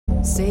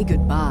Say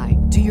goodbye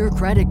to your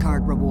credit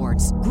card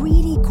rewards.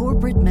 Greedy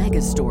corporate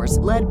mega stores,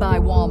 led by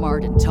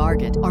Walmart and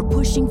Target, are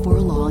pushing for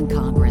a law in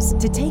Congress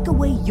to take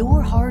away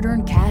your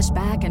hard-earned cash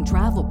back and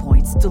travel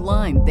points to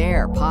line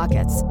their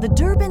pockets. The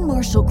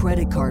Durbin-Marshall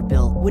credit card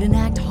bill would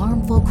enact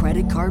harmful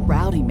credit card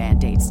routing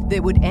mandates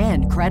that would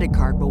end credit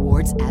card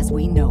rewards as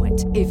we know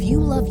it. If you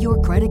love your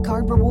credit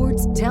card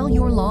rewards, tell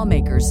your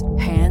lawmakers,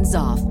 hands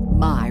off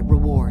my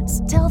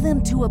rewards. Tell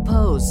them to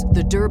oppose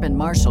the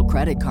Durbin-Marshall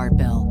credit card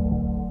bill.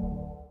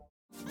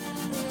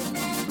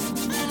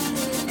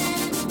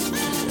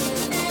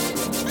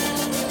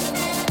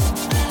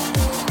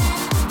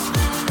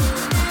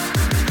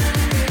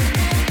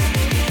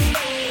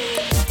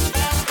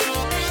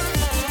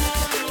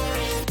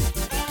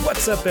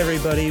 What's up,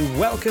 everybody?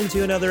 Welcome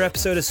to another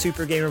episode of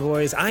Super Gamer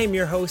Boys. I am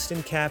your host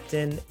and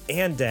captain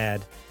and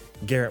dad,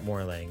 Garrett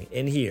Morlang.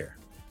 And here,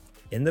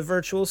 in the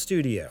virtual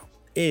studio,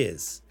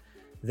 is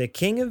the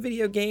king of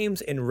video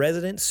games and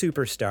resident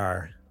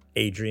superstar,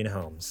 Adrian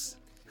Holmes.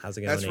 How's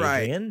it going, That's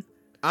Adrian? right.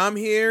 I'm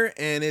here,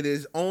 and it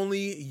is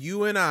only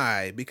you and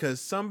I,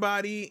 because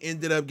somebody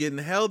ended up getting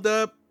held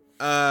up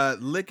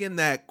licking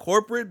that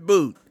corporate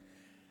boot.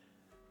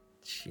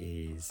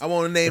 Jeez. I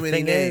won't name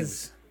any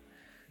names.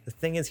 The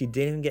thing is, he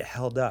didn't even get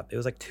held up. It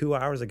was like 2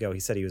 hours ago.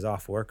 He said he was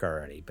off work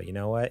already. But you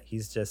know what?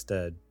 He's just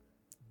a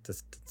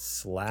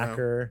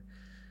slacker,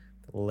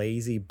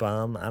 lazy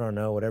bum. I don't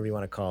know, whatever you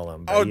want to call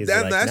him. But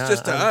That's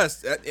just to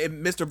us. If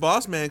Mr.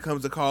 Bossman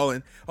comes to call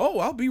and,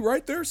 I'll be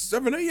right there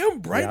 7 a.m.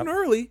 bright and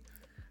early.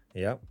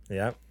 Yep.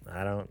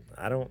 I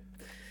don't.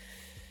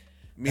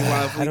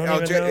 Meanwhile, if we, I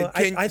don't even know.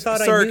 I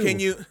thought sir, I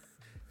knew.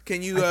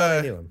 Can you I thought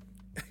I knew him.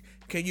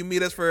 Can you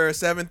meet us for a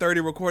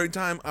 7:30 recording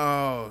time?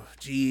 Oh,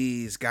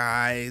 geez,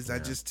 guys. Yeah,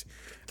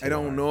 I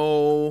don't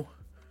know.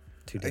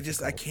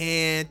 I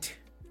can't.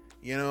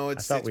 You know,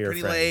 it's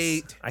pretty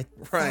late. I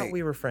thought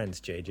we were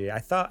friends, JJ. I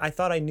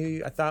thought I knew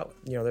you. I thought,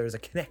 there was a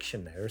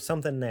connection there or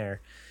something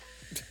there.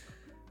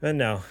 But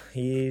no,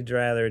 he'd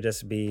rather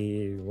just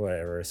be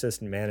whatever,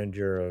 assistant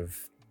manager of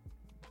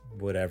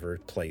whatever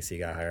place he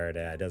got hired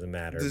at. It doesn't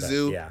matter. The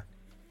zoo. Yeah,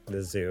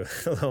 the zoo,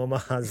 the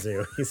Omaha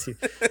Zoo.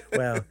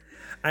 Well,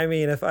 I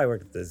mean, if I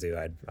worked at the zoo,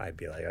 I'd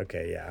be like,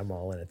 okay, yeah, I'm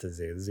all in at the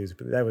zoo.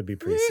 That would be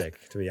pretty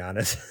sick, to be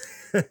honest.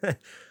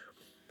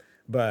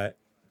 But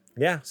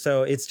yeah,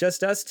 so it's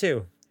just us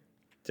two,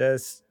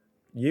 just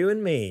you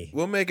and me.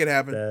 We'll make it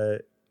happen.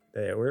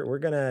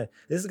 This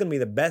is gonna be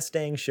the best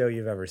dang show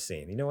you've ever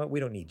seen. You know what? We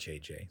don't need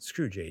JJ.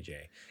 Screw JJ,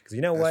 because you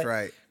know what? That's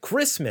right.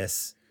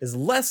 Christmas is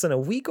less than a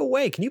week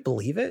away. Can you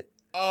believe it?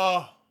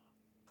 Oh,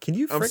 can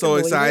you? I'm so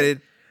excited.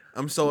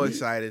 I'm so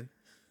excited.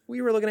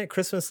 We were looking at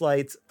Christmas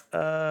lights.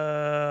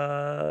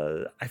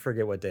 I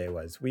forget what day it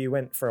was. We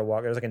went for a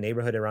walk. There was like a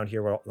neighborhood around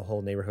here where the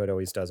whole neighborhood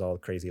always does all the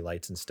crazy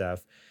lights and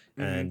stuff.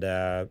 Mm-hmm.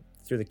 And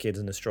threw the kids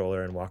in the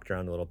stroller and walked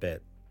around a little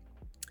bit.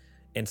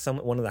 And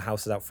one of the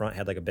houses out front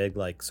had like a big,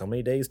 like, so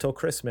many days till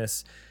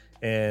Christmas.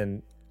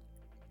 And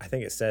I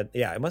think it said,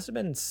 it must have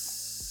been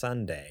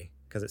Sunday,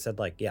 because it said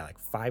like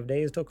 5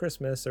 days till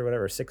Christmas or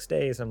whatever, 6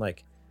 days. I'm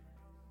like,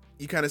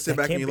 you kind of sit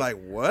back and you're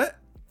like, what?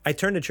 I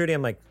turned to Trudy.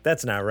 I'm like,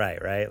 that's not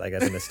right? Like,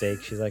 that's a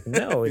mistake. She's like,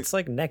 no, it's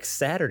like next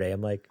Saturday.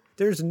 I'm like,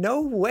 there's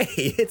no way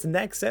it's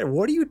next Saturday.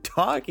 What are you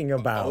talking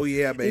about? Oh,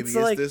 yeah, baby. It's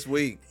like, this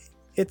week.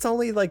 It's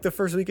only like the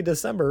first week of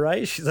December,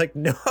 right? She's like,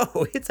 no,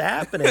 it's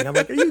happening. I'm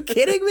like, are you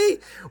kidding me?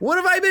 What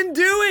have I been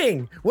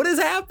doing? What is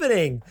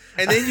happening?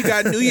 And then you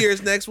got New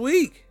Year's next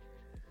week.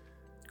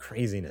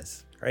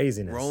 Craziness.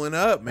 Rolling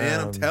up, man.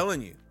 I'm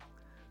telling you.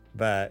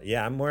 But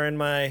yeah, I'm wearing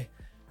my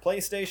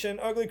PlayStation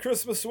ugly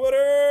Christmas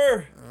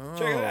sweater. Oh.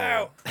 Check it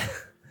out.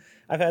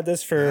 I've had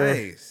this for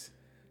nice.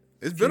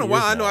 It's been a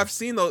while. I know I've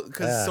seen those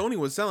because Sony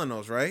was selling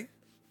those, right?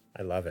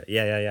 I love it.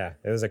 Yeah.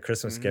 It was a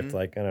Christmas gift.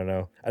 Like, I don't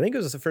know. I think it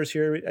was the first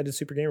year I did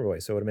Super Gamer Boy,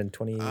 so it would have been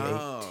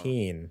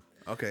 2018.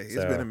 Oh. Okay, it's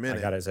been a minute.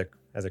 I got it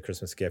as a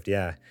Christmas gift.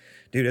 Yeah,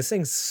 dude, this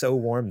thing's so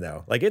warm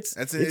though. Like it's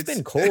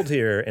been cold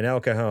here in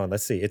El Cajon.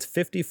 Let's see, it's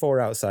 54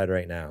 outside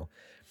right now,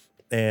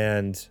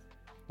 and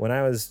when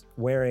I was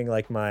wearing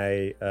like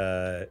my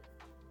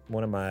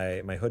one of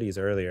my hoodies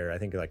earlier, I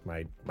think like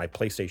my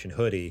PlayStation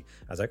hoodie,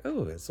 I was like,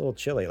 oh, it's a little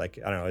chilly. Like,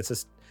 I don't know, it's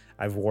just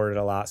I've worn it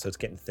a lot, so it's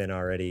getting thin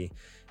already.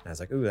 And I was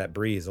like, ooh, that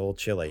breeze, a little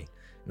chilly.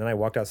 And then I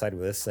walked outside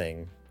with this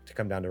thing to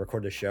come down to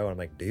record the show. And I'm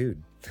like,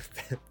 dude,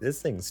 this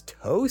thing's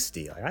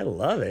toasty. Like, I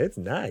love it. It's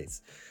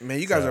nice. Man,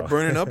 you guys are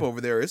burning up over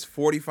there. It's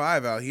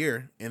 45 out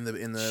here in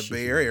the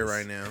Bay Area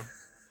right now.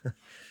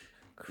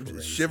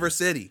 Shiver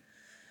City.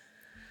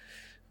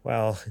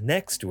 Well,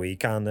 next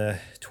week on the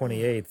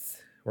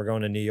 28th, we're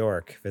going to New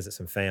York, visit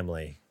some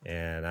family.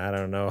 And I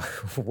don't know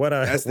what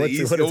it's going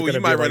to be. You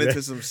might run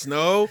into some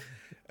snow.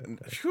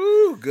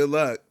 Whew, good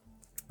luck.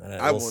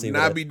 I will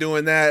not be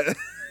doing that.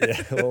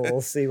 Yeah,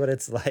 we'll see what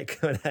it's like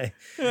when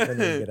we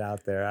get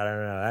out there. I don't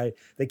know.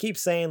 They keep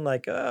saying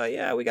like, oh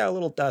yeah, we got a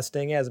little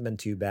dusting. It hasn't been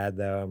too bad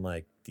though. I'm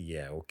like,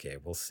 yeah, okay,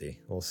 we'll see.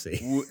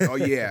 Oh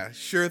yeah,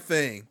 sure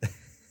thing.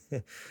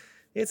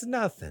 It's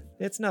nothing.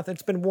 It's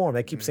been warm.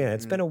 They keep saying it.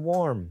 It's been a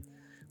warm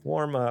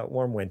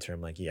winter.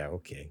 I'm like, yeah,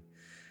 okay.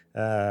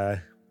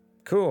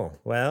 Cool.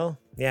 Well,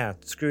 yeah.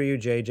 Screw you,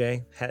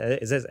 JJ.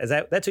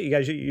 That's what you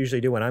guys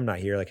usually do when I'm not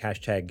here? Like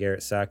hashtag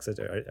Garrett sucks. Are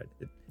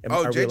we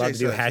allowed to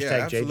do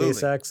hashtag JJ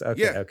sucks?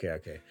 Okay. Yeah.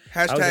 Okay.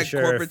 Hashtag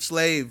sure corporate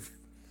slave.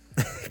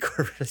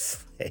 Corporate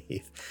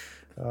slave.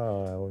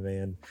 Oh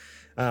man.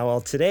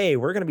 Well, today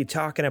we're going to be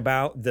talking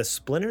about the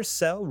Splinter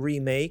Cell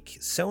remake,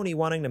 Sony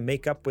wanting to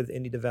make up with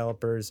indie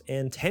developers,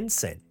 and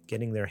Tencent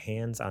getting their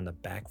hands on the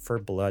Back 4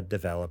 Blood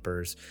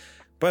developers.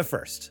 But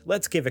first,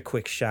 let's give a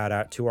quick shout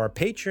out to our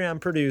Patreon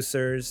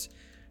producers,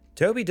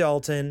 Toby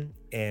Dalton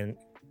I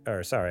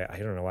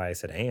don't know why I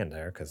said and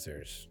there, because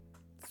there's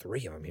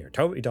 3 of them here.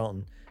 Toby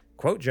Dalton,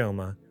 Quote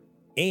Joma,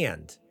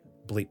 and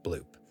Bleep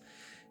Bloop.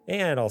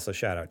 And also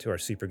shout out to our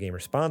Super Gamer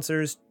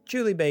sponsors,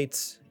 Julie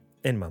Bates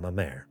and Mama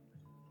Mare.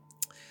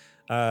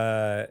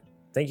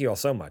 Thank you all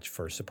so much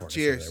for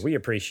supporting us. We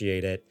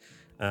appreciate it.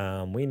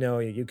 We know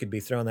you could be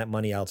throwing that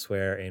money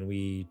elsewhere, and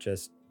we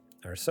just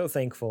are so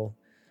thankful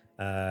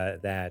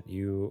that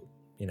you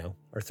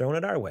are throwing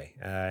it our way.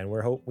 And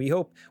we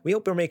hope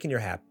we're making you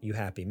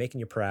happy, making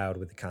you proud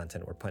with the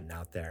content we're putting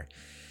out there.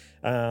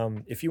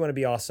 If you want to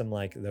be awesome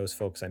like those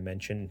folks I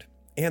mentioned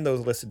and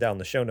those listed down in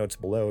the show notes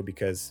below,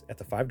 because at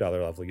the $5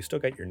 level, you still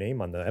got your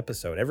name on the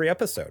episode. Every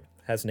episode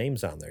has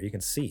names on there. You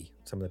can see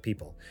some of the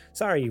people.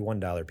 Sorry, you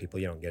 $1 people,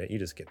 you don't get it. You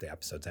just get the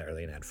episodes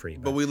early and ad-free.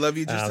 But we love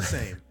you just the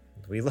same.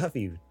 We love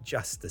you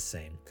just the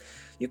same.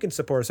 You can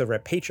support us over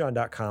at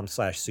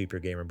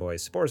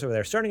patreon.com/supergamerboys. Support us over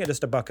there, starting at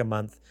just $1 a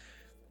month,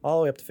 all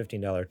the way up to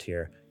 $15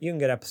 tier. You can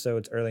get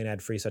episodes early and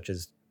ad-free, such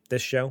as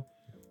this show,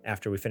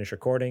 after we finish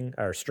recording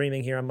or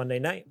streaming here on Monday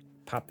night.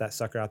 Pop that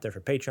sucker out there for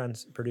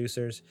Patreon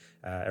producers,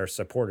 or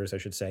supporters, I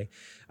should say.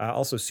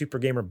 Also, Super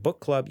Gamer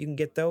Book Club, you can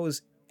get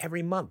those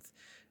every month,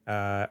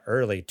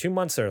 early, 2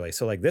 months early.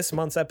 So like this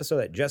month's episode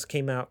that just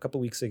came out a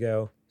couple weeks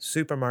ago,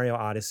 Super Mario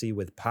Odyssey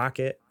with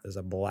Pocket. It was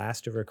a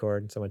blast to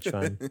record, so much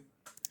fun.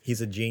 He's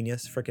a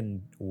genius,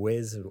 freaking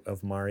whiz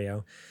of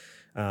Mario.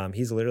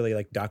 He's literally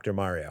like Dr.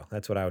 Mario.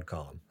 That's what I would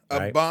call him.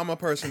 Right? A bomb of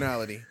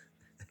personality.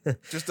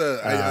 Just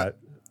a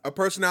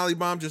personality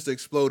bomb just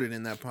exploded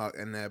in that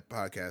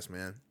podcast,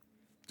 man.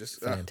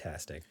 Just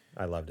fantastic.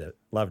 I loved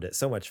it.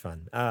 So much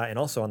fun. And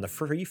also on the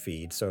free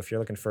feed. So if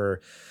you're looking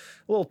for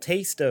a little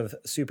taste of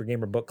Super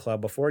Gamer Book Club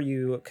before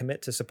you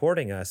commit to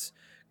supporting us,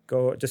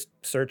 go just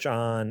search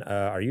on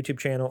our YouTube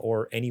channel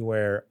or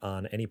anywhere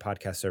on any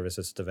podcast service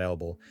that's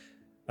available.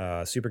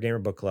 Super Gamer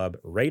Book Club.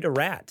 Ray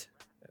Rat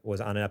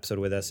was on an episode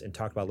with us and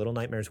talked about Little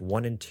Nightmares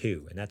 1 and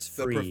 2, and that's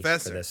free for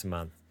this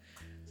month.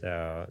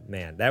 So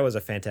man, that was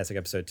a fantastic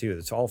episode too.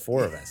 It's all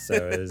 4 of us. So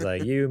it was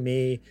like you,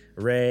 me,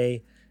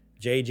 Ray,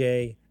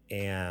 JJ,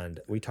 and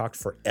we talked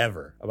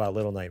forever about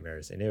Little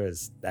Nightmares, and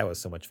that was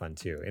so much fun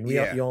too. And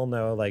you all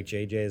know, like,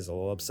 JJ is a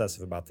little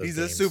obsessive about those. He's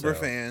games, a super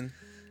fan.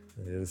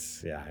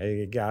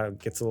 It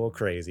gets a little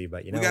crazy,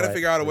 but we got to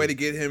figure out a way to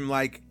get him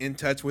like in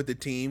touch with the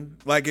team.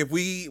 Like if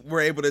we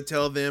were able to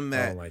tell them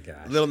that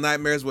Little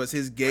Nightmares was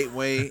his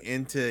gateway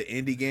into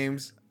indie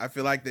games, I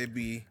feel like they'd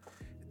be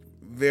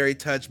very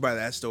touched by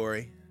that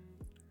story.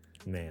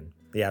 Man,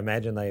 yeah,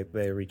 imagine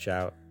they reach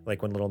out.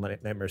 Like when Little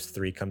Nightmares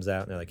 3 comes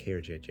out, and they're like, "Here,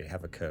 JJ,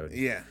 have a code."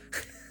 Yeah,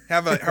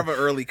 have an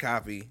early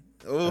copy.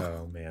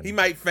 Oh man, he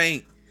might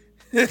faint.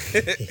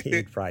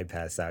 He'd probably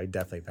pass out. He'd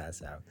definitely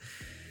pass out.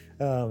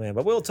 Oh man,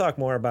 but we'll talk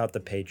more about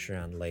the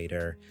Patreon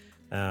later.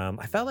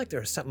 I felt like there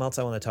was something else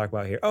I want to talk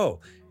about here.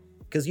 Oh,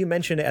 because you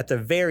mentioned it at the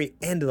very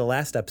end of the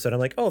last episode. I'm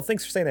like, oh,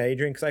 thanks for saying that,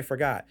 Adrian, because I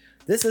forgot.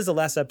 This is the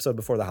last episode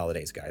before the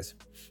holidays, guys.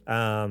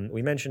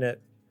 We mentioned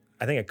it,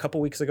 I think, a couple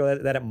weeks ago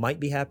that it might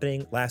be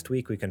happening. Last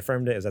week, we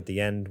confirmed it. It was at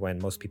the end when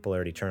most people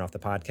already turn off the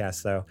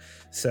podcast, though.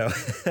 So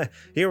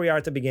here we are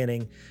at the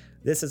beginning.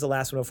 This is the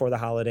last one before the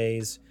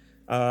holidays.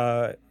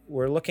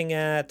 We're looking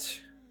at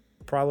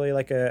probably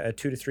like a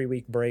 2 to 3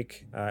 week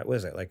break. What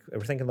is it? Like, we're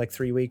thinking like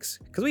 3 weeks,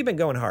 because we've been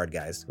going hard,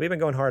 guys. We've been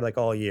going hard like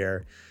all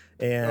year.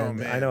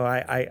 And I know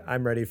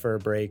I'm ready for a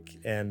break.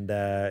 And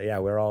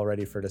we're all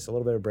ready for just a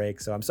little bit of break.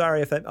 So I'm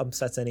sorry if that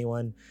upsets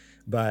anyone,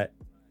 but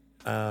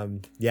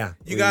you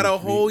got a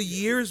whole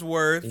year's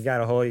worth. You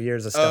got a whole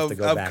year's of stuff to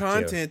go back to. Of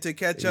content to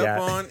catch up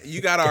on.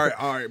 You got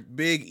our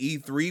big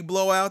E3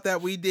 blowout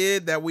that we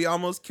did that we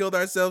almost killed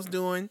ourselves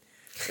doing.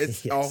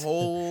 It's a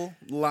whole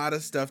lot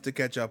of stuff to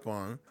catch up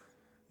on.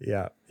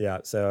 Yeah.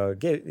 So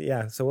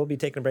we'll be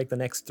taking a break the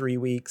next 3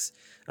 weeks.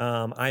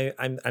 I'm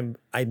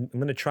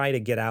going to try to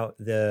get out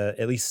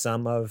at least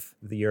some of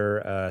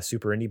your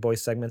Super Indie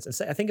Boys segments.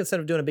 And I think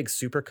instead of doing a big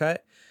super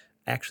cut,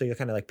 actually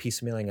kind of like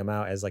piecemealing them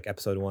out as like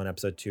episode 1,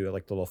 episode 2,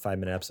 like the little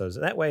 5-minute episodes.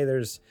 And that way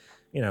there's,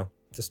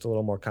 just a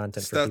little more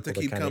content for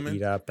people to kind of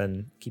eat up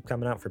and keep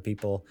coming out for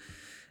people.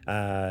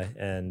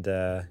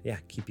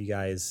 Keep you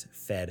guys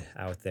fed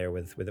out there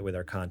with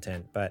our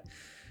content. But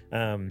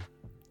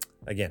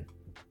again,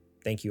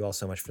 thank you all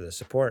so much for the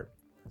support.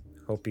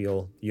 Hope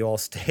you all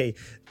stay,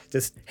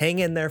 just hang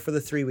in there for the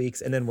 3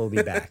 weeks, and then we'll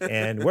be back.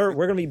 And we're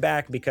gonna be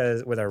back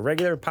because with our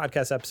regular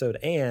podcast episode,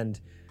 and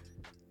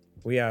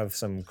we have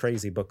some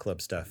crazy book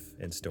club stuff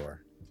in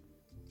store.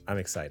 I'm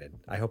excited.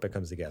 I hope it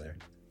comes together.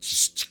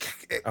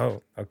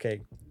 Oh,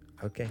 okay.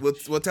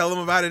 We'll tell them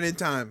about it in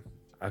time.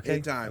 Okay.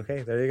 Anytime.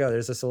 Okay. There you go.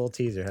 There's this little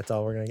teaser. That's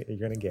all you're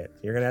gonna get.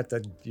 You're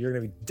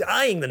gonna be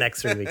dying the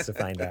next 3 weeks to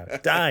find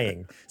out.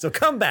 Dying. So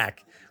come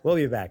back. We'll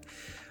be back.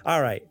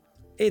 All right.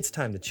 It's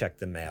time to check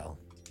the mail.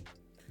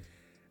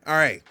 All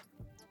right.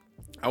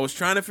 I was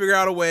trying to figure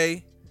out a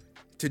way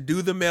to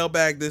do the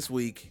mailbag this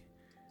week,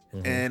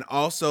 and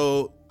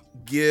also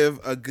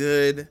give a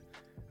good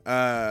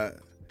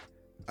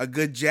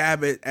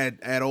jab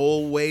at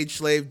old wage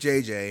slave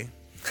JJ.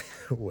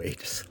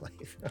 Wage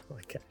slave. Oh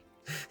my god.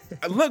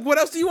 Look, what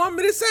else do you want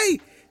me to say?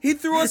 He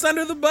threw us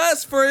under the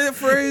bus for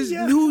his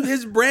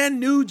his brand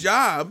new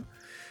job.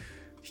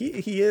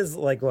 He is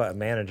like what, a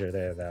manager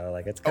there though.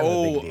 Like it's kind of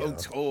a big deal.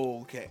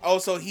 Okay. Oh,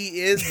 so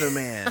he is the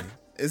man.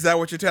 Is that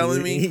what you're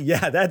telling me?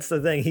 Yeah, that's the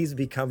thing. He's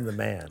become the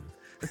man.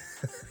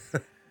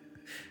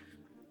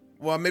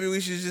 Well, maybe we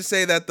should just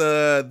say that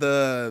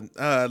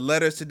the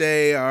letters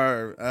today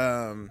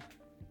are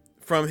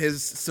from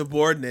his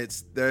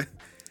subordinates. They're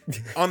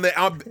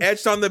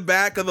etched on the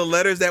back of the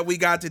letters that we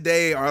got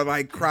today are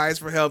like cries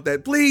for help.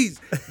 That please,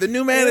 the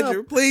new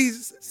manager,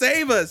 please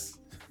save us.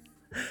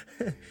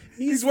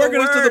 He's working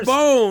us to the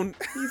bone.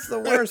 He's the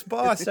worst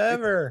boss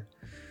ever.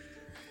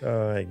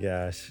 Oh my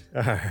gosh.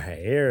 All right,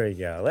 here we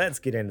go. Let's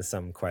get into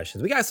some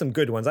questions. We got some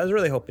good ones. I was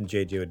really hoping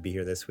JJ would be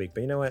here this week,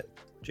 but you know what?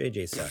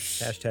 JJ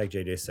sucks. Hashtag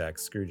JJ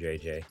sucks. Screw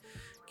JJ.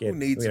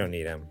 We don't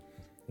need him.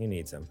 He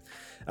needs him.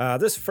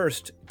 This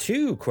first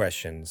 2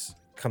 questions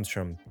comes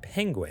from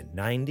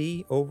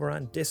Penguin90 over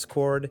on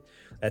Discord.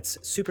 That's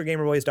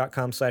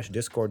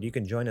supergamerboys.com/Discord. You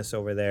can join us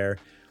over there.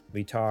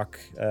 We talk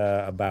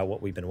about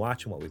what we've been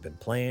watching, what we've been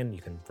playing.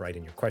 You can write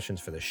in your questions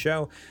for the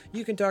show.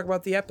 You can talk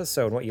about the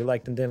episode, what you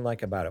liked and didn't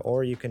like about it.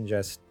 Or you can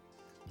just,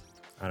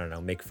 I don't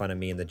know, make fun of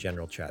me in the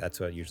general chat.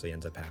 That's what usually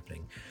ends up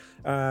happening.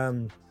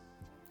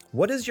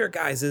 What is your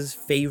guys'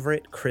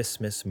 favorite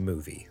Christmas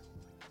movie?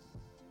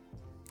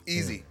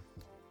 Easy.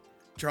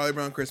 Charlie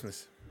Brown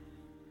Christmas.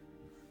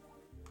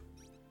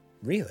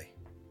 Really?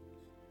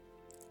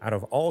 Out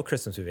of all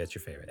Christmas movies, that's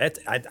your favorite.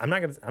 I'm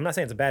not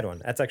saying it's a bad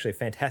one. That's actually a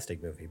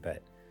fantastic movie,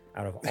 but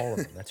out of all of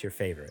them, that's your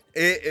favorite.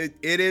 It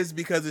is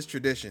because it's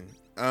tradition.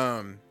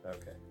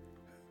 Okay.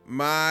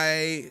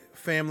 My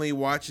family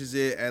watches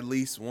it at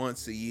least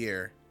once a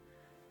year.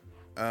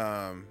 What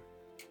are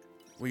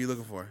you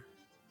looking for?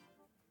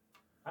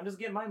 I'm just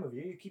getting my movie.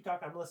 You keep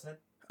talking. I'm listening.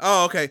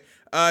 Oh, okay.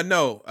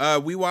 No.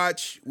 We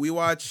watch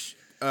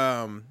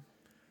The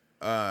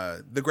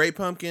Great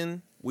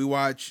Pumpkin. We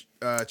watch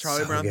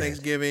Charlie Brown good.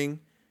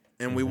 Thanksgiving,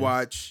 and we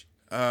watch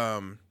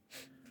Charlie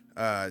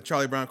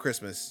Brown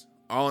Christmas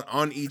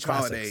on each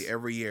holiday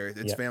every year.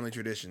 It's family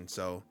tradition,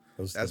 so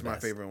that's my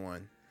favorite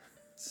one.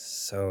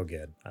 So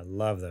good. I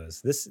love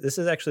those. This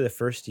is actually the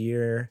first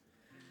year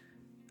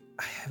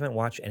I haven't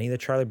watched any of the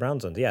Charlie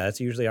Brown's ones. Yeah, that's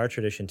usually our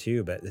tradition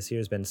too, but this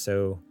year's been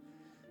so,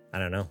 I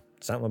don't know.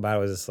 Something about it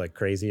was just like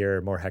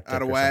crazier, more hectic.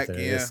 Out of whack,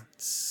 something. It just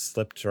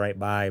slipped right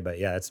by. But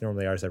yeah, it's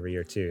normally ours every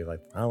year too. Like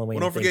Halloween.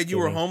 Well, don't forget you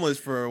were homeless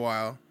for a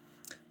while.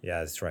 Yeah,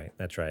 that's right.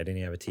 That's right. I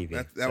didn't have a TV.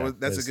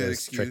 That's a good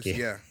excuse. Tricky.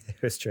 Yeah,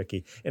 it was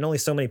tricky, and only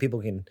so many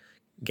people can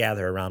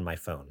gather around my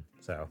phone.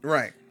 So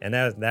right, and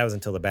that was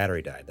until the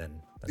battery died.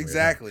 Then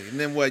exactly, and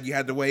then what? You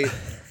had to wait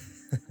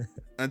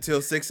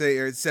until 6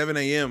 a.m. or 7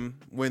 a.m.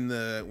 when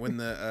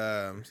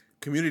the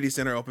community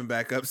center opened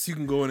back up, so you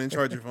can go in and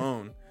charge your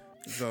phone.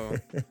 So.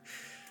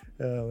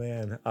 Oh,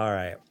 man. All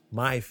right.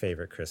 My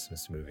favorite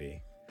Christmas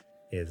movie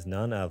is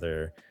none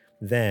other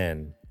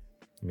than,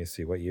 let me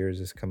see, what year has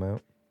this come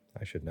out?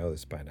 I should know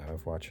this by now.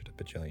 I've watched it a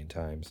bajillion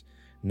times.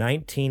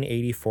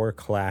 1984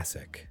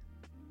 classic,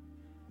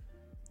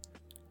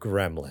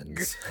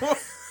 Gremlins.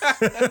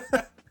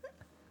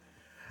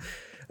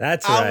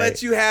 That's right. I'll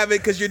let you have it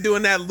because you're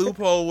doing that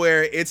loophole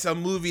where it's a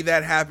movie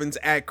that happens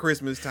at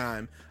Christmas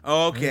time.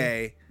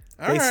 Okay.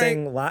 They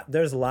sing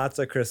there's lots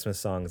of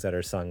Christmas songs that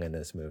are sung in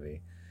this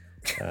movie.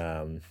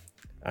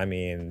 I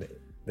mean,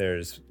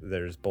 there's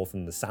both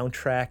in the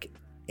soundtrack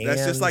and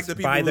that's just like the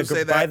people who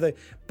say that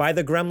by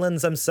the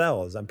Gremlins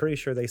themselves. I'm pretty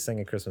sure they sing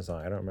a Christmas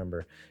song. I don't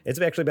remember. It's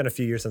actually been a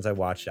few years since I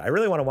watched it. I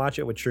really want to watch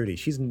it with Trudy.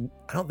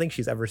 I don't think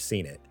she's ever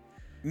seen it.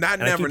 Not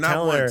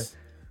once.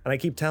 And I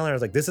keep telling her, I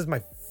was like, this is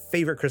my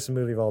favorite Christmas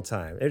movie of all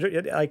time.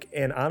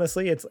 And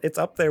honestly, it's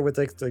up there with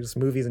like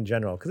movies in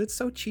general because it's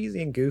so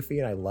cheesy and goofy,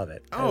 and I love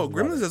it.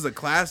 Gremlins is a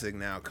classic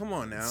now. Come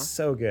on now, it's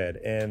so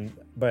good.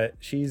 But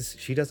she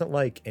doesn't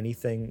like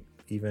anything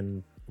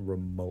even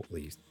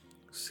remotely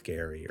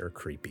scary or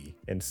creepy,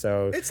 and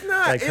so it's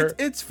not. Like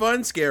it's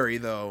fun scary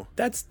though.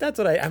 That's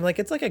what I'm like.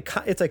 It's like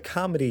it's a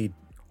comedy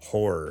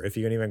horror, if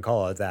you can even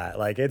call it that.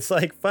 Like it's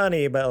like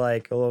funny, but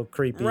like a little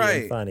creepy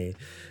and funny.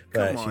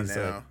 But Come on she's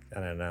now. like,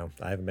 I don't know.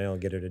 I haven't been able to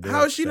get her to do it.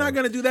 How is she not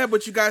going to do that?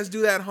 But you guys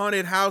do that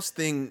haunted house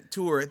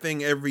tour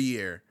thing every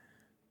year.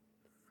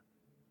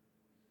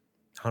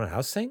 Haunted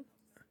house thing?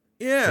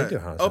 Yeah. They do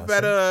haunted up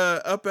house at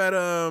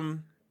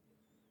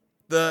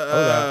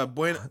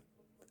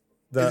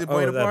is it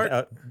Buena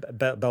Park?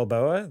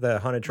 Balboa, the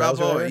haunted trails.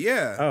 Balboa,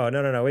 yeah. Oh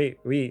no.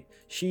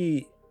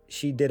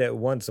 She did it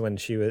once when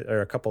she was,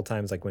 or a couple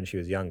times like when she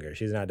was younger.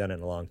 She's not done it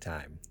in a long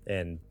time,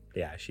 and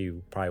yeah, she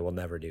probably will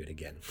never do it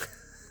again.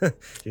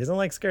 She doesn't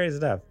like scary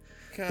stuff.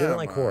 She doesn't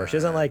like horror. She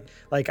doesn't like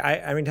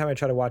every time I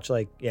try to watch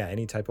like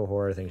any type of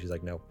horror thing, she's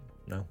like, no,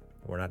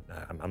 we're not.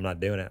 I'm not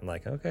doing it. I'm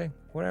like, okay,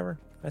 whatever,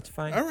 that's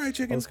fine. All right,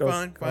 chicken,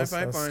 fine.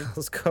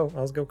 Let's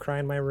go cry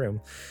in my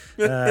room.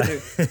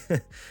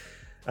 But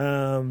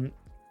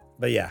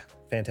yeah,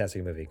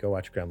 fantastic movie. Go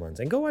watch Gremlins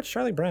and go watch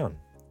Charlie Brown.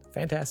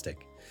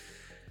 Fantastic.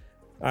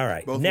 All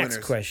right, both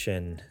next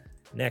winners.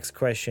 Next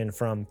question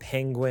from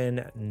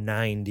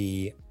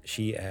Penguin90.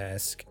 She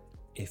asked,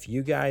 if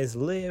you guys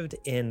lived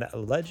in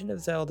Legend of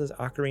Zelda's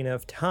Ocarina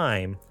of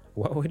Time,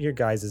 what would your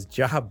guys'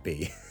 job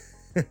be?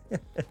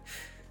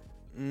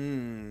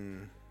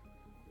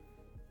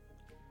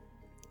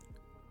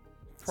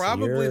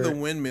 Probably the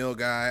windmill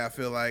guy. I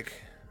feel like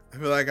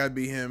I'd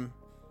be him.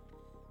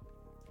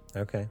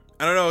 Okay.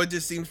 I don't know. It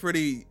just seems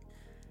pretty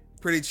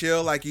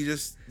chill. Like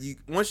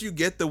once you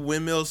get the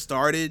windmill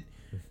started,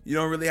 you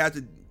don't really have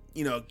to,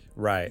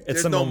 right.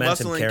 It's there's no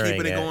muscle in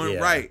keeping it going.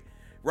 Yeah.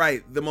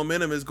 Right. The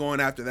momentum is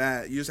going after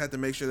that. You just have to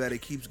make sure that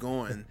it keeps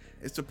going.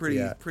 It's a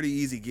pretty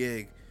easy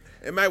gig.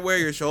 It might wear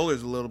your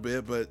shoulders a little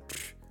bit, but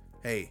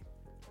hey.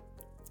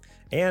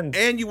 And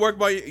you work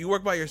by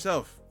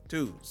yourself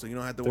too, so you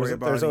don't have to worry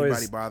about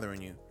anybody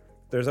bothering you.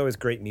 There's always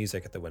great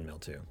music at the windmill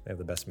too. They have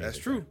the best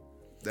music.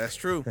 That's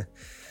true.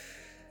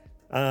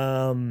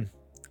 I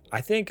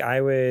think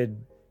I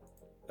would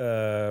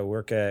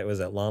work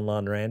at Lon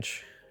Lon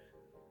Ranch.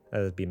 That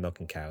would be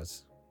milking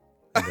cows.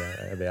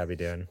 I'd be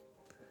doing.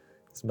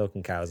 It's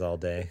milking cows all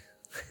day.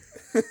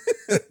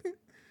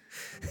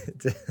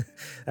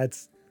 I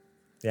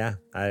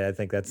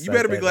think that's. You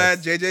better be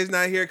glad JJ's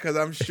not here, because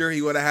I'm sure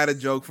he would have had a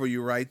joke for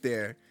you right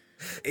there.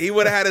 He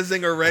would have had a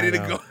zinger ready to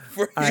go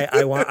for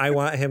you. I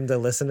want him to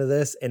listen to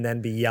this and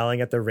then be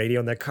yelling at the radio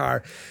in the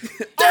car.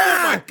 Oh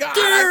my God!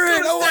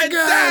 Darren,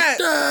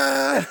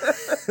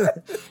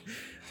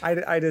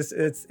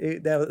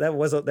 that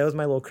was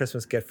my little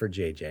Christmas gift for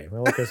JJ. My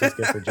little Christmas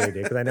gift for JJ,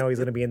 because I know he's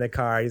gonna be in the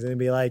car. He's gonna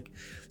be like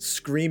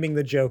screaming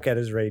the joke at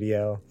his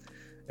radio,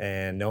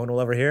 and no one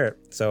will ever hear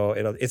it. So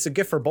it's a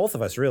gift for both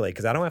of us, really,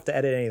 because I don't have to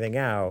edit anything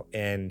out,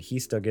 and he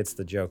still gets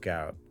the joke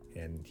out,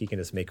 and he can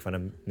just make fun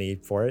of me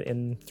for it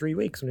in 3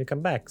 weeks when we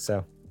come back.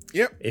 So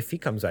yep, if he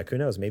comes back, who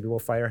knows? Maybe we'll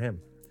fire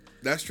him.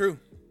 That's true.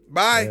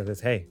 Bye.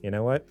 Hey, you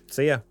know what?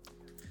 See ya.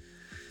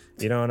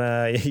 You don't.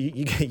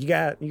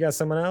 You got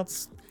someone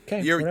else.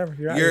 Okay, whatever.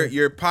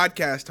 You're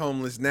podcast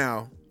homeless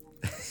now.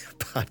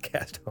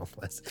 Podcast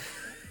homeless.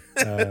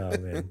 Oh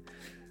man.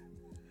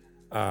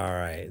 All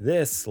right.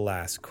 This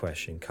last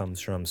question comes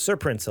from Sir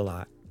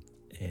Prince-A-Lot,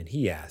 and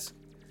he asks,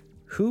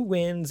 who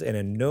wins in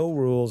a no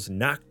rules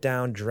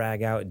knockdown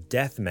drag out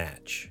death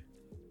match?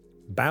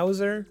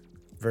 Bowser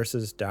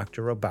versus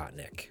Dr.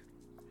 Robotnik.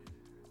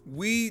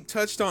 We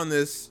touched on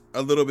this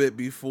a little bit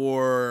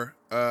before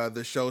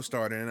the show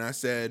started, and I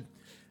said,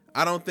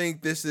 I don't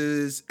think this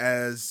is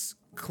as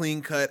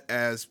clean cut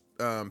as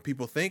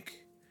people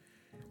think,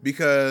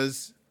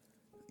 because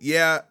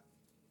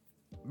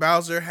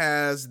Bowser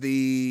has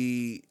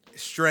the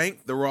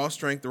strength, the raw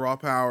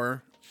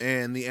power,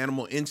 and the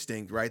animal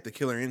instinct, right? The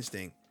killer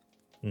instinct.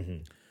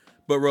 Mm-hmm.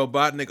 But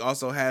Robotnik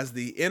also has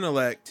the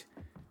intellect,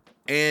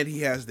 and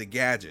he has the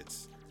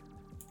gadgets.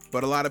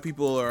 But a lot of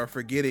people are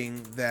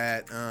forgetting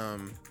that,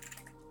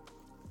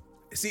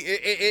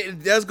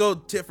 it does go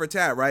tit for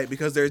tat, right?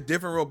 Because there's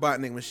different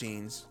Robotnik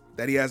machines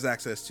that he has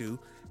access to,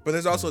 but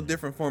there's also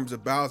different forms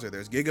of Bowser.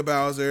 There's Giga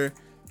Bowser.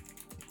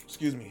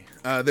 Excuse me.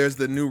 There's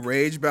the new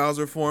Rage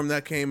Bowser form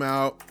that came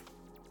out.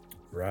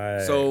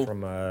 Right. So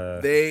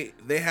they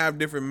have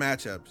different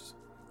matchups.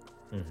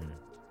 Mm-hmm.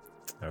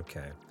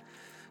 Okay.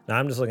 Now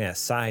I'm just looking at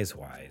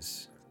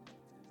size-wise.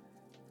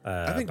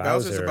 I think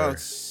Bowser's about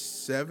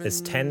 7.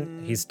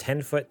 He's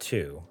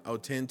 10'2". Oh,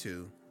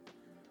 10'2".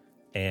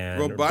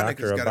 And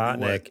Dr.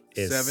 Robotnik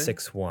is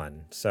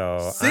 6'1".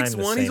 So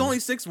 6'1"? He's only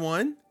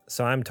 6'1"?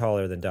 So I'm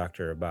taller than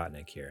Dr.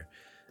 Robotnik here.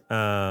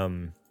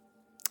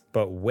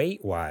 But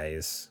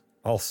weight-wise,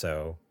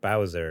 also,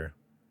 Bowser,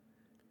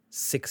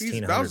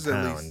 1,600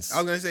 pounds.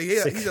 I was going to say,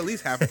 he's at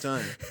least half a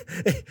ton.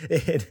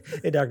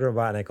 and Dr.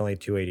 Robotnik only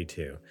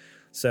 282.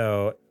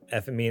 So,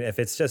 if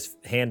it's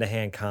just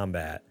hand-to-hand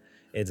combat,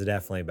 it's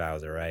definitely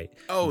Bowser, right?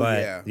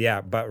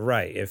 Yeah. But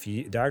right, if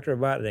Dr.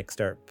 Robotnik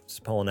starts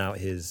pulling out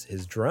his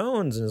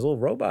drones and his little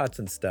robots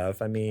and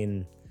stuff, I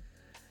mean,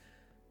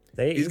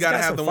 he's got to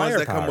have the ones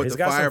that come with the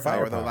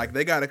firepower, though. Like,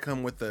 they got to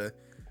come with the...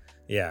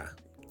 Yeah,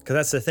 because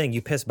that's the thing.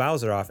 You piss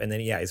Bowser off, and then,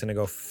 he's going to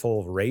go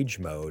full rage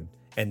mode,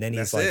 and then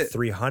he's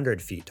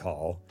 300 feet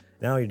tall.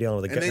 Now you're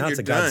dealing with now it's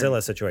a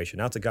Godzilla situation.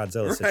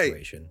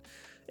 Situation.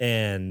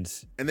 And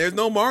there's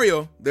no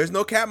Mario. There's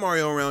no Cat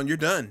Mario around. You're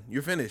done.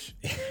 You're finished.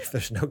 If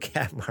there's no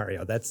Cat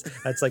Mario, that's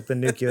like the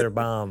nuclear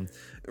bomb.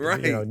 Right.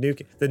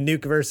 The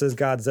nuke versus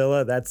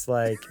Godzilla. That's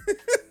like,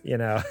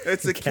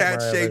 it's a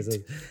cat-shaped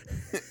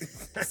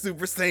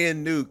Super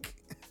Saiyan nuke.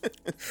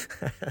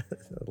 I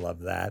love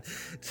that.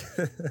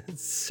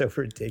 It's so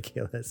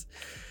ridiculous.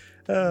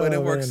 But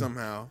it works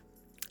somehow.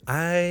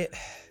 I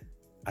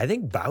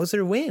think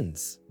Bowser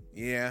wins.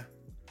 Yeah,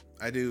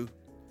 I do.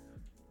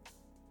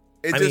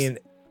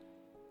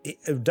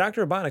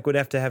 Dr. Robotnik would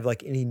have to have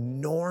like an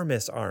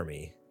enormous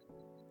army.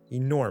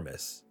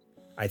 Enormous,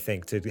 I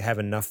think, to have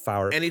enough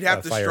fire. And he'd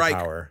have to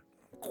strike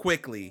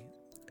quickly.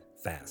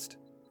 Fast.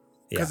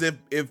 Because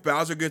if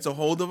Bowser gets a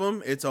hold of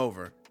him, it's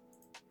over.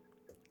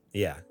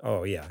 Yeah.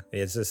 Oh, yeah.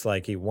 It's just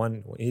like he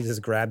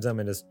just grabs him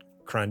and just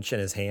crunch in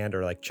his hand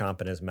or like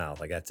chomp in his mouth.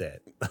 Like, that's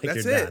it. Like,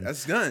 that's it. Done.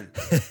 That's done.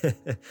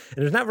 And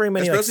there's not very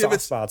many like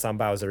soft spots on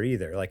Bowser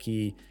either. Like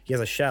he has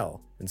a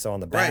shell. And so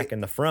on the back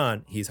and the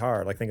front, he's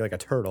hard. Like, think like a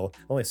turtle.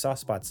 Only soft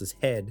spot's his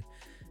head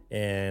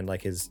and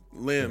like his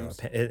limbs.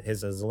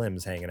 His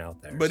limbs hanging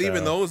out there. But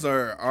even those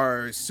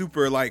are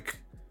super like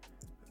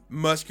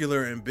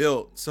muscular and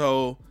built.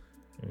 So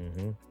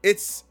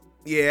it's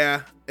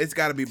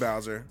got to be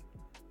Bowser.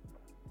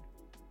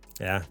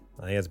 Yeah,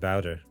 I think it's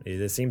Bowser.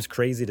 It seems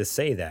crazy to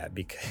say that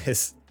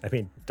because I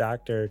mean,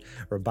 Dr.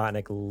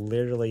 Robotnik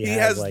literally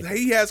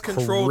he has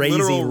controlled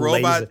literal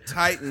robot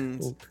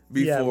titans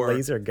before. Yeah,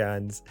 laser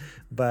guns,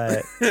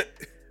 but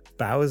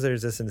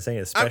Bowser's just insane,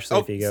 especially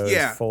if he goes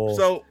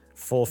full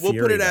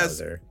Fury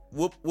Bowser.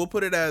 We'll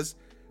put it as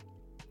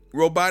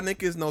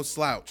Robotnik is no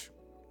slouch,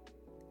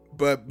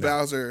 but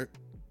Bowser,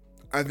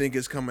 I think,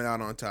 is coming out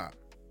on top.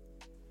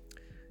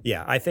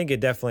 Yeah, I think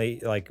it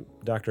definitely, like,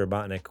 Dr.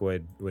 Robotnik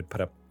would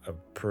put up a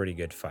pretty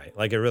good fight.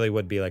 Like, it really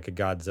would be like a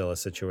Godzilla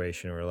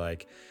situation where,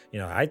 like,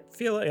 I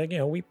feel like,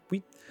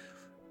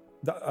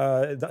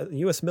 the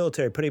U.S.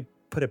 military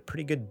put a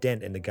pretty good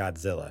dent into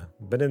Godzilla,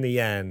 but in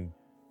the end,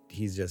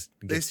 he's just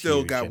they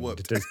still got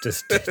whooped.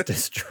 Just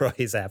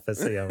destroys half of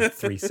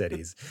 3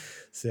 cities.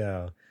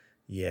 So,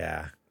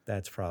 yeah,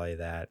 that's probably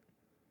that.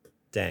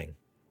 Dang.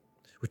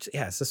 Which,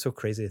 it's just so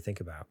crazy to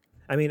think about.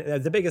 I mean,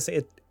 the biggest,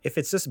 if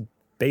it's just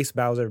base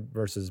Bowser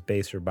versus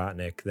base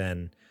Robotnik,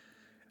 then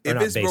if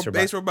it's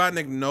base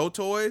Robotnik, no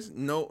toys,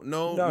 no.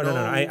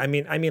 I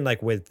mean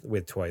like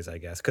with toys, I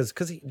guess, because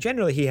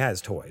generally he has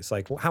toys.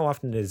 Like, how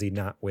often is he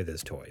not with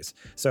his toys?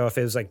 So if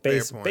it was like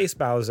base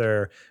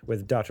Bowser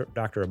with Dr.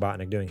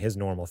 Robotnik doing his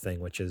normal thing,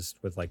 which is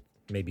with like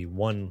maybe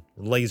one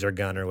laser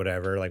gun or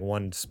whatever, like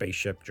one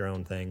spaceship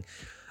drone thing,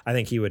 I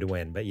think he would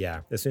win. But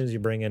yeah, as soon as you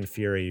bring in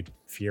Fury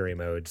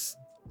modes,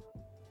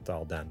 it's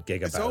all done.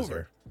 Giga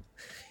Bowser.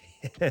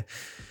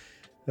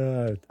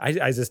 Over.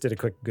 I just did a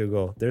quick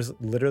Google. There's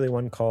literally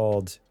one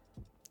called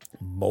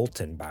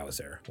Molten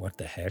Bowser. What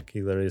the heck?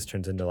 He literally just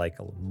turns into like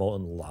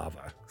molten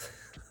lava.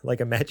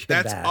 Like, imagine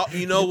that.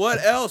 You know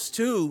what else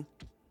too?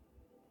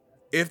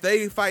 If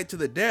they fight to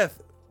the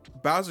death,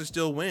 Bowser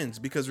still wins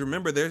because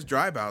remember, there's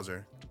Dry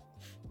Bowser.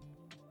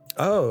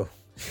 Oh,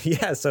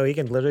 yeah. So he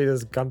can literally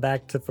just come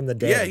back from the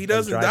dead. Yeah, he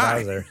doesn't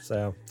die. Bowser.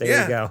 So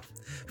there you go.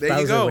 There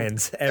Bowser you go.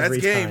 Wins every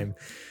time.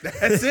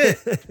 That's it.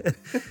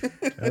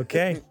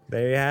 Okay,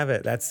 there you have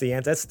it. That's the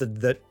answer. That's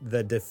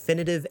the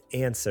definitive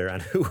answer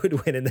on who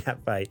would win in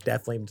that fight.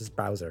 Definitely just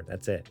Bowser.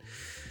 That's it.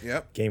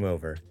 Yep. Game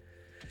over.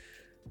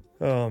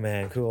 Oh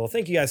man, cool.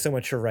 Thank you guys so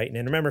much for writing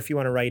in. Remember, if you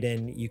want to write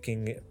in, you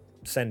can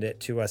send it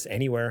to us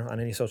anywhere on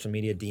any social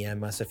media.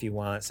 DM us if you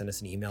want. Send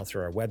us an email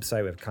through our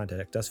website. We have a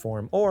contact us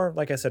form, or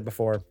like I said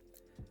before,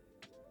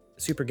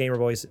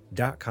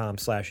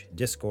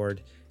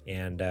 supergamerboys.com/Discord.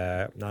 And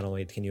not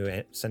only can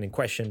you send in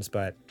questions,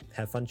 but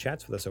have fun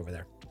chats with us over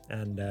there.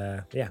 And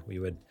we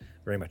would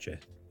very much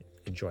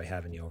enjoy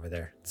having you over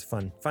there. It's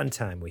a fun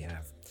time we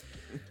have.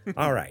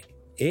 All right.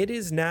 It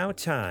is now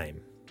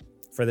time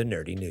for the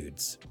nerdy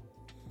nudes.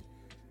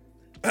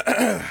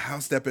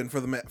 I'll step in for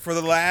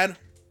the lad.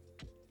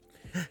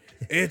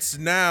 It's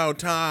now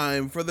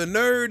time for the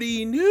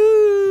nerdy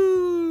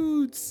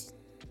nudes.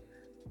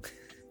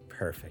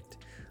 Perfect.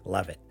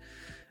 Love it.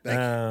 Thank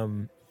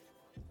you.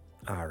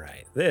 All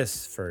right.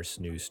 This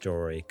first news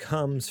story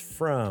comes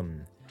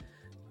from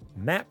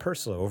Matt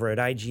Purslow over at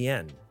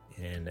IGN,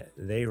 and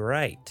they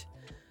write,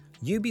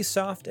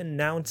 Ubisoft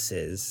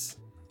announces...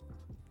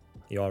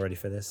 You all ready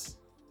for this?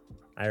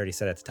 I already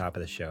said at the top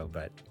of the show,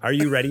 but are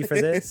you ready for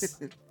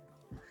this?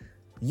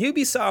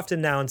 Ubisoft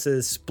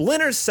announces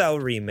Splinter Cell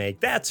remake.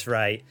 That's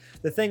right.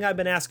 The thing I've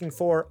been asking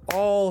for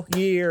all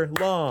year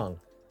long.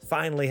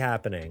 Finally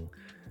happening.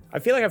 I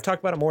feel like I've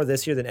talked about it more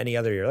this year than any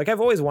other year. Like,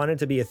 I've always wanted it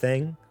to be a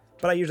thing,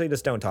 but I usually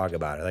just don't talk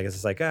about it. Like, it's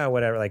just like,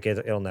 whatever, like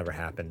it'll never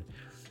happen.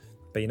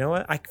 But you know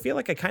what? I feel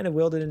like I kind of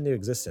willed it into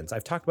existence.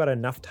 I've talked about it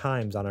enough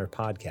times on our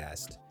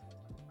podcast.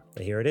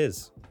 But here it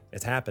is.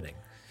 It's happening.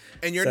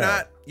 And you're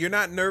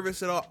not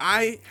nervous at all.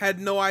 I had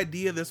no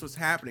idea this was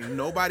happening.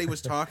 Nobody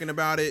was talking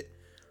about it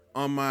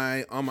on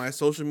my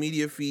social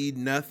media feed,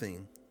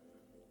 nothing.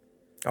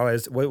 Oh,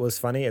 what was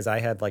funny is I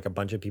had like a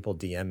bunch of people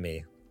DM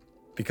me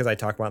because I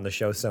talk about it on the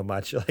show so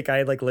much. Like, I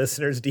had like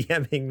listeners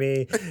DMing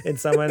me, and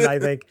someone I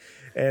think,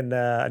 and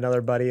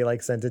another buddy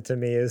like sent it to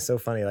me. It was so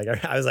funny. Like,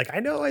 I was like, I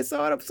know, I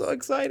saw it. I'm so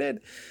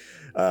excited.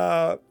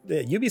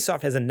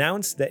 Ubisoft has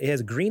announced that it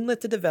has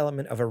greenlit the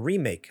development of a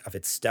remake of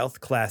its stealth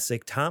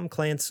classic Tom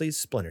Clancy's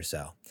Splinter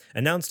Cell.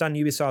 Announced on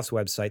Ubisoft's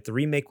website, the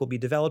remake will be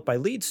developed by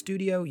lead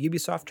studio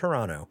Ubisoft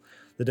Toronto,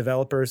 the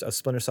developers of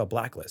Splinter Cell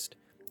Blacklist.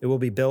 It will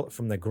be built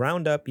from the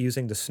ground up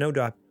using the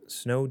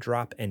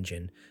Snowdrop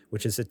engine,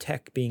 which is the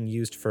tech being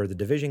used for the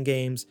Division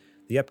games,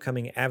 the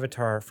upcoming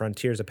Avatar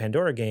Frontiers of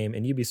Pandora game,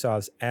 and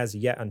Ubisoft's as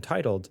yet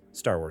untitled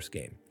Star Wars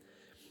game.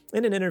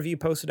 In an interview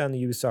posted on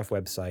the Ubisoft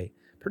website,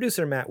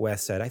 producer Matt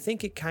West said, "I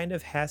think it kind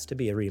of has to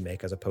be a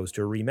remake as opposed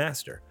to a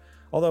remaster.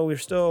 Although we're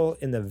still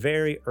in the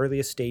very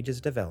earliest stages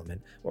of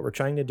development, what we're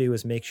trying to do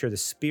is make sure the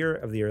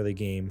spirit of the early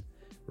game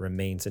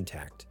remains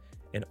intact,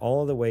 in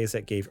all of the ways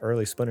that gave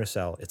early Splinter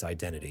Cell its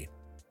identity.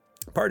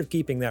 Part of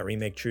keeping that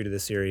remake true to the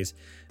series'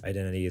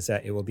 identity is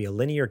that it will be a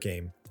linear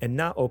game and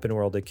not open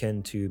world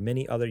akin to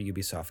many other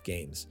Ubisoft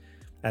games.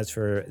 As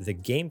for the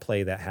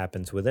gameplay that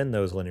happens within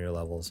those linear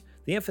levels,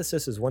 the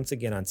emphasis is once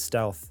again on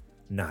stealth,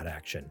 not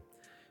action.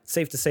 It's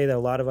safe to say that a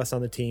lot of us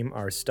on the team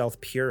are stealth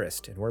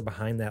purists, and we're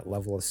behind that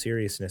level of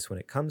seriousness when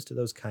it comes to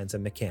those kinds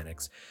of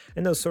mechanics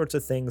and those sorts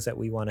of things that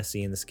we want to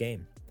see in this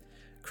game,"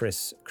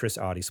 Chris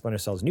Audi, Splinter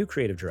Cell's new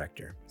creative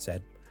director,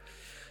 said.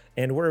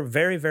 "And we're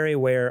very, very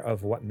aware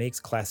of what makes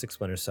classic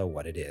Splinter Cell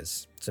what it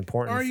is. It's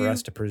important for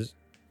us to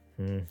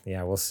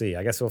yeah, we'll see.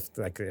 I guess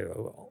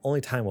only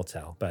time will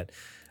tell. But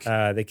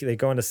they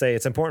go on to say,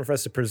 it's important for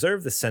us to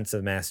preserve the sense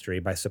of mastery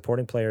by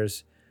supporting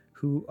players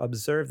who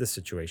observe the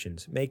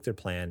situations, make their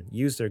plan,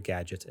 use their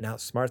gadgets, and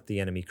outsmart the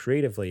enemy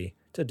creatively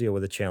to deal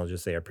with the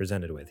challenges they are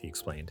presented with," he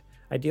explained.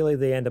 "Ideally,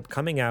 they end up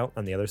coming out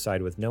on the other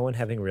side with no one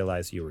having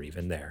realized you were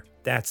even there.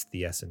 That's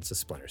the essence of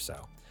Splinter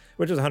Cell."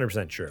 Which is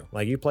 100% true.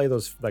 Like, you play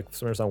those, like,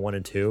 Splinter Cell 1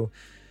 and 2,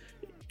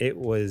 it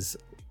was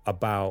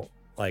about,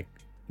 like,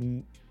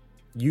 you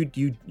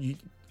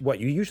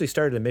usually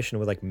started a mission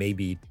with, like,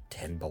 maybe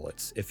 10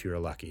 bullets if you were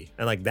lucky.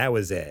 And, like, that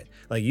was it.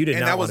 Like, you did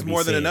not want to be And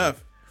that was more than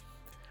enough.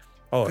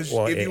 Oh,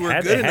 well, if you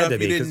were good enough, you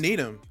didn't need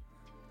them.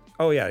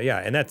 Oh, yeah, yeah.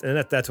 And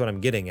that's what I'm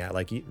getting at.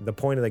 Like, the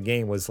point of the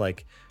game was,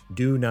 like,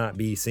 do not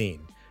be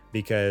seen.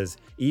 Because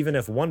even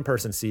if one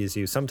person sees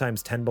you,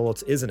 sometimes 10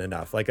 bullets isn't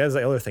enough. Like, that's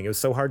the other thing. It was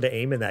so hard to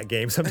aim in that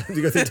game. Sometimes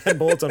you go through 10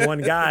 bullets on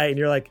one guy, and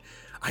you're like,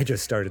 I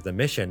just started the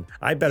mission.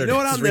 I better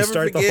just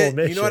restart the whole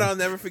mission. You know what I'll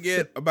never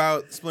forget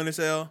about Splinter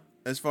Cell,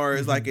 as far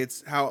as like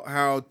it's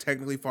how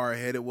technically far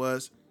ahead it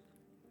was?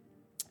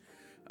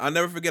 I'll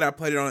never forget I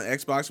played it on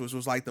Xbox, which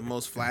was like the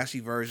most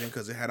flashy version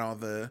because it had all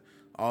the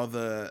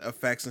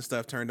effects and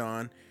stuff turned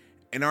on.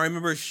 And I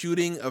remember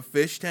shooting a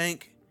fish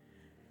tank,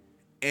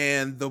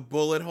 and the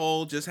bullet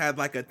hole just had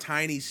like a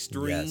tiny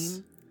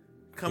stream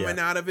coming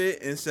out of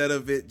it instead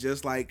of it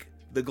just like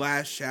the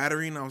glass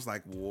shattering. I was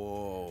like,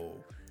 whoa,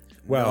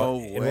 no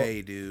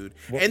way, dude.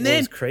 And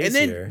then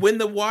when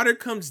the water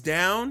comes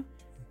down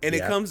and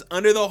it comes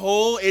under the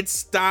hole, it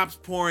stops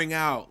pouring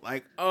out.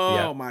 Like,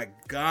 oh my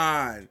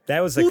God. That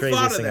was the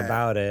craziest thing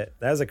about it.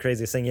 That was the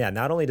craziest thing. Yeah,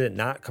 not only did it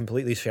not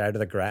completely shatter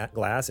the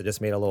glass, it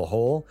just made a little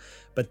hole.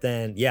 But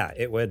then,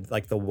 it would,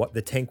 like,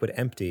 the tank would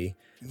empty.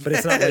 But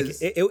it's not like,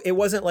 it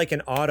wasn't like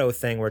an auto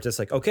thing where it's just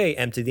like, okay,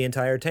 empty the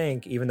entire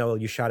tank, even though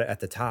you shot it at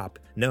the top.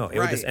 No, it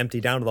would just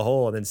empty down to the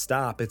hole and then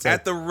stop. It's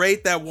at the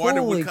rate that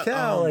water would come.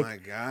 Oh, my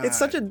God. It's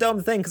such a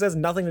dumb thing because it has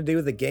nothing to do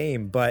with the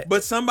game. But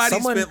someone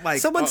spent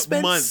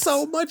months.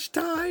 So much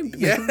time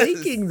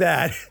making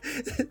that.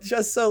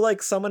 Just so,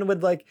 like, someone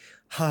would, like,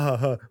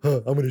 I'm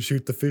going to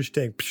shoot the fish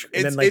tank.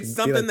 And then, like, it's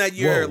something that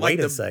you're like, wait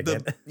a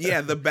second.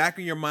 The back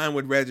of your mind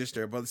would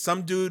register. But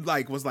some dude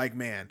like was like,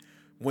 man,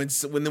 when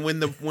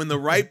the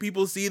right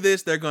people see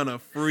this, they're gonna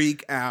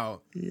freak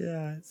out.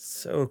 Yeah, it's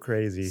so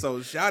crazy.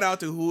 So shout out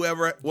to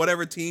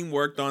whatever team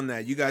worked on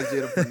that. You guys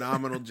did a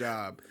phenomenal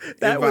job.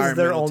 That was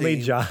their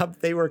only job.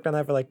 They worked on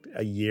that for like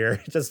a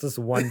year. Just this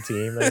one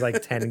team. There's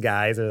like 10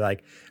 guys. They're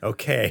like,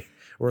 okay,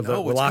 we're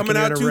locking coming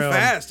out too room.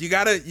 fast. You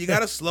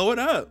gotta slow it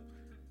up.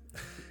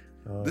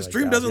 The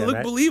stream doesn't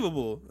look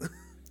believable.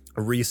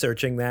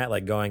 Researching that,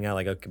 like going out,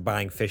 like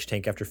buying fish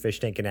tank after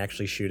fish tank and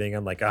actually shooting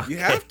them, like, you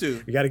have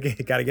to. You gotta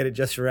get it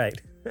just right.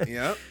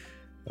 Yep.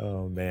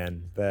 Oh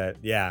man, but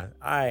yeah,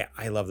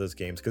 I love those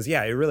games because it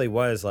really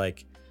was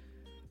like,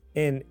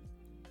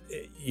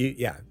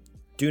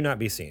 do not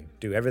be seen.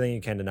 Do everything you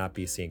can to not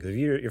be seen. Because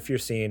if you're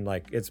seen,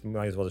 like, it's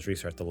might as well just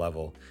restart the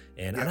level.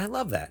 And I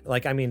love that.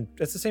 Like, I mean,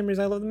 that's the same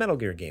reason I love the Metal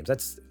Gear games.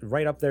 That's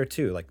right up there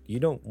too. Like, you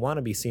don't want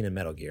to be seen in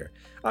Metal Gear.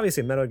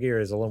 Obviously, Metal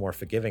Gear is a little more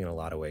forgiving in a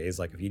lot of ways.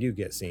 Like, if you do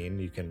get seen,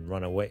 you can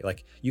run away.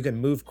 Like, you can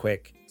move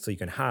quick so you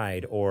can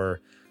hide,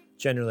 or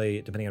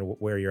generally, depending on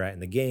where you're at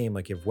in the game,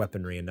 like, you have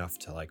weaponry enough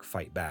to like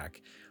fight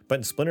back. But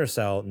in Splinter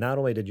Cell, not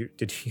only did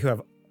you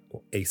have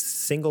a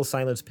single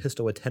silenced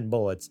pistol with 10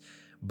 bullets,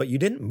 but you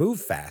didn't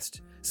move fast.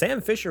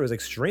 Sam Fisher was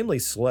extremely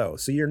slow,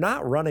 so you're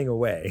not running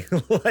away.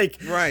 Like,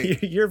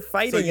 right. You're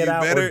fighting it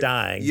out or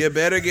dying. You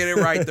better get it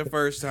right the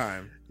first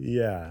time.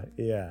 Yeah.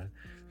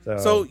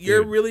 So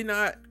you're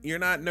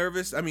not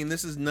nervous? I mean,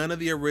 this is none of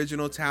the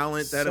original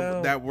talent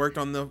that worked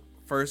on the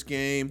first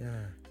game.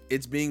 Yeah.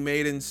 It's being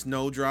made in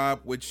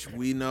Snowdrop, which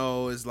we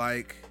know is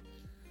like,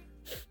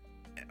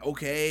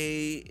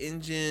 okay,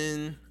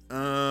 engine.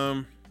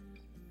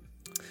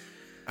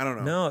 I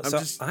don't know. No,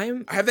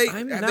 have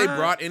they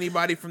brought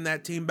anybody from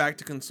that team back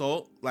to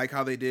consult, like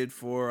how they did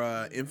for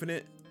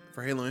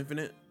Halo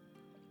Infinite?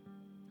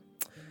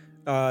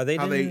 They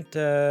didn't.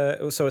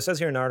 So it says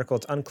here in an article,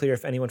 it's unclear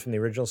if anyone from the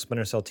original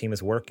Splinter Cell team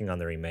is working on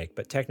the remake,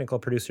 but technical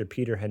producer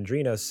Peter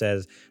Hendrino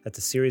says that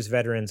the series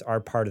veterans are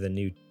part of the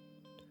new.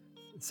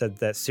 Said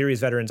that series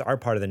veterans are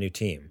part of the new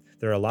team.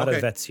 There are a lot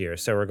of vets here,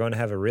 so we're going to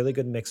have a really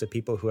good mix of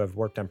people who have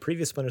worked on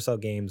previous Splinter Cell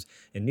games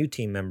and new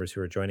team members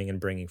who are joining and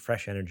bringing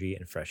fresh energy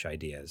and fresh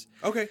ideas.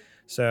 Okay,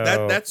 so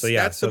that's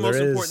the most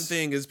important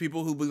thing is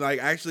people who be like,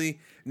 actually,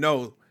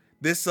 no,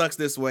 this sucks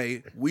this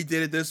way. We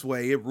did it this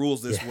way. It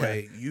rules this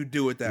way. You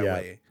do it that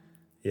way.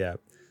 Yeah,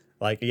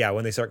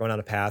 when they start going on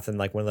a path, and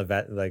like one of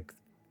the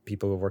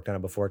people who worked on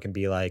it before can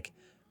be like,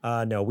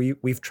 no,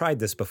 we've tried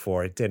this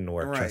before. It didn't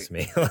work. Right. Trust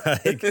me.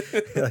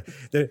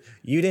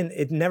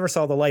 It never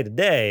saw the light of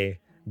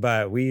day,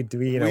 but we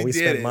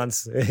spent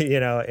months,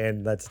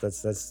 and let's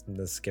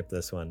skip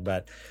this one.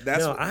 But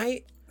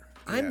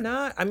I'm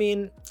not. I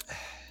mean,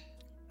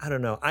 I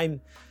don't know. I'm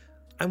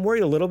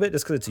worried a little bit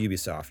just because it's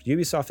Ubisoft.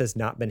 Ubisoft has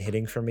not been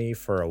hitting for me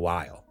for a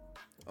while.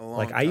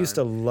 I used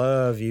to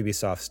love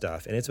Ubisoft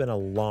stuff, and it's been a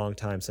long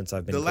time since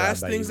I've been. The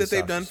last things that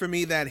they've done for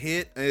me that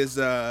hit is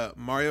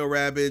Mario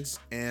Rabbids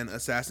and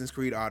Assassin's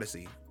Creed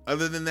Odyssey.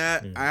 Other than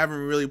that, I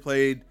haven't really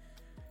played.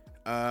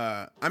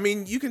 I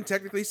mean, you can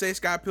technically say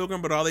Scott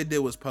Pilgrim, but all they did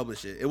was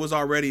publish it. It was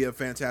already a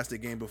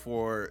fantastic game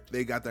before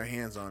they got their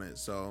hands on it.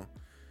 So,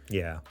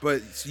 yeah.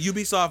 But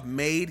Ubisoft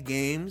made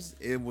games.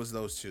 It was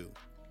those two.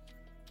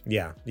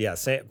 Yeah.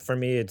 For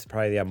me, it's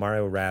probably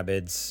Mario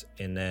Rabbids,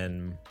 and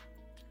then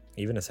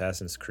even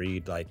Assassin's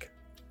Creed.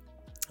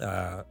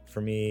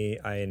 For me,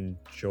 I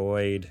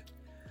enjoyed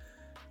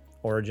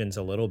Origins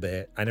a little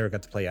bit. I never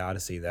got to play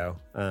Odyssey though.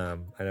 I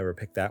never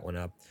picked that one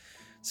up.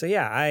 So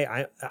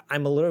yeah,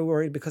 I'm a little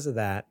worried because of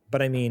that.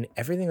 But I mean,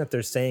 everything that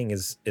they're saying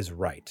is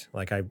right.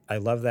 Like I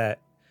love that.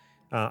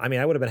 I mean,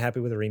 I would have been happy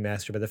with a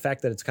remaster, but the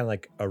fact that it's kind of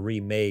like a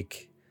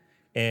remake,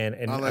 and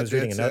I was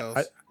reading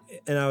another,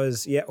 I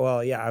was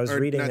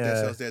reading not Dead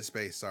Cells, Dead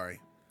Space. Sorry.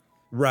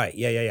 Right.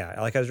 Yeah.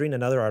 Like I was reading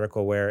another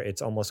article where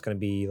it's almost going to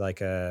be like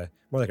more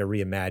like a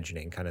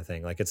reimagining kind of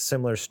thing. Like it's a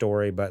similar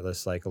story, but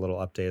it's like a little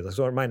update.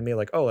 So it reminded me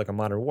like a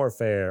Modern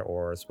Warfare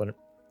or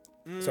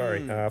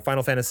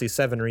Final Fantasy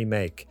VII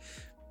Remake,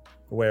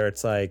 where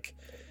it's like,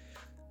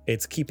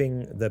 it's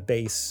keeping the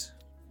base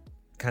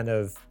kind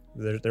of,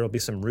 there will be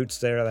some roots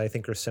there that I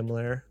think are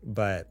similar,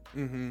 but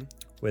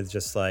with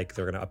just like,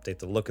 they're going to update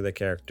the look of the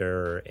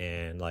character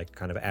and like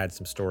kind of add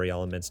some story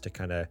elements to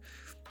kind of,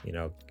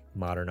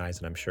 modernize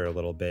it, I'm sure, a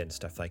little bit and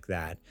stuff like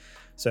that.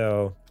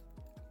 So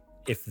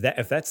if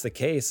that's the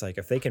case, like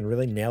if they can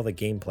really nail the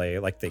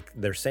gameplay like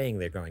they're saying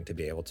they're going to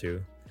be able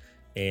to,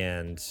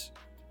 and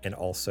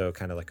also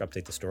kind of like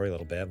update the story a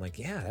little bit, I'm like,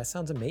 yeah, that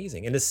sounds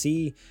amazing. And to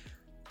see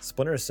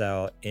Splinter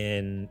Cell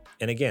and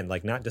again,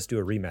 like not just do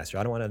a remaster.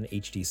 I don't want an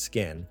HD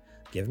skin.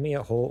 Give me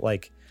a whole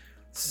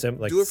same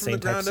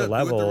types of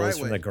levels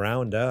from the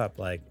ground up.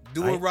 Like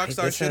do what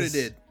Rockstar should have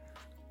did.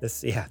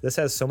 This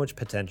has so much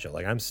potential.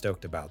 Like I'm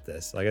stoked about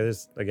this. Like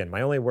again,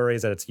 my only worry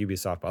is that it's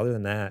Ubisoft. But other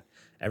than that,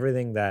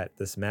 everything that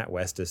this Matt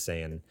West is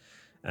saying,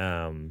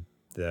 the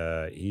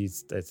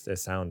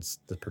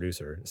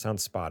producer, it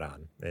sounds spot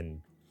on.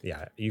 And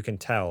yeah, you can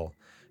tell.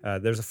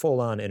 There's a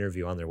full-on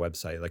interview on their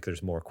website. Like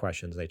there's more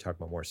questions. They talk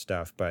about more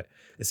stuff. But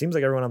it seems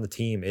like everyone on the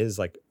team is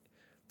like,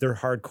 they're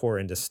hardcore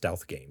into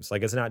stealth games.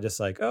 Like it's not just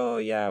like, oh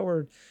yeah,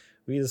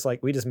 we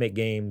just make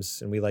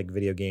games and we like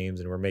video games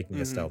and we're making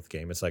a stealth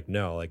game. It's like,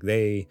 no, like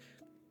they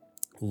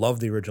love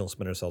the original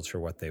Splinter Cells for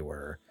what they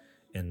were,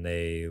 and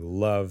they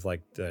love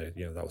like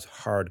those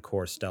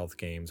hardcore stealth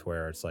games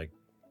where it's like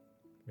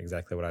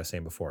exactly what I was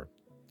saying before.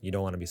 You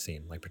don't want to be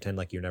seen. Like pretend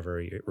like you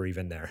never were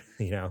even there.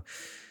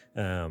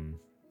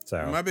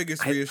 So my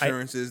biggest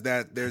reassurance is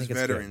that there's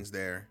veterans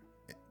there.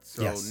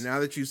 So now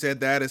that you said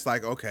that, it's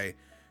like, okay,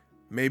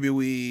 maybe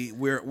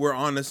we're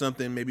onto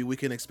something. Maybe we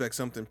can expect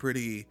something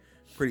pretty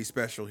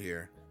special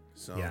here.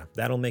 So yeah,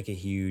 that'll make a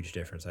huge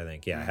difference, I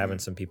think. Yeah, having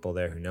some people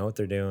there who know what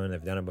they're doing,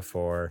 they've done it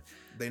before.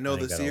 They know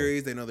the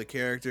series, they know the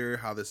character,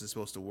 how this is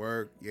supposed to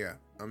work. Yeah,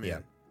 I mean,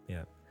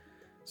 yeah.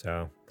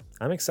 So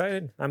I'm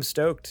excited. I'm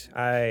stoked.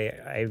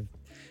 I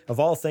of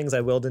all things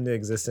I willed into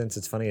existence,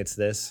 it's funny it's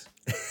this.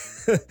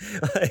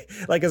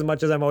 like as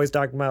much as I'm always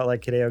talking about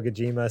like Hideo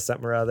Kojima,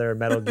 something or other,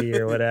 Metal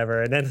Gear,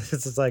 whatever, and then it's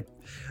just like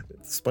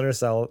Splinter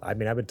Cell. I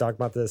mean, I've been talking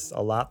about this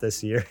a lot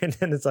this year, and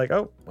then it's like,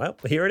 oh well,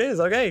 here it is.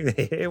 Okay,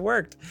 it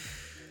worked.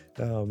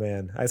 Oh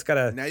man, I just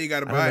gotta. Now you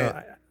gotta buy it.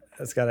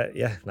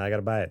 Now I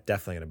gotta buy it.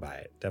 Definitely gonna buy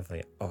it.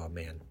 Definitely. Oh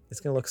man, it's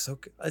gonna look so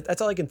good.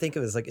 That's all I can think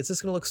of is like, it's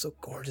just gonna look so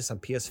gorgeous on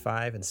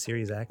PS5 and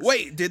Series X.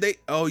 Wait, did they?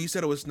 Oh, you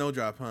said it was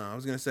Snowdrop, huh? I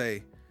was gonna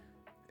say,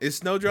 is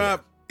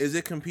Snowdrop? Yeah. Is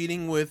it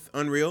competing with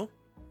Unreal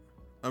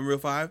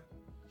 5?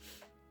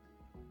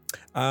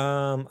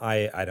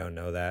 I don't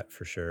know that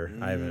for sure.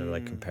 I haven't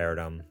like compared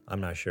them.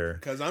 I'm not sure.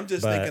 Because I'm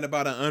just thinking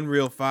about an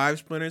Unreal 5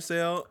 Splinter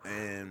Cell,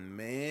 and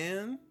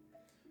man,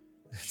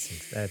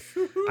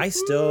 I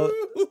still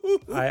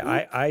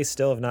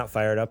have not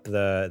fired up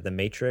the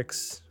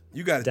Matrix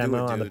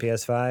demo on the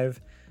PS5,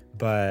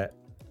 but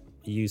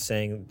you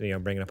saying,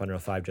 bringing up Unreal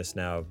 5 just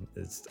now,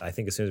 I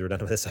think as soon as we're done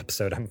with this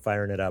episode, I'm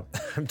firing it up.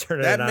 I'm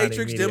turning it on. That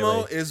Matrix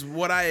demo is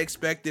what I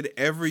expected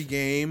every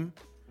game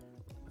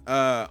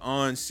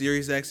on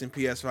Series X and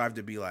PS5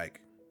 to be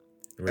like,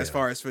 really? As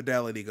far as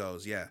fidelity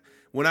goes. Yeah.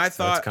 When I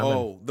thought,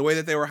 the way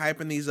that they were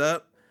hyping these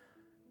up,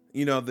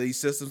 these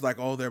systems like,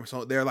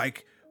 they're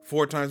like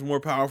 4 times more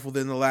powerful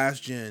than the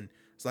last gen.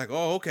 It's like,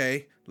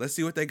 okay, let's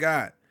see what they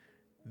got.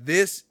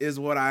 This is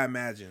what I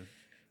imagine.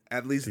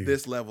 At least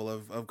this level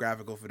of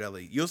graphical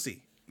fidelity. You'll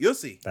see.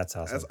 That's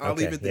awesome. I'll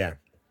leave it there.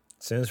 Yeah.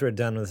 As soon as we're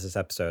done with this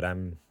episode,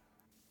 I'm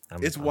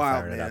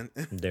wild, man.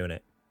 I'm doing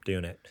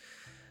it.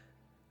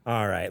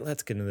 All right,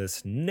 let's get into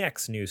this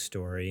next news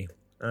story.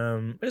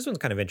 This one's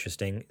kind of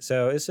interesting.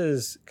 So this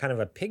is kind of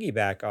a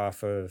piggyback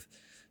off of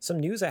some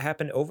news that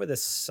happened over the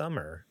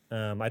summer.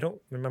 I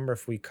don't remember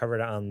if we covered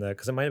it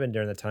because it might have been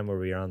during the time where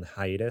we were on the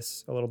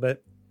hiatus a little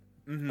bit,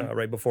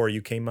 right before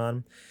you came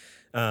on.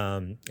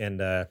 And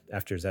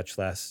after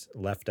Zetch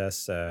left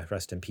us,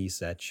 rest in peace,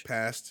 Zetch.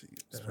 Passed,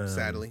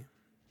 sadly.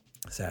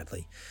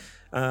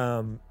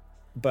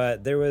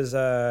 But there was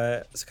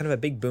it's kind of a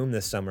big boom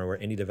this summer where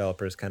indie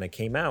developers kind of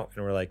came out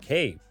and were like,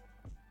 hey,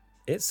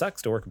 it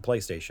sucks to work with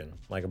PlayStation.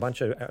 Like a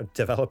bunch of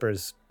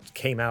developers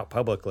came out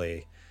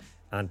publicly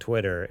on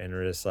Twitter and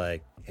were just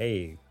like,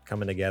 hey,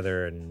 coming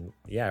together and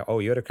you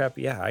had a crap.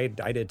 Yeah, I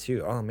did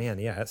too. Oh man,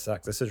 yeah, it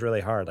sucks. This is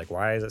really hard. Like,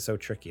 why is it so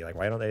tricky? Like,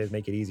 why don't they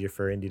make it easier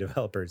for indie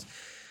developers?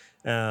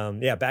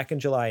 Back in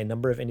July, a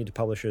number of indie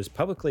publishers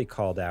publicly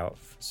called out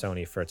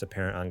Sony for its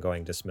apparent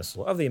ongoing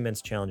dismissal of the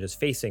immense challenges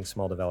facing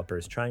small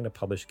developers trying to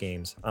publish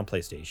games on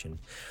PlayStation.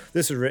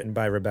 This was written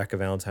by Rebecca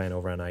Valentine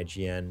over on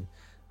IGN.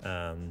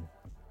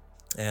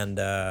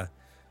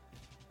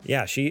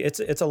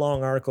 It's a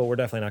long article. We're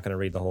definitely not going to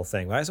read the whole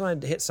thing, but I just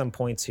wanted to hit some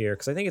points here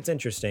because I think it's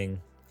interesting.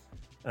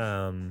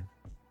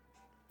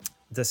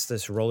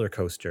 This roller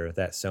coaster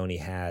that Sony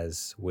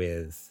has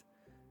with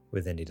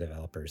indie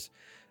developers.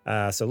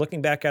 So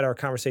looking back at our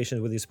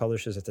conversations with these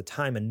publishers at the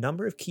time, a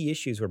number of key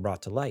issues were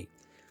brought to light.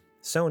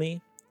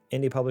 Sony,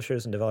 indie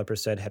publishers, and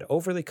developers said had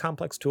overly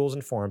complex tools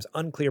and forms,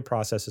 unclear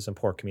processes, and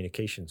poor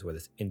communications with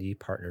its indie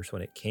partners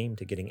when it came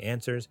to getting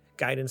answers,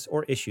 guidance,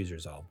 or issues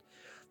resolved.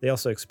 They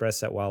also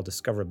expressed that while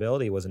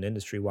discoverability was an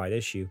industry-wide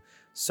issue,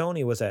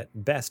 Sony was at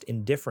best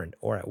indifferent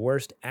or at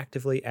worst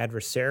actively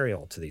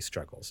adversarial to these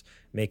struggles,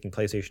 making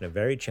PlayStation a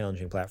very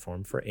challenging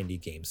platform for indie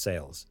game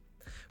sales.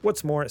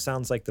 What's more, it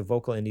sounds like the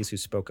vocal indies who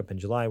spoke up in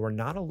July were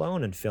not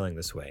alone in feeling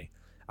this way.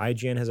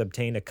 IGN has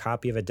obtained a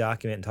copy of a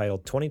document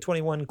entitled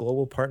 2021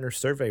 Global Partner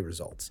Survey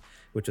Results,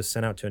 which was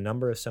sent out to a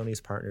number of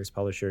Sony's partners,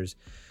 publishers,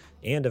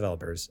 and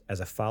developers as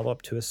a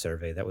follow-up to a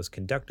survey that was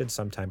conducted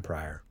sometime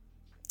prior.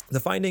 The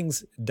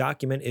findings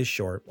document is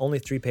short, only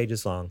 3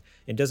 pages long,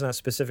 and does not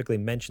specifically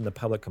mention the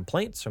public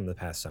complaints from the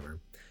past summer,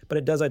 but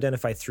it does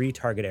identify 3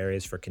 target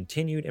areas for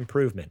continued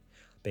improvement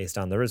based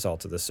on the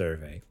results of the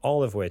survey,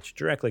 all of which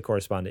directly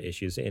correspond to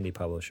issues indie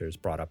publishers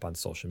brought up on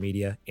social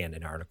media and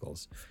in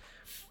articles.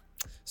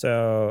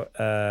 So,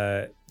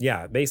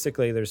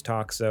 basically there's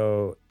talk.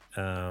 So,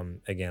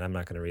 again, I'm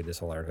not going to read this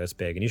whole article. It's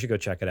big, and you should go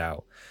check it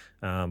out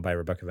by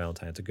Rebecca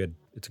Valentine. It's a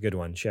good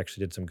one. She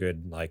actually did some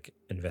good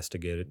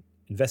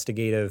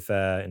investigative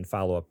and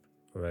follow-up,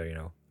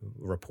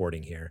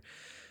 reporting here.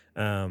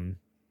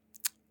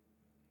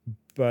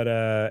 But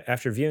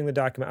after viewing the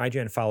document,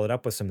 IGN followed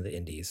up with some of the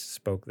indies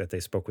they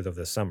spoke with over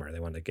the summer. They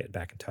wanted to get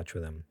back in touch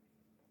with them,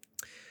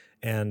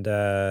 and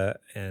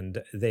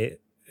they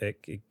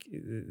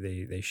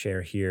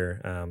share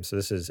here. So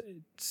this is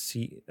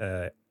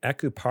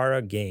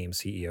Akupara Games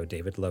CEO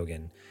David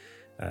Logan.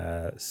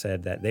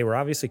 Said that they were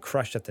obviously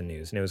crushed at the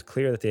news, and it was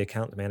clear that the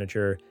account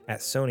manager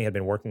at Sony had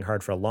been working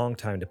hard for a long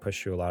time to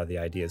push through a lot of the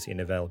ideas the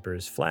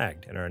developers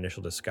flagged in our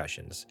initial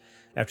discussions.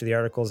 After the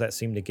articles, that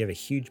seemed to give a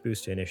huge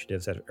boost to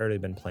initiatives that had already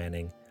been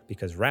planning,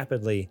 because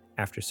rapidly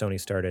after Sony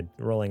started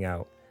rolling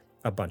out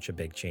a bunch of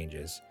big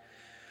changes.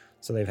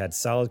 So they've had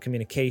solid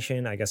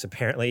communication. I guess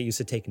apparently it used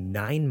to take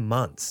 9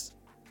 months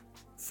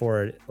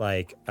for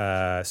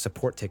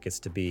support tickets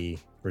to be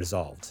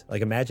resolved.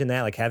 Like, imagine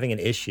that, like having an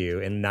issue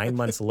and 9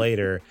 months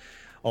later,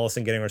 all of a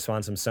sudden getting a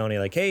response from Sony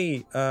like,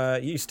 hey,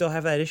 you still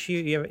have that issue?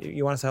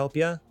 You want us to help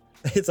you?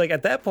 It's like,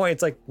 at that point,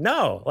 it's like,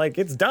 no, like,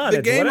 it's done.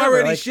 The game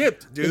already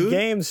shipped, dude. The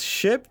game's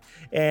shipped,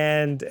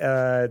 and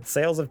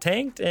sales have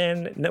tanked,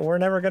 and we're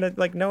never gonna,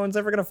 no one's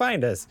ever gonna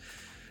find us.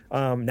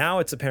 Now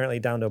it's apparently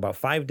down to about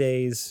 5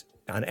 days,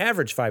 on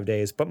average 5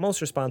 days, but most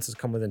responses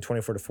come within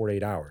 24 to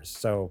 48 hours.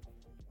 So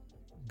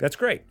that's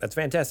great. That's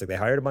fantastic. They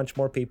hired a bunch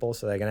more people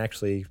so they can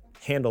actually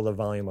handle the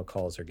volume of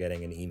calls they're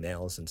getting and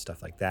emails and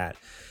stuff like that.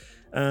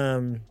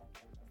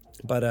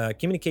 But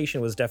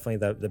communication was definitely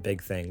the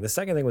big thing. The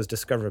second thing was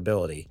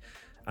discoverability.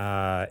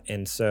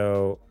 And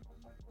so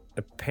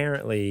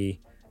apparently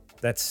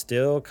that's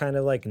still kind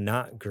of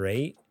not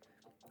great.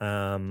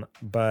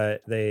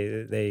 But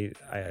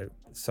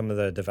some of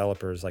the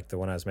developers, like the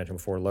one I was mentioning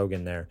before,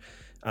 Logan there,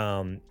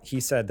 he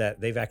said that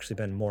they've actually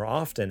been more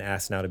often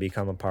asked now to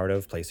become a part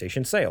of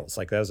PlayStation sales.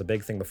 Like, that was a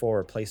big thing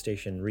before.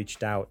 PlayStation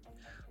reached out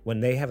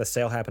when they have a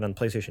sale happen on the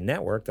PlayStation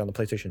Network, on the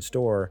PlayStation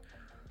Store,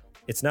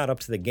 it's not up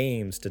to the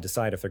games to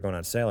decide if they're going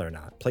on sale or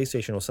not.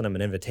 PlayStation will send them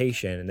an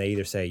invitation and they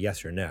either say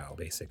yes or no,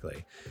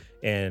 basically.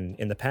 And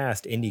in the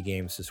past, indie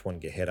games just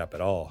wouldn't get hit up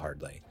at all,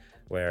 hardly.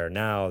 Where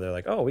now they're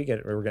like, oh, we're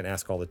getting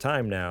asked all the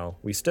time now.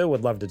 We still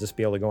would love to just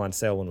be able to go on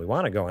sale when we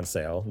want to go on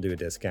sale and do a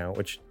discount,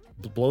 which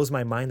blows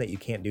my mind that you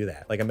can't do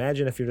that. Like,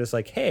 imagine if you're just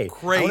like, hey,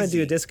 I want to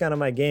do a discount on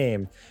my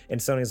game,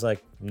 and Sony's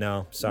like,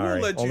 no,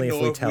 sorry, we'll only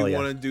if we tell you.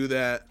 Want to do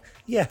that?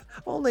 Yeah,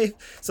 only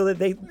so that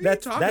they. What are you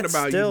talking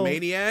about, still, you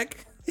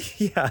maniac?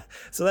 Yeah,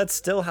 so that's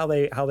still how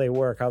they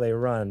work, how they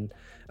run.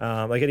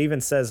 Like it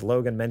even says,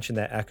 Logan mentioned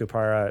that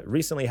Akupara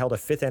recently held a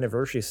 5th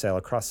anniversary sale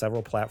across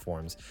several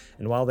platforms.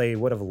 And while they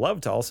would have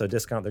loved to also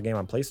discount their game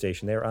on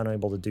PlayStation, they were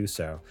unable to do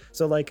so.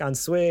 So like on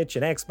Switch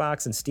and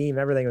Xbox and Steam,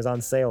 everything was on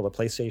sale. But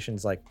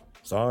PlayStation's like,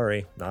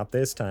 sorry, not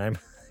this time.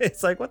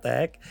 It's like, what the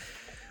heck?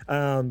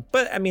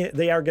 But I mean,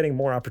 they are getting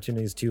more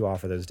opportunities to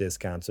offer those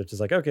discounts, which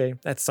is like, okay,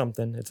 that's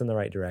something. It's in the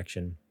right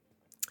direction.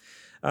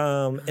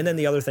 And then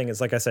the other thing is,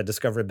 like I said,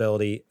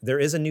 discoverability. There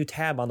is a new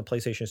tab on the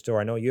PlayStation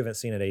Store. I know you haven't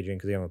seen it, Adrian,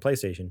 because you have a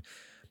PlayStation,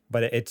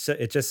 but it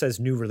just says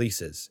new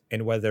releases.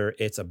 And whether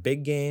it's a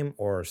big game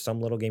or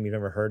some little game you've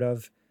never heard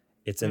of,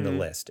 it's in the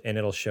list and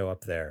it'll show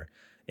up there.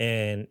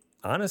 And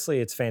honestly,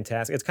 it's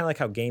fantastic. It's kind of like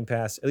how Game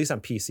Pass, at least on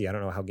PC, I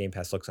don't know how Game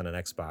Pass looks on an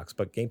Xbox,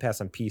 but Game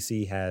Pass on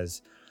PC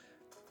has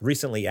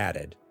recently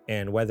added.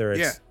 And whether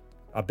it's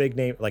a big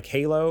name like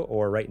Halo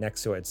or right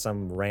next to it,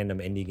 some random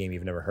indie game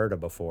you've never heard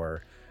of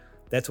before,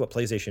 that's what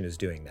PlayStation is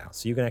doing now.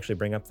 So you can actually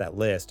bring up that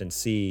list and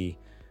see,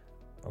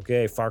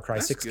 okay, Far Cry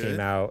 6 came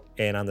out,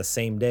 and on the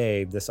same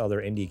day, this other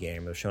indie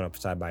game was showing up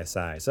side by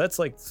side. So that's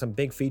like some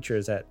big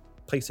features that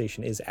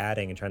PlayStation is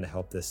adding and trying to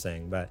help this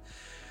thing. But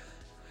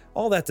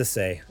all that to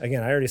say,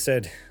 again, I already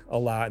said a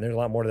lot, and there's a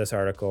lot more to this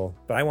article,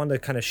 but I wanted to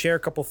kind of share a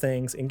couple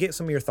things and get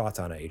some of your thoughts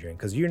on it, Adrian,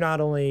 because you're not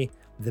only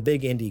the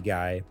big indie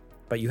guy,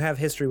 but you have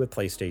history with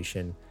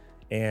PlayStation,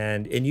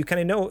 and you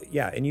kind of know,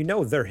 and you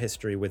know their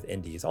history with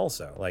indies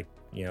also. Like,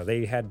 you know,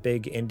 they had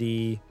big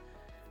indie,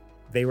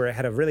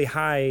 had a really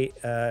high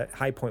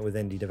point with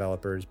indie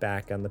developers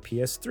back on the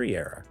PS3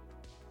 era,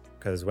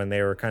 because when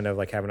they were kind of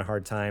like having a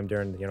hard time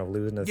during, you know,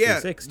 losing the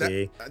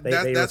 360,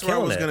 that's where I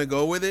was going to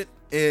go with it.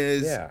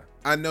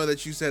 I know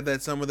that you said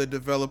that some of the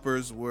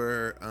developers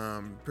were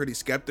pretty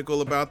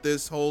skeptical about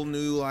this whole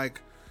new,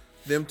 like,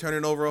 them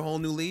turning over a whole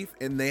new leaf,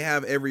 and they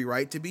have every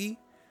right to be.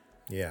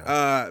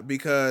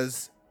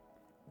 Because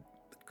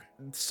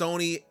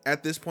Sony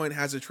at this point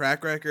has a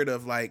track record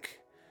of, like,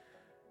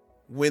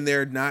 when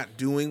they're not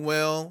doing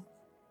well,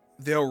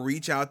 they'll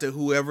reach out to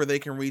whoever they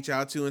can reach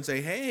out to and say,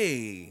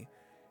 hey,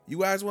 you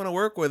guys want to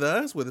work with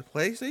us with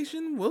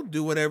PlayStation? We'll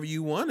do whatever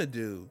you want to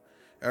do,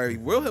 or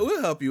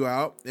we'll help you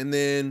out. And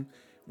then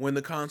when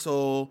the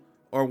console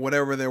or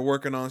whatever they're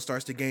working on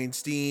starts to gain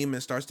steam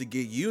and starts to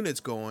get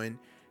units going,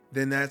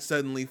 then that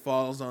suddenly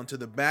falls onto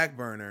the back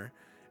burner.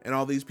 And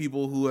all these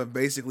people who have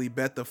basically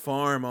bet the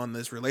farm on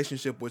this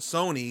relationship with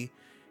Sony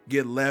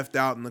get left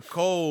out in the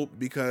cold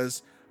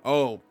because,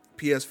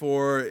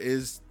 PS4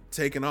 is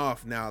taking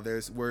off now.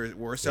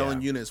 We're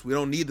selling units. We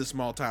don't need the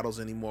small titles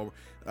anymore.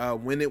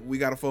 We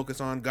got to focus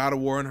on God of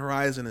War and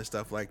Horizon and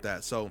stuff like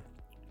that. So,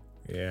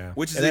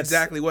 which is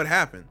exactly what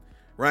happened,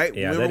 right?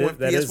 Remember when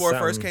PS4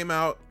 first came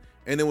out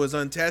and it was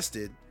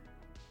untested?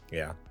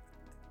 Yeah.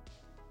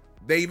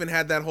 They even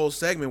had that whole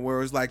segment where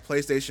it was like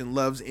PlayStation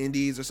loves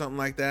indies or something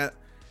like that.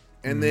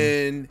 And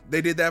then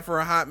they did that for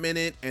a hot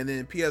minute, and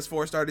then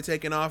PS4 started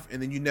taking off,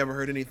 and then you never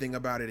heard anything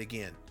about it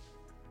again.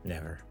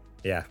 Never.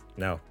 Yeah,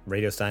 no.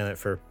 Radio silent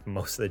for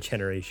most of the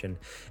generation.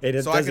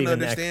 So I can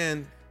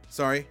understand.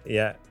 Sorry.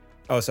 Yeah.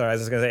 Oh, sorry. I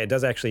was just going to say, it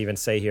does actually even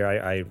say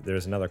here,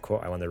 there's another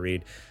quote I want to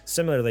read.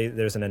 Similarly,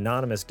 there's an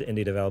anonymous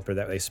indie developer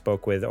that they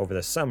spoke with over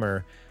the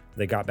summer.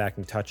 They got back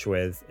in touch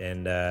with,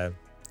 and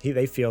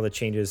they feel the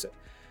changes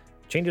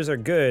are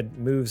good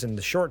moves in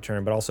the short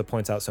term, but also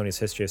points out Sony's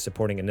history of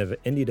supporting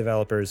indie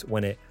developers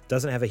when it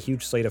doesn't have a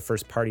huge slate of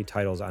first-party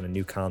titles on a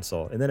new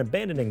console, and then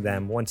abandoning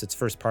them once its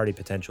first-party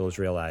potential is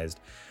realized.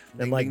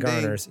 And like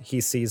Garner's,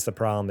 he sees the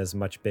problem as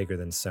much bigger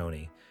than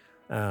Sony.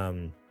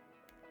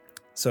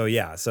 So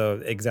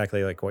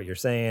exactly like what you're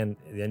saying,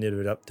 the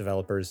indie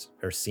developers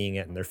are seeing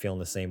it and they're feeling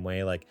the same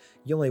way. Like,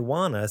 you only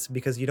want us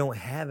because you don't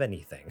have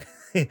anything.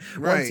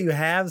 Once you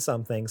have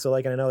something, so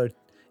like in another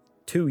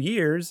 2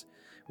 years,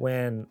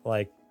 when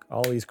like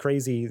all these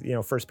crazy, you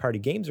know, first party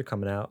games are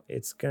coming out,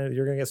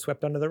 you're gonna get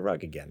swept under the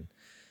rug again.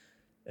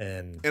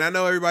 And I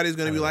know everybody's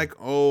gonna be like,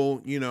 oh,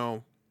 you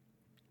know,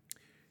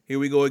 here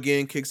we go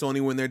again, kick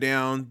Sony when they're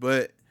down.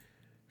 But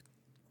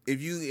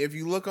if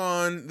you look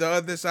on the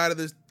other side of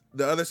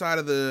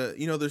the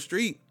you know, the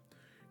street,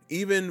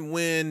 even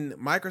when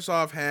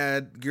Microsoft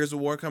had Gears of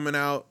War coming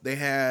out, they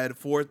had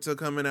Forza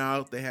coming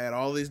out, they had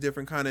all these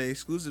different kind of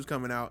exclusives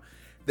coming out.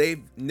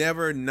 They've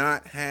never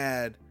not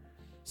had,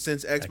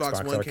 since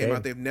Xbox One came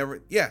out, they've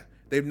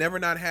never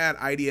not had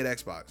ID at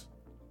Xbox.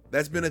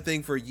 That's been a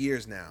thing for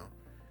years now,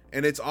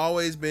 and it's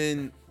always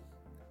been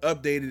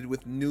updated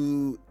with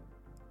new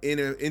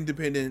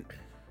independent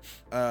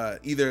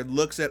either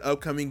looks at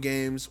upcoming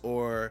games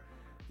or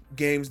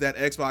games that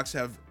Xbox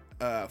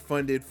have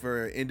funded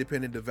for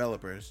independent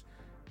developers.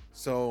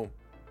 So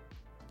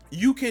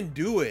you can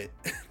do it.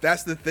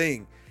 That's the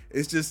thing.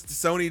 It's just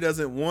Sony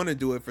doesn't want to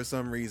do it for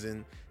some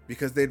reason,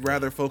 because they'd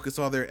rather focus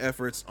all their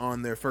efforts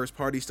on their first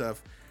party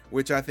stuff,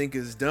 which I think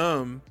is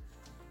dumb,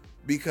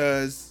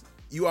 because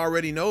you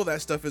already know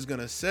that stuff is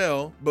going to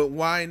sell. But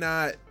why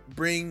not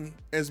bring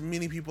as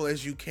many people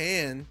as you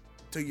can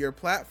to your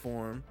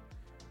platform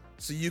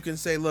so you can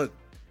say, look,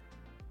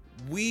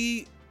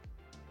 we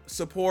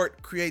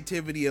support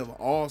creativity of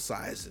all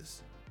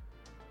sizes.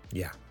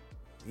 Yeah.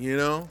 You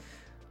know?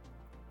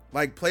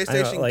 Like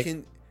PlayStation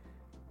can...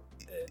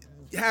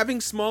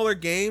 Having smaller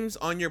games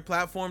on your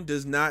platform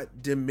does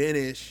not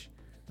diminish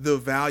the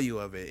value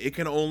of it. It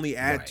can only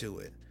add to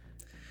it.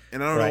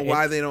 And I don't know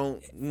why they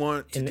don't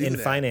want to do that. In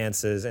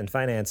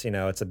finance, you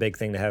know, it's a big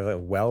thing to have a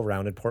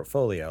well-rounded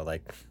portfolio.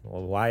 Like,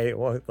 well,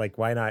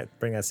 why not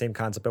bring that same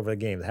concept over the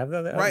game? Have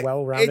a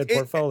well-rounded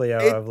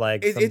portfolio of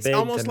like from big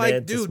to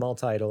mid to small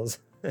titles.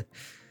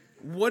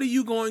 What are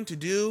you going to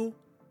do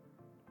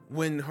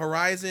when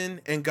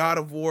Horizon and God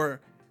of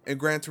War and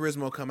Gran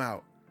Turismo come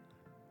out?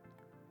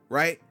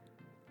 Right?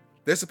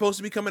 They're supposed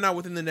to be coming out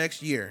within the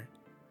next year.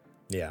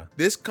 Yeah.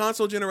 This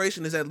console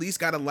generation has at least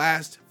got to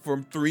last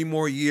for 3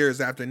 more years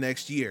after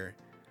next year.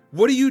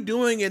 What are you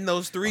doing in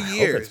those 3 years?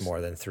 I hope it's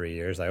more than 3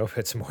 years. I hope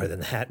it's more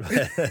than that.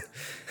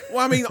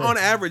 Well, I mean, on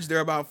average, they're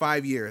about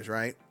 5 years,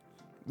 right?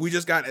 We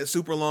just got a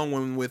super long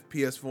one with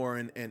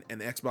PS4 and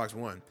Xbox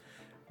One.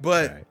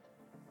 But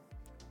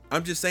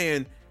I'm just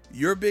saying,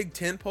 your big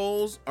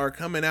tentpoles are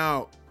coming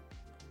out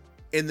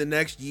in the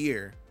next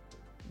year.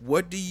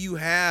 What do you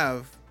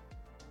have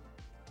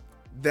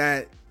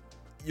that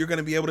you're going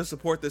to be able to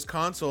support this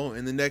console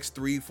in the next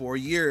 3-4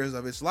 years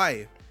of its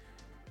life?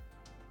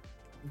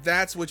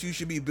 That's what you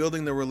should be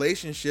building the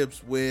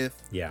relationships with.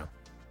 Yeah.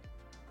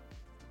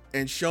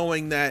 And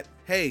showing that,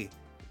 hey,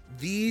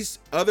 these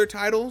other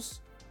titles,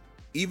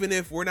 even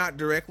if we're not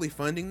directly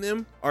funding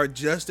them, are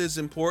just as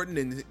important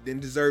and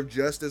deserve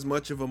just as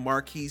much of a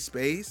marquee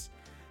space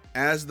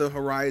as the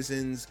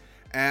Horizons,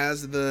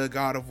 as the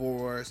God of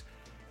Wars,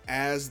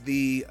 as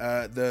the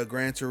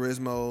Gran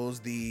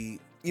Turismos, the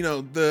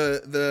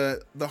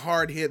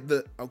hard hit,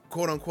 the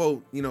quote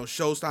unquote,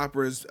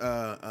 showstoppers,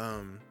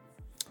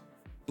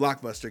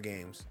 blockbuster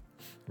games.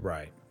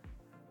 Right.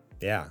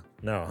 Yeah.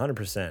 No,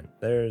 100%.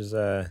 There's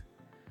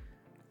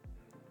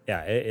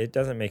it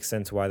doesn't make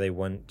sense why they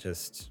wouldn't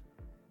just,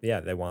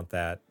 they want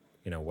that,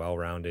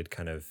 well-rounded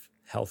kind of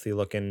healthy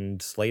looking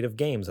slate of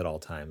games at all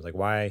times. Like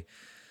why?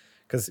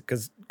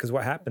 Because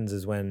what happens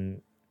is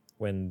when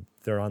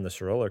they're on this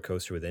roller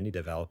coaster with indie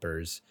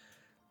developers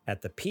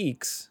at the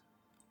peaks,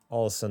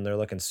 all of a sudden they're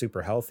looking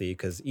super healthy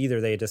because either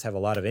they just have a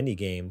lot of indie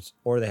games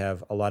or they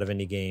have a lot of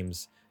indie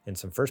games and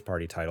some first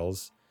party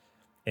titles.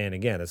 And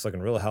again, it's looking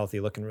real healthy,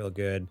 looking real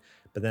good.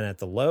 But then at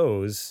the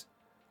lows,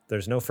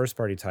 there's no first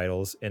party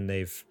titles and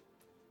they've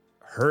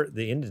hurt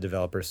the indie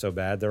developers so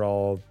bad they're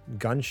all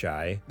gun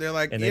shy. They're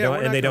like, they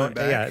don't have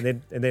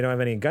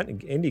any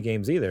indie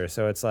games either.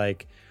 So it's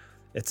like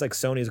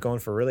Sony's going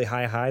for really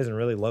high highs and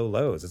really low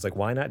lows. It's like,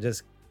 why not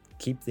just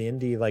keep the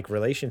indie like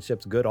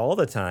relationships good all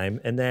the time,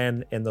 and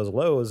then in those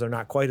lows are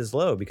not quite as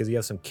low because you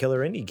have some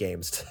killer indie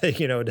games to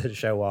to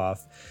show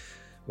off.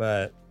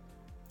 But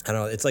I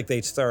don't know, it's like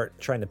they start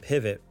trying to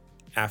pivot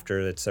after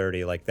it's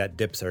already like that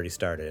dip's already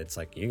started. It's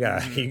like you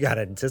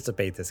gotta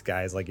anticipate this,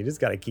 guys. Like you just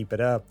gotta keep it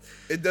up.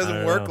 It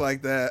doesn't work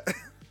like that.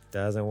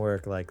 Doesn't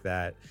work like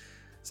that.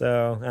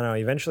 So I don't know.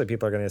 Eventually,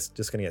 people are gonna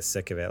get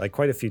sick of it. Like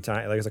quite a few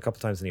times, like there's a couple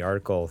times in the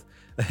article,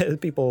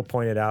 people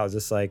pointed out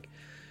just like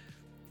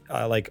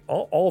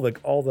all the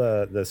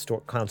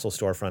console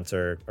storefronts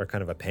are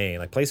kind of a pain.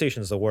 Like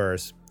PlayStation's the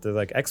worst. They're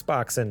like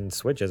Xbox and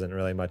Switch isn't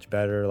really much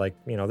better. Like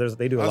they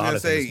do a lot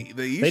of things.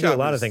 They do a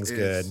lot of things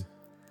good.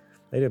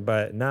 They do,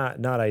 but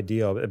not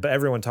ideal. But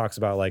everyone talks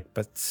about like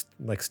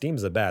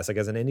Steam's the best. Like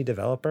as an indie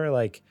developer,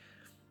 like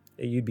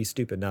you'd be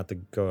stupid not to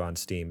go on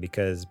Steam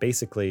because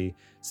basically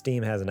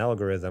Steam has an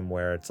algorithm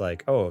where it's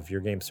like, oh, if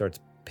your game starts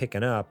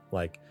picking up,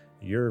 like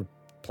you're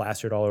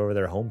plastered all over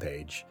their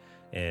homepage.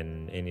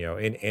 And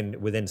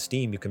within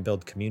Steam, you can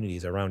build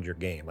communities around your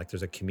game. Like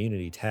there's a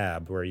community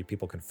tab where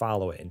people can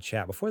follow it and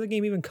chat before the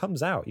game even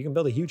comes out. You can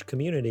build a huge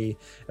community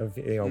of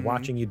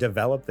watching you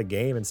develop the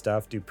game and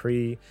stuff. Do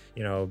pre-release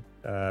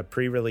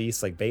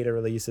like beta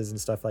releases and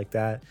stuff like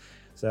that.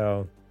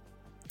 So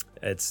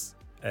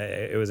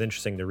it was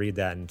interesting to read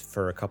that and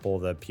for a couple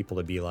of the people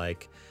to be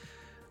like,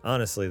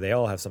 honestly, they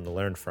all have something to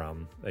learn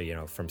from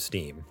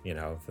Steam.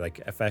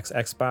 Like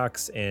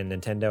Xbox and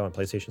Nintendo and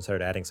PlayStation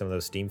started adding some of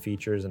those Steam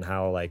features and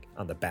how like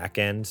on the back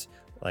end,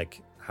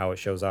 like how it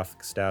shows off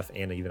stuff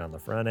and even on the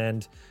front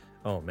end.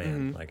 Oh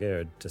man, like it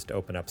would just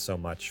open up so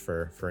much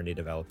for indie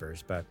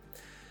developers. But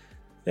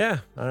yeah,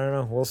 I don't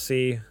know. We'll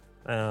see.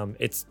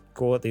 It's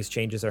cool that these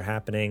changes are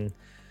happening.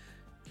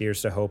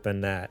 Here's to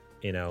hoping that,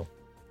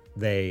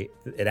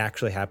 it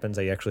actually happens.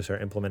 They actually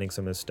start implementing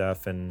some of this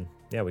stuff, and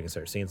we can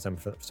start seeing some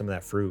of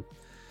that fruit.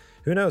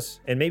 Who knows?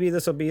 And maybe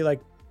this will be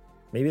like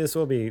maybe this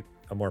will be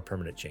a more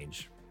permanent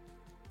change.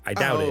 I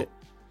doubt it,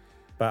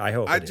 but I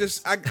hope. I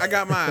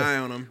got my eye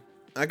on them.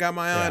 I got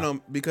my eye on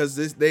them because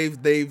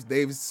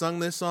they've sung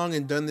this song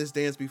and done this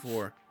dance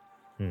before.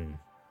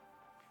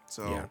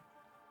 So, yeah.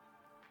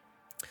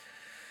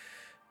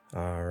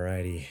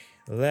 Alrighty,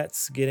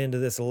 let's get into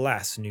this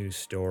last news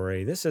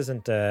story. This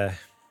isn't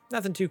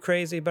nothing too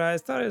crazy, but I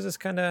thought it was just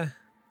kind of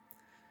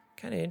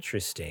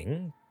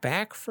interesting.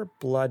 Back 4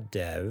 Blood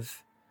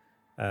dev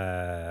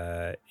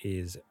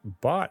is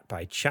bought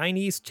by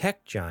Chinese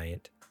tech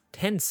giant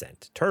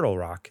Tencent. Turtle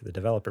Rock, the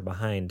developer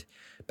behind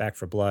Back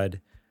 4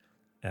 Blood,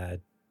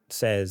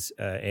 says,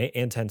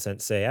 and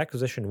Tencent say,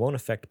 acquisition won't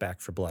affect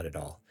Back 4 Blood at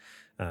all.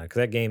 Because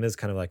that game is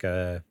kind of like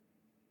it's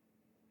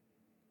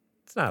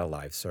not a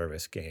live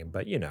service game,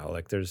 but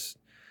like there's,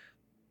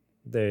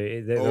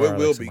 it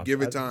will be.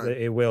 Give it time.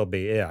 It will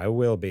be. Yeah, it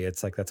will be.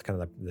 It's like that's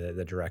kind of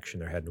the direction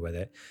they're heading with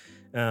it.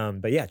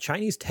 But yeah,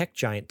 Chinese tech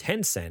giant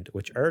Tencent,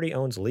 which already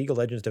owns League of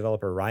Legends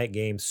developer Riot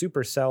Games,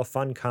 Supercell,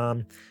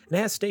 Funcom, and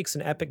has stakes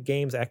in Epic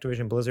Games,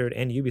 Activision Blizzard,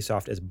 and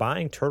Ubisoft, is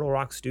buying Turtle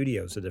Rock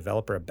Studios, the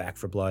developer of Back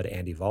 4 Blood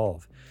and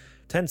Evolve.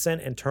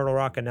 Tencent and Turtle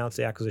Rock announced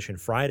the acquisition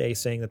Friday,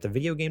 saying that the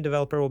video game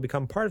developer will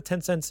become part of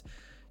Tencent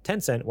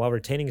while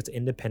retaining its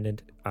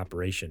independent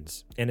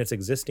operations, and its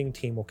existing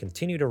team will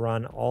continue to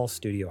run all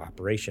studio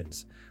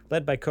operations,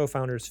 led by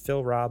co-founders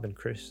Phil Robb and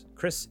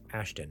Chris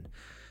Ashton.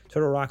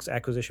 Turtle Rock's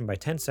acquisition by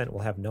Tencent will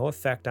have no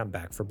effect on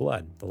Back 4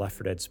 Blood, the Left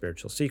 4 Dead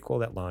spiritual sequel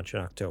that launched in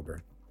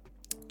October.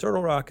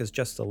 Turtle Rock is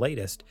just the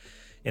latest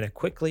in a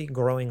quickly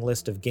growing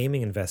list of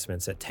gaming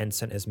investments that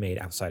Tencent has made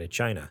outside of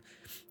China.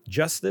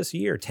 Just this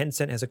year,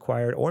 Tencent has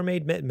acquired or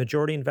made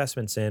majority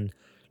investments in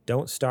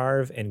Don't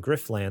Starve and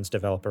Griftlands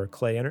developer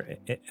Clay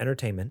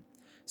Entertainment,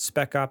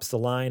 Spec Ops The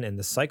Line and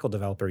the Cycle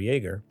developer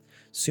Jaeger,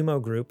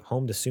 Sumo Group,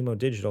 home to Sumo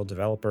Digital,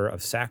 developer of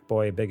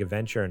Sackboy, Big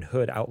Adventure, and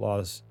Hood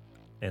Outlaws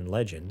and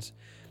Legends,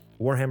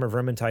 Warhammer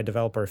Vermintide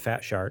developer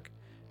Fat Shark,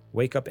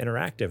 Wake Up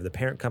Interactive, the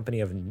parent company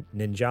of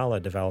Ninjala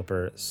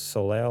developer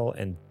Soleil,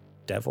 and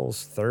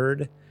Devil's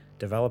Third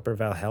developer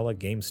Valhalla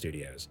Game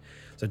Studios.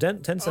 So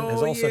Tencent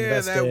has also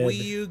invested... that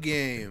Wii U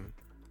game.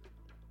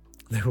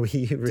 The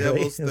Wii U, really?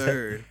 Devil's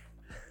Third.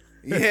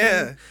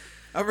 Yeah,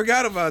 I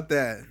forgot about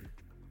that.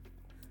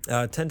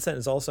 Tencent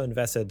has also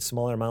invested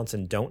smaller amounts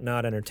in Don't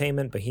Nod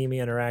Entertainment,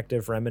 Bohemia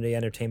Interactive, Remedy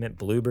Entertainment,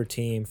 Bloober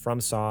Team, From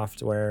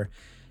Software,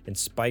 and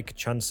Spike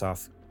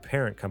Chunsoft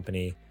parent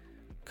company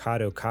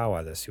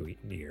Kadokawa this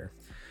year.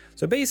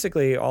 So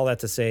basically, all that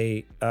to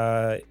say,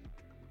 the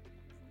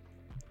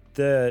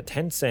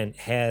Tencent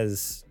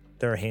has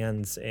their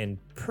hands in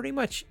pretty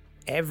much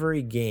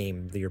every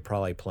game that you're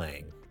probably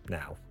playing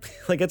now.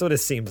 Like, that's what it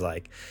seems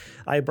like.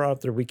 I brought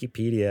up their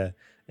Wikipedia,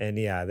 and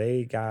yeah,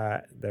 they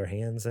got their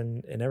hands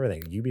in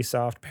everything.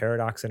 Ubisoft,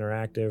 Paradox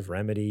Interactive,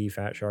 Remedy,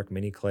 Fat Shark,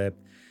 Miniclip,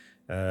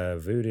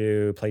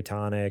 Voodoo,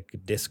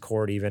 Playtonic,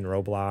 Discord, even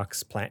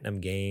Roblox,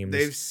 Platinum Games.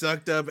 They've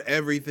sucked up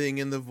everything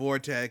in the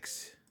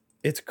vortex.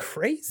 It's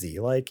crazy.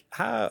 Like,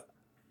 how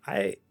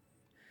I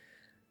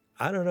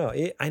don't know.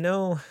 I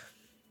know,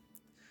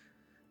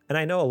 and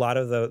I know a lot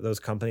of those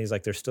companies,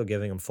 like, they're still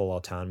giving them full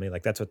autonomy.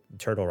 Like, that's what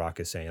Turtle Rock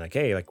is saying. Like,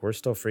 hey, like, we're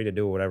still free to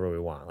do whatever we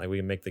want. Like, we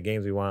can make the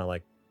games we want.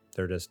 Like,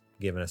 they're just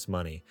giving us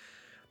money.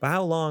 But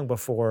how long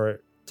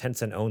before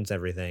Tencent owns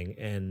everything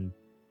and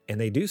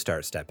they do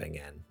start stepping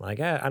in? Like,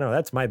 I don't know.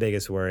 That's my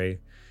biggest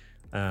worry.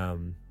 Yeah,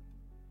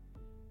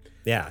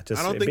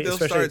 just I don't think they'll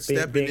start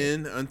stepping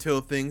in until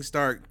things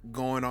start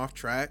going off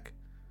track.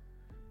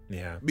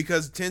 Yeah,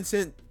 because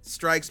Tencent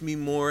strikes me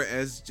more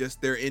as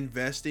just they're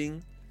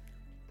investing,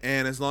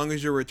 and as long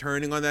as you're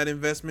returning on that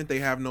investment, they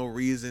have no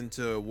reason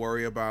to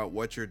worry about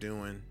what you're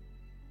doing.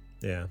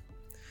 Yeah,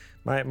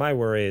 my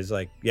worry is,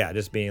 like, yeah,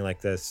 just being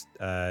like this.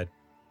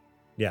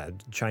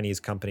 Chinese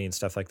company and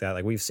stuff like that.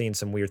 Like, we've seen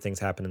some weird things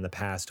happen in the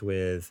past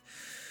with,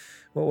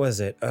 what was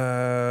it?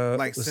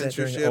 Like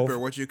censorship or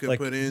what you could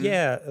put in?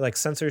 Yeah, like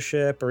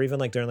censorship, or even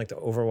like during like the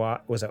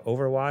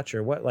Overwatch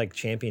or what, like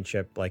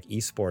championship, like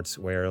esports,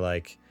 where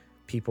like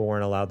people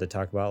weren't allowed to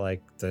talk about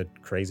like the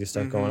crazy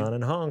stuff going on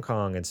in Hong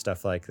Kong and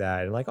stuff like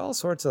that. And like all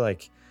sorts of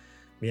like,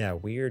 yeah,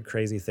 weird,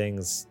 crazy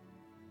things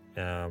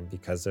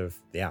because of,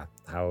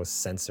 how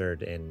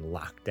censored and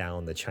locked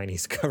down the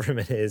Chinese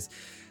government is.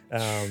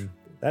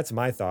 That's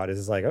my thought,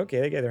 is like, okay,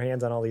 they get their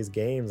hands on all these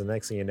games, and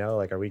next thing you know,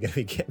 like, are we going to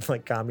be getting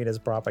like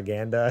communist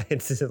propaganda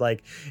into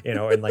like,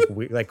 and like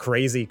like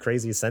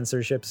crazy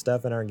censorship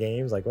stuff in our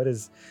games? Like, what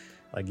is,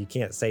 like, you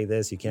can't say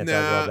this, you can't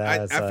talk about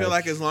that. I feel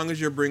like as long as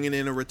you're bringing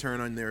in a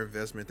return on their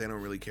investment, they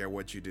don't really care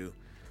what you do.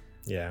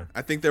 Yeah,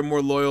 I think they're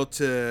more loyal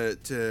to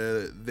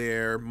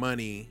their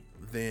money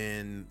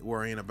than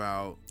worrying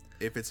about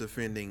if it's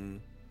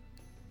offending.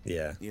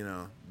 Yeah,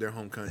 their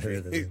home country.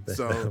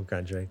 The home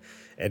country,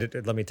 and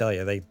let me tell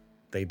you,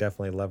 they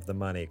definitely love the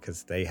money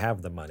because they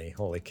have the money.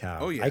 Holy cow!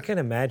 Oh yeah, I can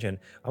imagine.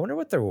 I wonder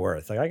what they're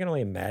worth. Like, I can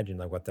only imagine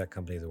like what that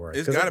company's worth.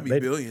 It's got to be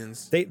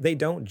billions. They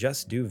don't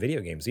just do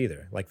video games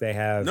either. Like, they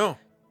have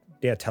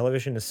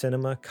television and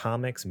cinema,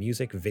 comics,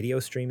 music,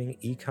 video streaming,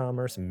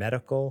 e-commerce,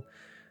 medical.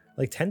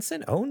 Like,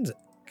 Tencent owns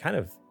kind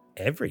of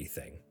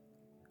everything.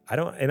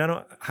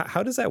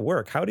 How does that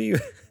work? How do you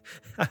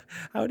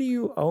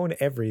own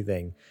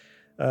everything?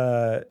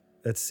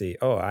 Let's see.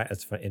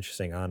 It's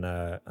interesting on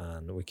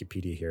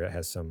Wikipedia here. It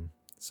has some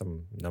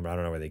number. I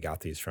don't know where they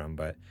got these from,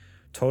 but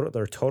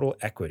their total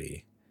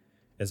equity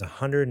is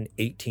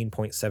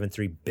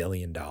 $118.73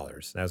 billion.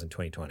 That was in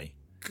 2020.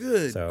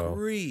 Good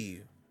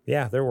grief.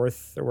 Yeah, they're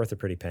worth a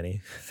pretty penny.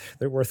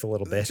 They're worth a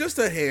little bit. Just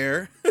a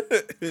hair.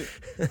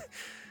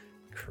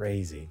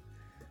 Crazy.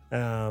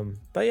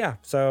 But yeah,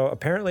 so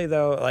apparently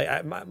though,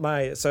 like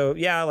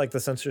like the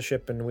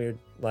censorship and weird,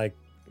 like,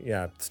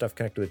 stuff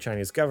connected with the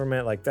Chinese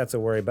government, like that's a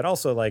worry, but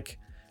also like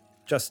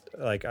just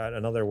like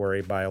another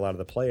worry by a lot of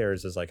the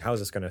players is like, how is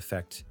this going to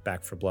affect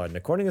Back 4 Blood? And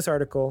according to this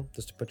article,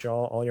 just to put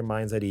all your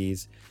minds at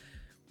ease,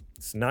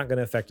 it's not going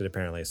to affect it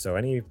apparently. So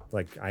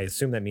I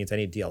assume that means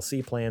any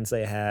DLC plans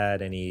they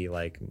had, any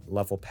like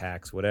level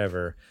packs,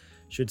 whatever,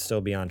 should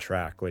still be on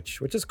track, which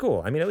is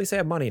cool. I mean, at least they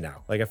have money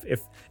now. Like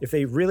if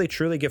they really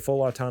truly get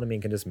full autonomy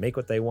and can just make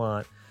what they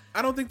want.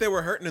 I don't think they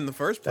were hurting in the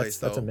first place.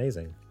 That's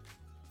amazing.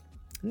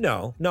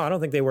 No, I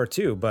don't think they were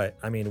too. But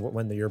I mean,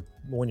 when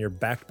you're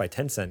backed by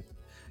Tencent,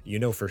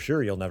 for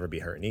sure you'll never be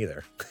hurting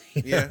either.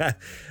 Yeah.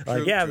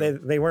 True.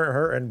 They weren't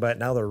hurting, but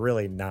now they're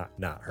really not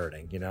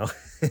hurting,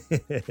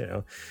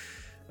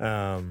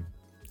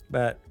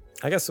 But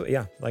I guess,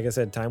 like I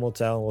said, time will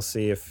tell. We'll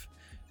see if,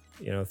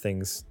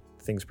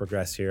 things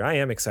progress here. I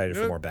am excited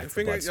for more Back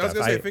 4 Blood stuff. I was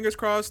going to say, fingers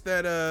crossed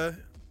that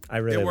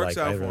it works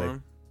out for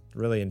them.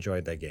 Really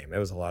enjoyed that game. It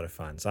was a lot of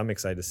fun. So I'm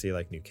excited to see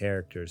like new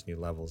characters, new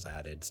levels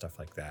added, stuff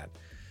like that.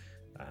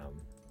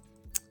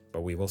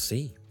 But we will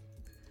see.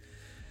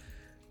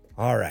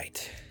 All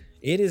right.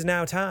 It is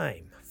now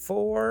time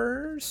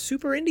for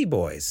Super Indie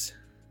Boys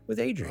with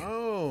Adrian.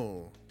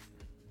 Oh.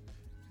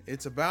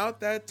 It's about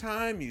that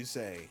time, you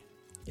say?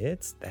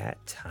 It's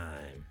that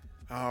time.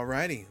 All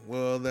righty.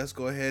 Well, let's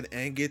go ahead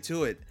and get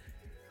to it.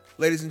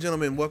 Ladies and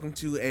gentlemen, welcome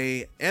to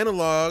a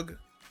analog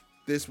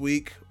this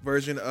week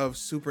version of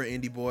Super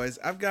Indie Boys.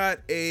 I've got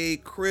a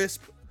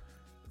crisp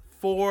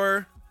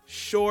 4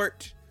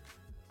 short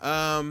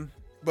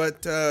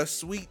but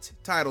sweet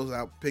titles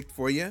I picked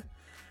for you.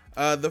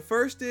 The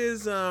first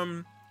is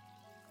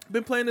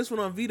been playing this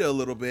one on Vita a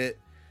little bit,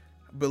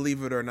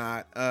 believe it or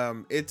not.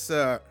 It's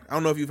I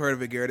don't know if you've heard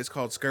of it, Garrett. It's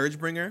called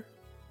Scourgebringer.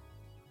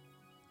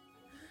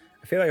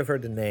 I feel like I've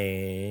heard the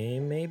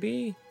name,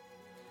 maybe.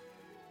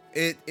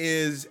 It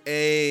is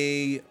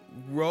a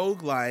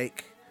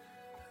roguelike.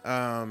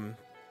 I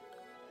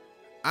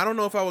don't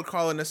know if I would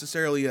call it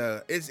necessarily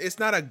it's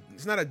not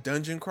a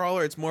dungeon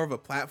crawler. It's more of a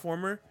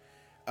platformer.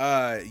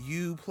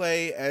 You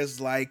play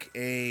as like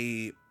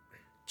a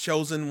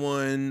chosen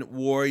one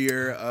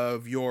warrior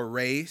of your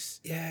race.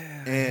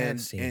 Yeah.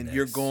 And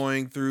you're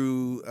going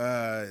through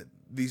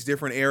these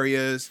different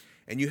areas,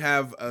 and you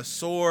have a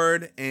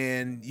sword,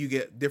 and you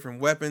get different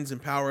weapons and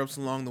power-ups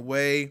along the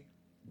way.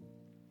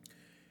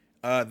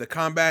 The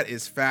combat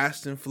is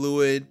fast and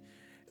fluid.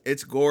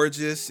 It's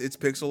gorgeous. It's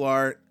pixel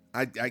art.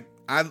 I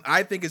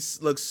think it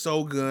looks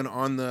so good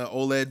on the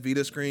OLED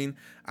Vita screen.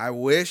 I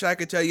wish I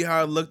could tell you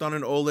how it looked on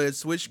an OLED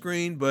Switch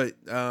screen, but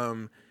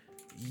I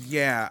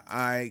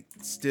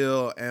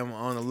still am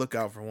on the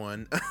lookout for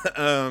one.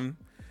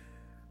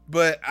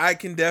 But I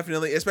can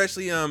definitely,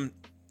 especially on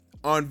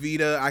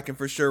Vita, I can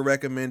for sure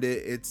recommend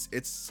it.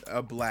 It's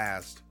a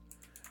blast.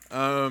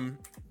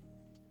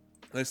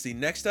 Let's see.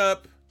 Next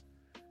up,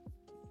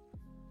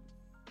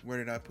 where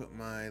did I put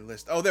my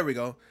list? Oh, there we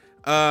go.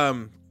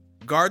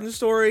 Garden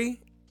Story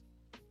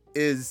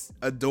is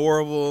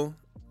adorable,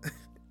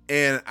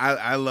 and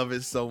I love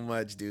it so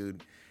much,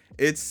 dude.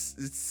 It's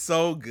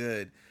so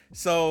good.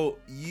 So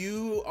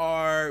you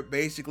are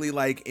basically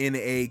like in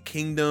a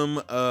kingdom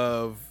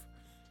of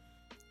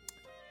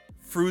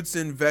fruits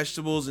and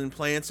vegetables and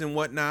plants and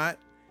whatnot,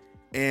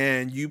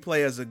 and you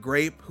play as a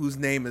grape whose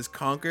name is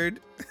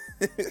Concord.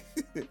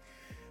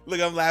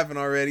 Look, I'm laughing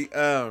already.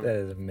 That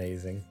is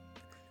amazing.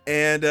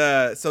 And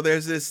so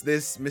there's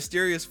this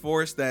mysterious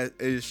force that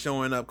is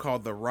showing up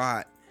called the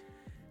Rot,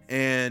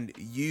 and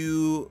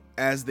you,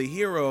 as the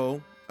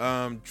hero,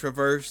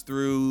 traverse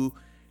through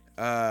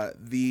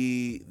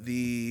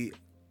the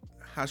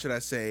how should I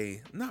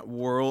say, not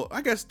world,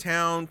 I guess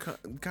town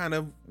kind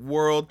of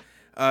world.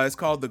 It's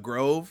called the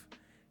Grove,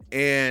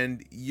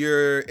 and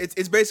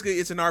it's basically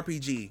an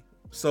RPG.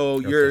 So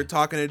you're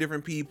talking to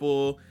different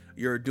people,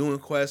 you're doing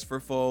quests for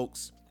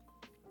folks.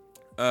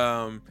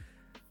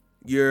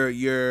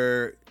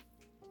 You're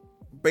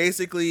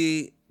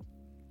basically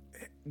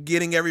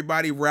getting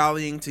everybody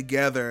rallying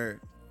together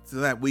so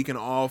that we can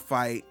all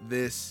fight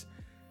this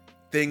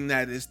thing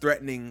that is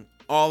threatening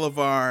all of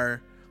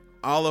our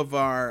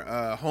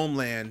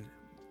homeland,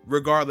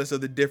 regardless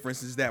of the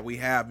differences that we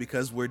have,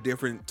 because we're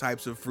different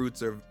types of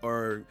fruits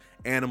or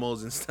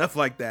animals and stuff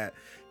like that.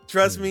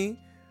 Trust me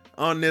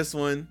on this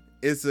one,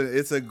 it's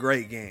a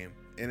great game,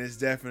 and it's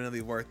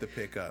definitely worth the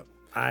pickup.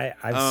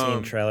 I've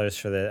seen trailers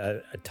for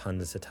the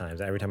tons of times.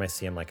 Every time I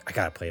see them, like, I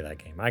gotta play that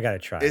game. I gotta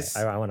try it.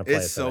 I want to play it.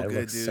 It's so good, it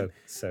looks dude.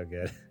 So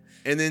good.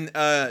 And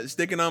then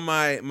sticking on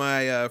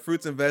my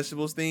fruits and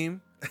vegetables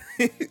theme,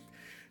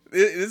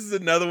 This is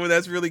another one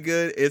that's really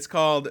good. It's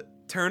called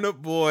Turnip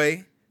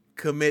Boy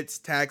Commits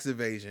Tax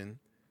Evasion.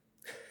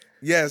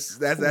 Yes,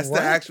 that's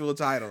the actual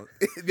title.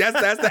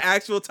 That's the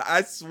actual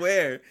I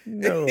swear.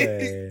 No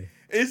way.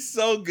 It's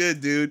so good,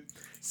 dude.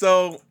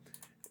 So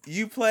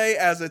you play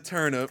as a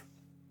turnip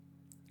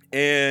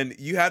and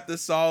you have to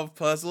solve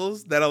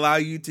puzzles that allow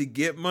you to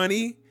get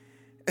money.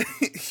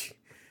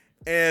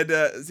 And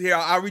here,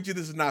 I'll read you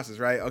the synopsis,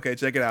 right? Okay,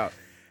 check it out.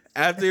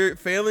 After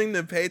failing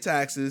to pay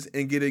taxes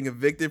and getting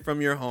evicted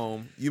from your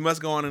home, you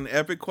must go on an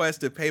epic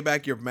quest to pay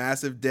back your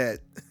massive debt.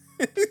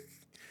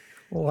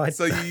 What?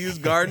 So you use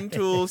garden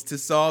tools to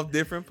solve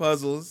different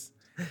puzzles.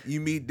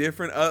 You meet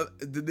different.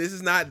 This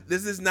is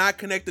not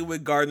connected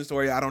with Garden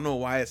Story. I don't know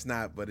why it's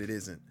not, but it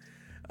isn't.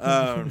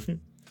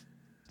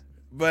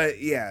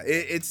 But yeah,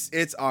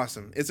 it's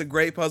awesome. It's a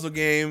great puzzle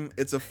game.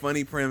 It's a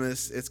funny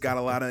premise. It's got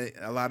a lot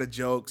of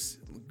jokes.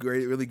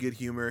 Great, really good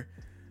humor.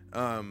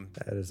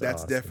 That's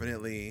awesome.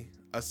 Definitely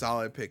a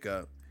solid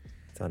pickup.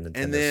 It's on Nintendo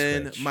and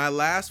then Switch. My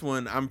last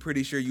one, I'm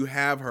pretty sure you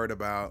have heard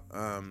about,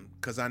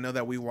 because I know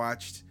that we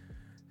watched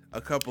a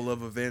couple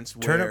of events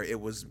where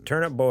it was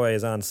Turnip Boy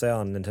is on sale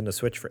on Nintendo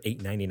Switch for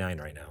 $8.99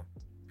 right now.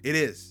 It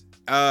is,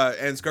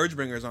 and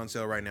Scourgebringer is on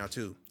sale right now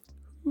too.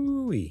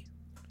 Ooh-wee.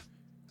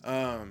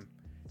 And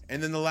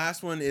then the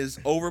last one is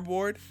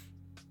Overboard.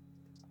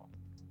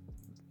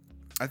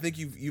 I think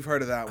you've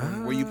heard of that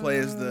one, where you play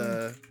as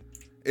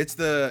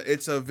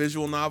it's a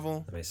visual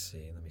novel. Let me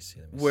see.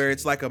 Where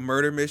it's like a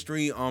murder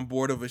mystery on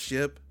board of a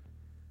ship.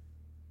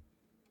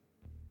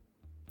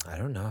 I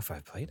don't know if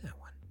I've played that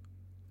one.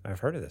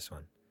 I've heard of this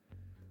one.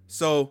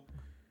 So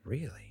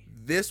really,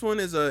 this one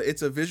is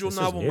a visual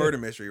novel murder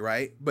mystery,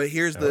 right? But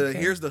here's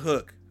the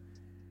hook.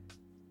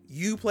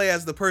 You play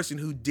as the person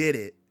who did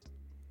it,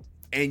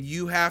 and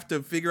you have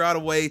to figure out a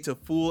way to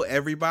fool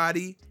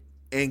everybody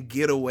and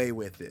get away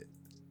with it.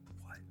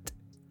 What?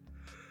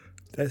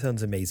 That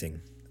sounds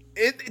amazing.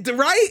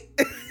 Right?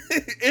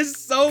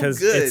 It's so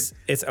good.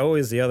 It's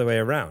always the other way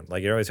around.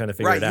 Like you're always trying to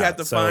figure it out. You have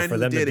to find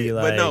who did it.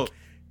 But no,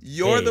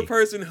 you're the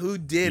person who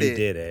did it. You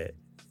did it.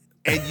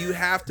 And you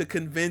have to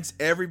convince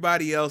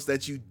everybody else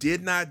that you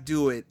did not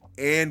do it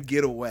and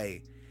get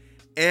away.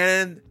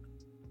 And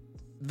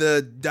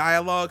the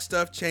dialogue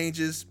stuff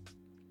changes.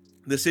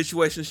 The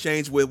situations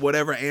change with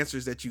whatever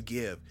answers that you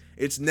give.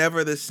 It's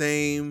never the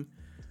same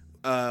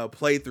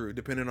playthrough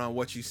depending on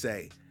what you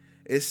say.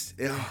 It's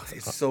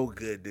so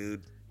good,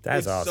 dude.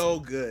 That's awesome. So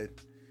good.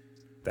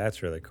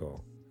 That's really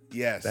cool.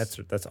 Yes.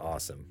 That's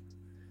awesome.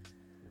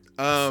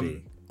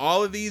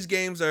 All of these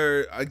games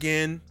are,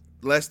 again,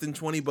 less than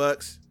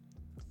 $20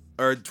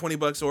 or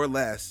 $20 or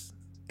less,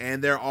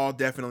 and they're all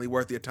definitely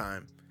worth your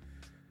time.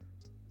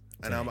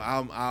 And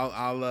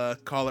I'll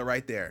call it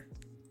right there,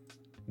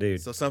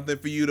 dude. So something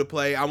for you to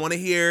play. I want to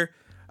hear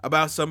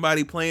about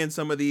somebody playing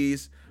some of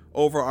these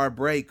over our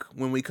break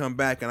when we come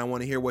back, and I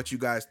want to hear what you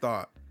guys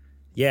thought.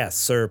 Yeah,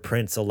 Sir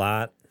Prince a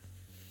lot.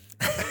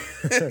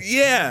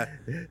 Yeah.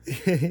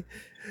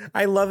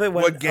 I love it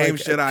when what game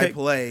should I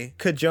play?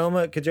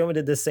 Kojima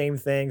did the same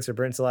thing. Sir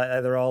Prince a lot.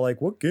 They're all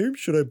like, "What game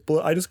should I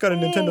play? I just got a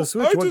Nintendo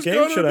Switch. What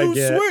game should I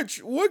get?" Switch.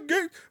 What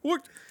game?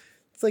 What?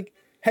 It's like,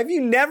 have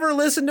you never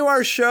listened to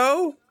our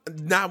show?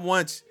 Not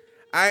once.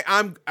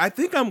 I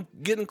think I'm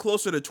getting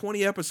closer to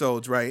 20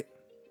 episodes, right?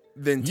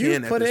 Than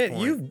 10 at this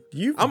point.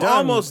 I'm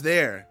almost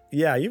there.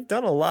 Yeah, you've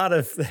done a lot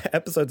of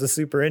episodes of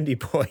Super Indie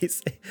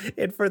Boys,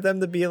 and for them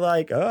to be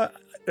like, I've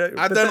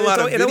done a lot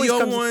of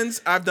video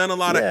ones. I've done a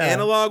lot of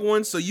analog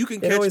ones, so you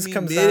can catch me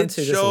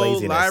mid-show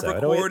live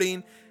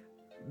recording.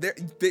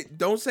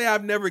 Don't say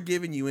I've never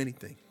given you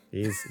anything.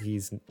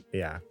 He's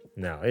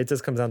no, it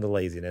just comes down to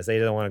laziness. They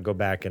don't want to go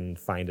back and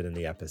find it in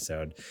the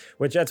episode,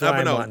 which that's why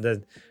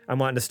I'm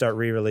wanting to start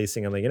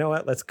re-releasing. I'm like, you know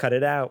what? Let's cut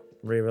it out,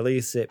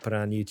 re-release it, put it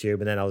on YouTube,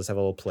 and then I'll just have a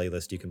little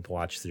playlist you can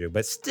watch through.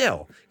 But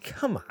still,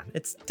 come on,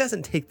 it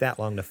doesn't take that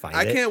long to find it.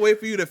 I can't wait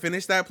for you to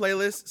finish that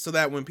playlist so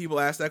that when people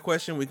ask that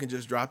question, we can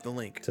just drop the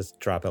link. Just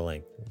drop a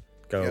link.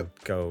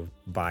 Go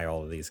buy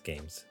all of these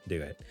games. Do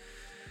it.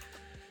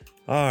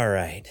 All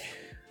right.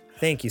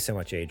 Thank you so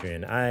much,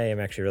 Adrian. I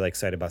am actually really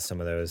excited about some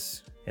of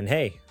those. And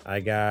hey, I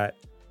got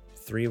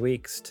 3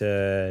 weeks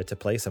to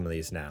play some of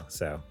these now,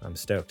 so I'm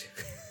stoked.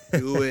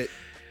 Do it.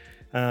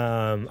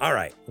 All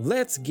right,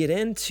 let's get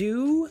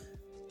into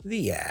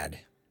the ad.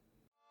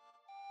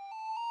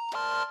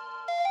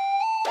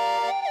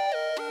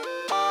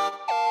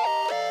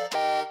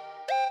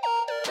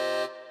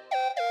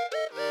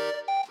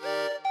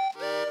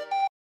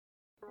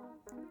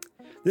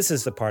 This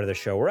is the part of the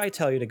show where I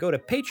tell you to go to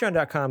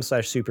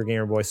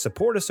patreon.com/supergamerboy,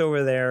 support us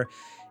over there,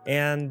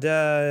 and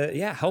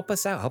help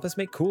us out. Help us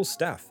make cool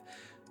stuff.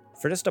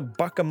 For just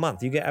 $1 a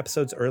month, you get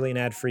episodes early and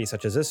ad-free,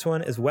 such as this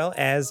one, as well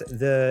as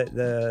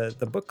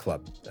the book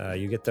club.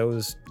 You get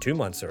those 2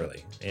 months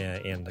early,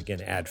 and again,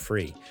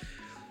 ad-free.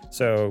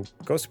 So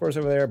go support us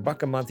over there.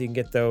 $1 a month, you can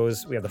get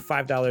those. We have the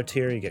 $5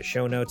 tier, you get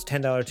show notes.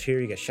 $10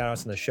 tier, you get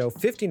shout-outs on the show.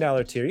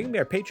 $15 tier, you can be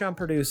our Patreon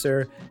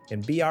producer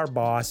and be our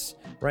boss.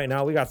 Right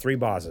now, we got 3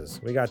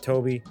 bosses. We got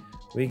Toby,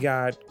 we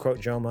got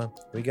Quote Joma,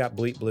 we got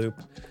Bleep Bloop.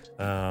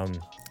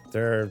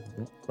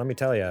 let me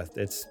tell you,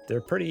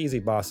 they're pretty easy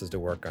bosses to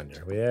work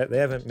under. They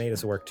haven't made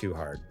us work too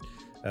hard.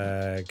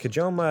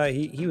 Kajoma,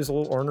 he was a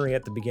little ornery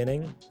at the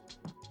beginning,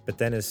 but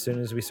then as soon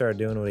as we started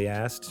doing what he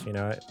asked,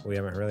 we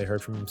haven't really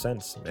heard from him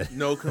since.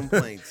 No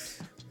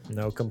complaints.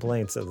 No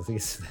complaints, at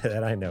least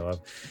that I know of.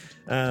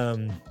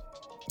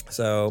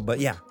 But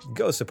yeah,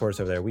 go support us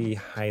over there. We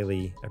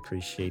highly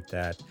appreciate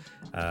that.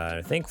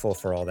 Thankful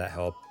for all that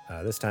help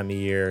this time of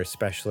year,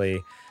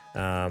 especially.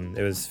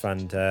 It was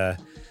fun to,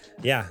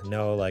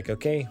 know, like,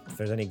 okay, if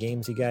there's any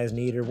games you guys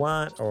need or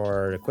want,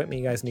 or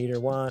equipment you guys need or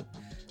want,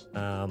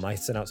 I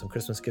sent out some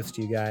Christmas gifts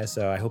to you guys,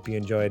 so I hope you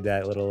enjoyed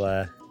that little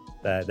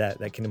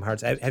that Kingdom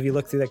Hearts. Have you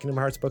looked through that Kingdom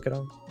Hearts book at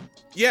all?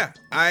 Yeah,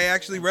 I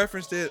actually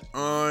referenced it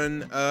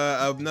on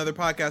another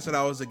podcast that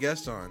I was a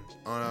guest on.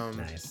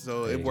 Nice.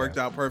 So it worked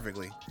out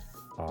perfectly.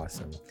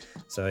 Awesome.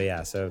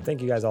 So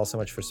thank you guys all so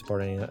much for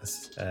supporting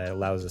us. It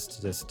allows us to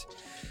just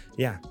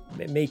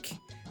make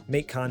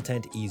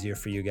content easier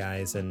for you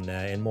guys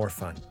and more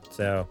fun.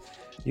 So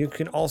you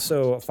can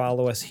also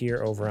follow us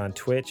here over on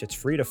Twitch. It's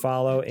free to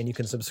follow, and you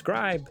can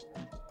subscribe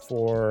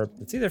for,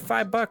 it's either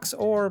 $5,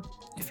 or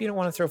if you don't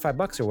want to throw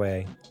 $5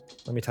 away,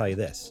 let me tell you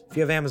this. If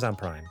you have Amazon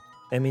Prime,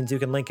 that means you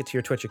can link it to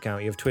your Twitch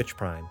account. You have Twitch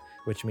Prime,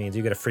 which means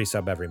you get a free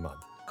sub every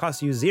month.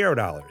 Costs you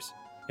 $0,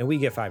 and we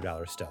get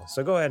 $5 still.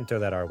 So go ahead and throw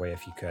that our way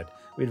if you could.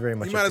 We'd very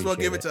much appreciate it. You might as well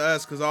give it to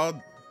us, because all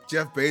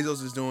Jeff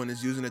Bezos is doing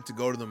is using it to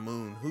go to the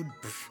moon.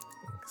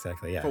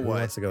 Exactly, yeah. Who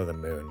wants to go to the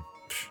moon?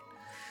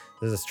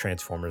 There's this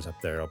Transformers up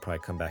there. It'll probably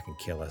come back and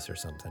kill us or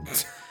something.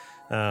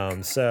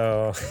 Go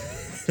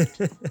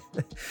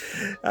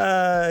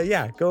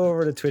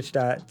over to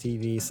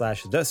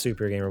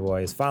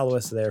twitch.tv/TheSuperGamerBoys. Follow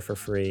us there for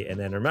free. And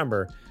then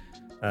remember,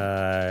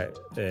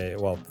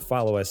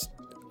 follow us.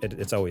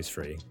 It's always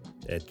free.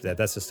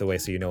 That's just the way,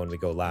 so you know when we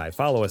go live.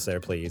 Follow us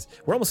there, please.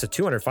 We're almost at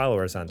 200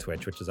 followers on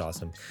Twitch, which is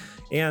awesome.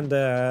 And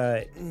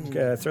throw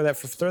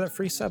that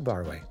free sub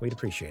our way. We'd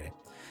appreciate it.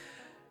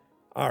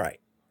 All right,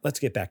 let's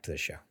get back to the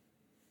show.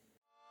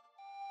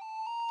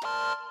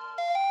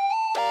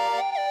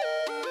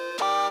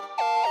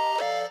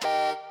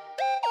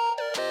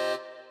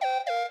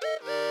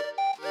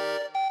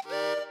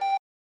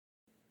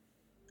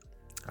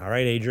 All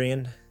right,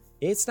 Adrian,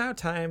 it's now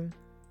time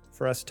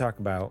for us to talk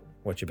about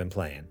what you've been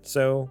playing.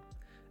 So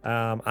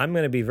I'm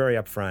going to be very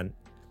upfront.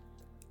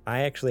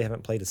 I actually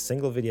haven't played a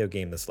single video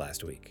game this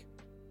last week.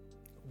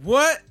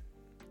 What?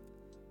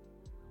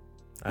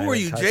 Who are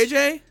you,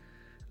 JJ?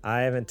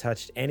 I haven't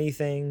touched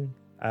anything.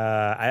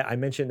 I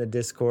mentioned the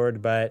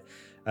Discord, but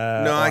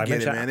no, I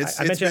get it, man. It's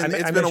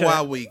been a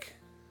wild week.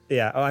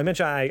 Yeah. Oh, I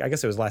mentioned. I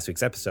guess it was last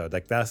week's episode.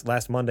 Like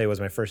last Monday was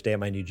my first day at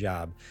my new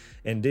job,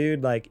 and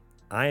dude, like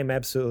I am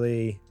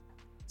absolutely.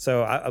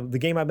 So the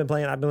game I've been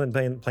playing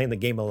the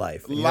game of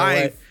life. You know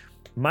what?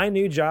 My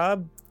new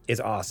job is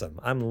awesome.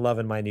 I'm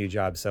loving my new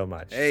job so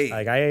much. Hey,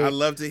 like I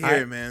love to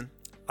hear it, man.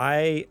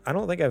 I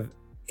don't think I've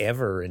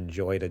ever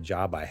enjoyed a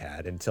job I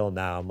had until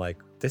now. I'm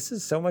like, this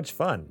is so much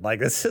fun. Like,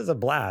 this is a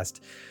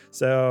blast.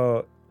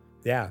 So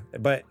yeah,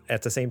 but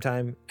at the same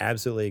time,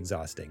 absolutely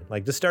exhausting.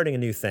 Like just starting a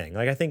new thing.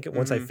 Like I think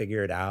once I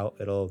figure it out,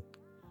 it'll,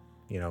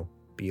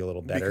 be a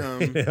little better,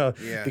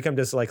 become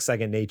just like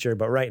second nature.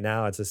 But right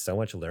now it's just so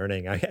much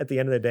learning. At the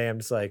end of the day, I'm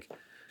just like,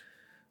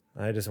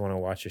 I just want to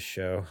watch a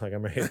show. Like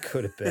I'm ready to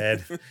go to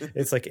bed.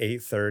 It's like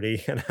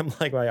 8:30 and I'm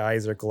like, my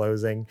eyes are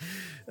closing.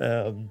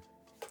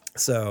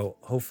 So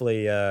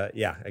hopefully,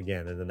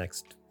 again, in the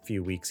next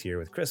few weeks here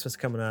with Christmas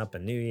coming up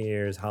and New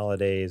Year's,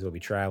 holidays, we'll be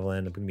traveling.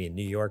 I'm going to be in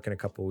New York in a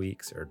couple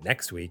weeks, or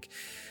next week.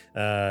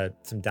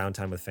 Some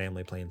downtime with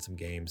family, playing some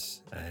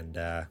games. And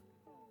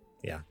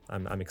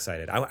I'm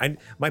excited.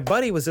 My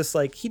buddy was just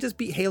like, he just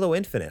beat Halo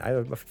Infinite. I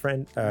have a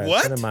friend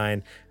of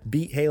mine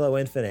beat Halo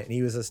Infinite, and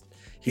he was just...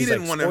 He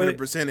didn't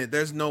 100% it.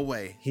 There's no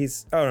way.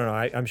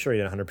 I'm sure he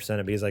didn't 100%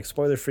 it, but he's like,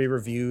 spoiler-free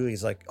review.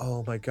 He's like,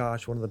 oh my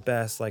gosh, one of the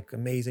best, like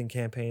amazing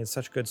campaigns,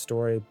 such good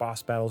story.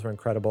 Boss battles were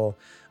incredible.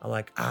 I'm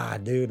like,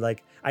 dude,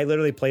 like I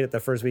literally played it the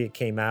first week it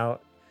came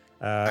out.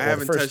 I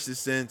haven't touched it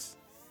since.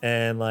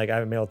 And like I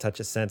haven't been able to touch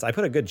it since. I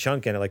put a good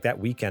chunk in it. Like that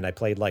weekend, I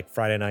played like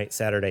Friday night,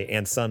 Saturday,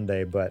 and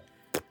Sunday, but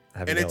I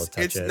haven't been able to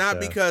touch it. It's not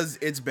because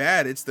it's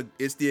bad. It's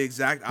the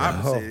exact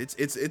opposite. No.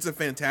 It's a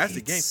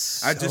fantastic game.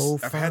 I've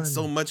had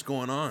so much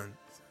going on.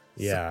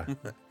 Yeah,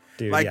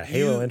 dude. Like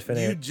Halo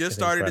Infinite. You just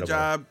started a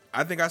job.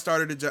 I think I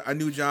started a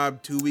new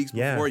job 2 weeks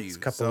before you. A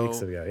couple weeks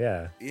ago.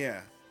 Yeah.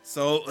 Yeah.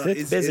 So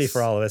it's busy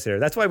for all of us here.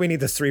 That's why we need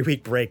this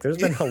 3-week break. There's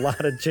been a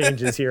lot of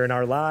changes here in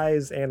our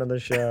lives and on the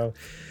show.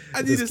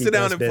 I need to sit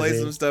down and play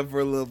some stuff for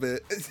a little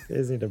bit.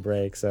 Just need a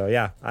break. So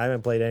yeah, I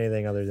haven't played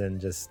anything other than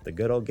just the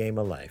good old game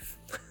of life.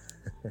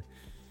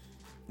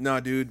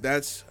 No, dude,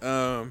 that's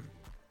that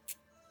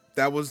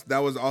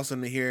was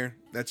awesome to hear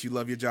that you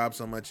love your job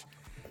so much.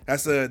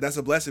 That's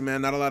a blessing,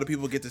 man. Not a lot of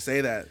people get to say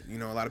that.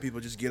 A lot of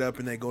people just get up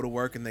and they go to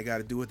work and they got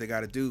to do what they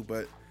got to do.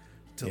 But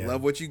to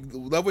love what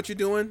you're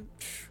doing,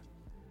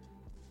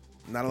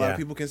 not a lot of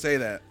people can say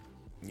that.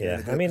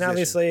 You're I mean,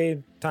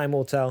 obviously, time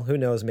will tell. Who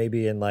knows?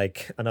 Maybe in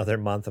like another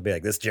month, I'll be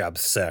like, this job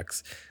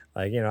sucks.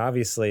 Like,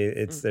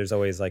 obviously there's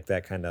always like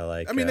that kind of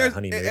like, I mean, there's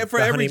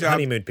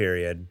honeymoon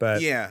period,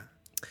 but yeah,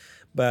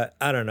 but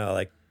I don't know,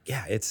 like,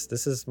 yeah,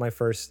 this is the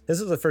first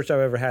job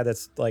I've ever had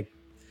that's like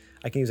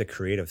I can use a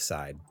creative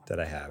side that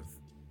I have,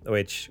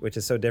 which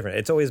is so different.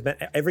 It's always been,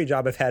 every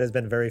job I've had has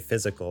been very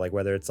physical, like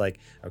whether it's like,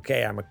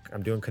 okay,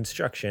 I'm doing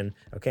construction,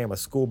 okay, I'm a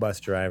school bus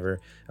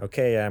driver,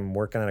 okay, I'm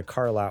working on a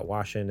car lot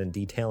washing and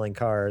detailing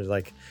cars,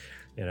 like,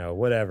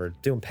 whatever,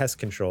 doing pest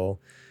control.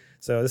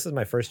 So this is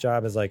my first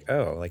job is like,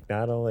 oh, like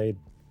not only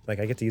like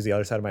I get to use the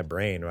other side of my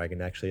brain where I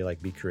can actually like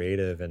be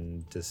creative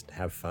and just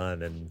have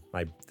fun, and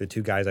the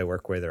two guys I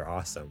work with are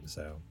awesome.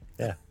 So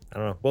yeah, I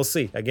don't know. We'll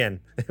see.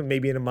 Again,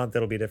 maybe in a month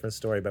it'll be a different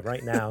story, but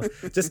right now,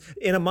 just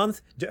in a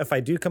month, if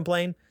I do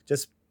complain,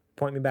 just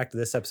point me back to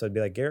this episode. Be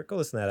like, Garrett, go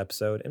listen to that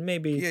episode, and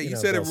maybe you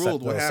said it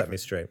ruled. What happened? Set me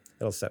straight.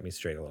 It'll set me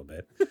straight a little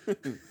bit.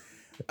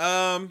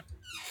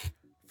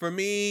 For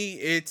me,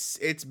 it's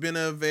been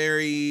a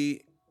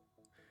very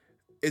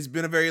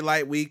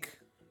light week,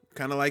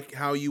 kind of like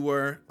how you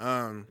were.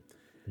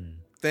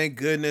 Thank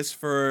goodness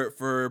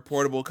for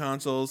portable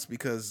consoles,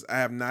 because I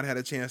have not had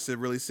a chance to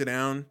really sit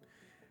down.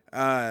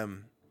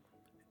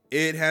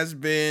 It has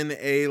been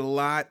a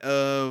lot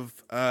of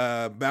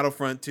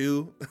Battlefront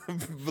 2,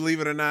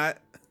 believe it or not.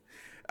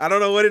 I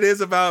don't know what it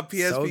is about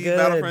PSP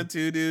Battlefront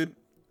 2, dude.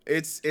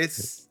 It's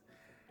so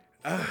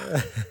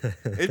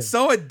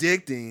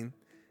addicting.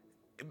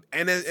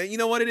 And you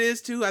know what it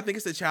is too? I think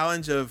it's the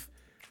challenge of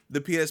the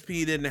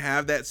PSP didn't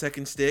have that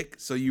second stick,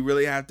 so you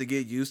really have to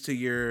get used to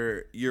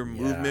your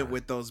movement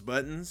with those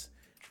buttons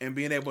and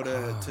being able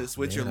to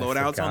switch your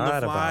loadouts on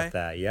the fly. About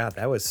that. Yeah,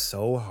 that was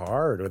so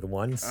hard with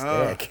one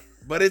stick.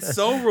 But it's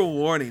so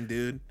rewarding,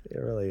 dude. It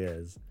really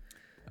is.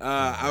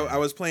 I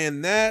was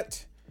playing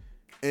that,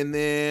 and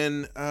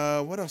then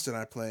what else did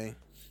I play?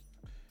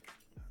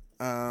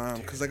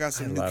 Because I got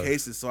some new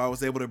cases, so I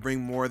was able to bring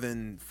more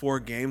than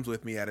 4 games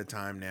with me at a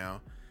time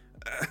now.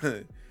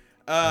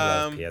 I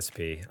love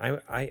PSP.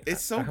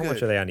 It's so how good. How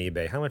much are they on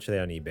eBay? How much are they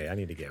on eBay? I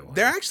need to get one.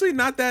 They're actually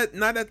not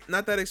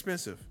that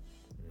expensive.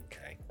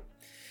 Okay,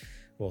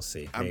 we'll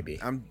see. Maybe.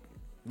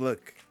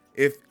 Look,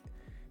 if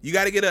you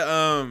got to get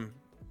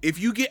if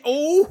you get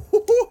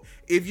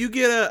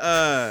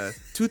a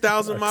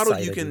 2000 model,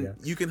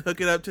 you can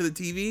hook it up to the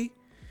TV,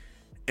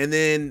 and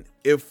then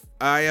if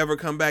I ever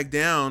come back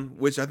down,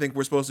 which I think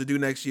we're supposed to do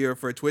next year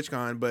for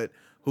TwitchCon, but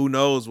who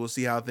knows? We'll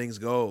see how things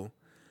go.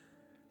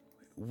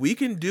 We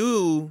can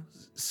do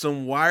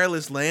some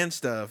wireless LAN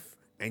stuff,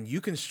 and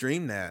you can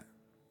stream that.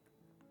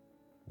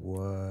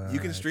 What? You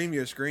can stream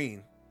your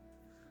screen.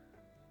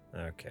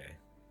 Okay.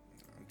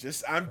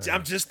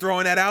 I'm just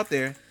throwing that out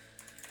there.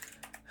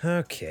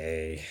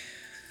 Okay.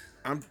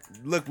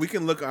 We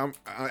can look.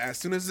 As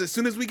soon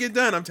as we get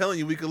done, I'm telling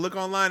you, we can look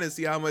online and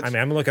see how much. I mean,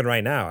 I'm looking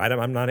right now.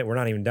 We're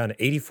not even done.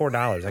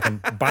 $84. I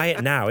can buy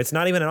it now. It's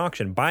not even an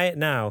auction. Buy it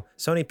now.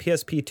 Sony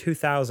PSP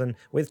 2000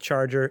 with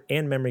charger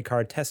and memory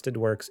card. Tested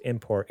works.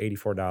 Import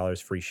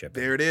 $84. Free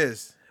shipping. There it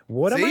is.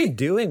 What am I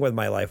doing with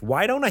my life?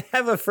 Why don't I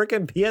have a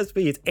freaking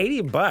PSP? It's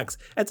 $80.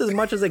 That's as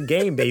much as a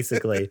game,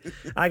 basically.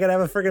 I gotta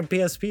have a freaking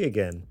PSP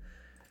again.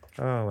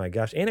 Oh my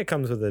gosh! And it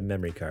comes with a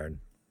memory card.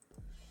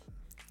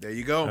 There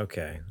you go.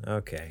 Okay.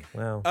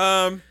 Well,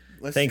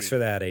 thanks for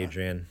that,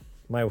 Adrian.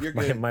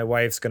 My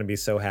wife's gonna be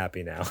so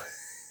happy now.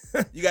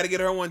 You got to get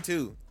her one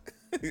too.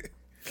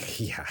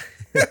 Yeah.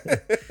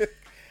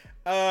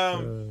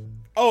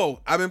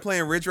 I've been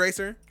playing Ridge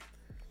Racer.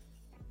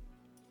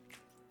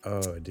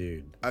 Oh,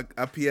 dude. A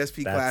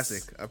PSP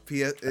classic.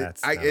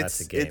 That's a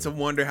game. It's a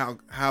wonder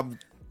how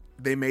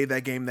they made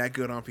that game that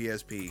good on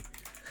PSP.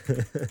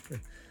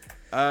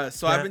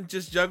 I've been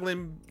just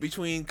juggling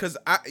between, because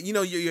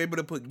you're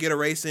able to get a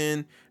race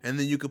in, and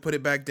then you could put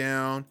it back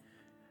down,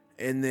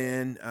 and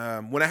then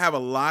when I have a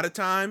lot of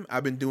time,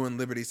 I've been doing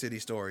Liberty City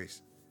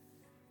Stories.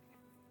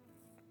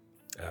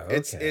 Oh,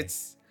 okay.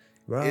 That's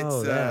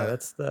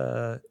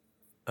the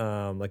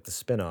like the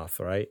spinoff,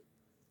 right?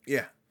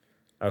 Yeah.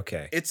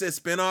 Okay. It's a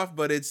spinoff,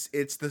 but it's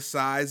the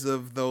size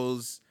of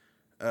those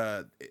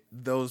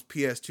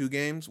PS2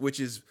 games,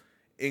 which is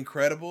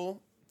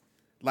incredible.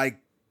 Like,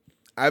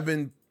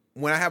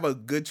 when I have a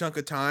good chunk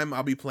of time,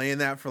 I'll be playing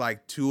that for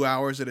like 2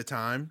 hours at a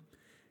time.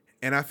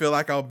 And I feel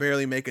like I'll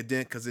barely make a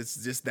dent because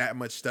it's just that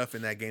much stuff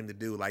in that game to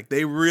do. Like,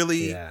 they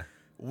really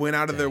went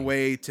out of their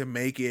way to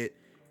make it.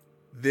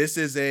 This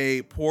is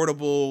a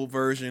portable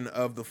version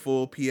of the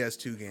full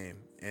PS2 game.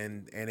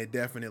 And it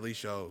definitely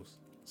shows.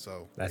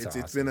 So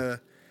awesome.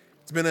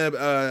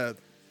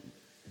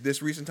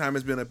 This recent time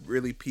has been a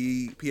really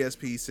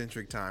PSP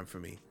centric time for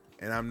me.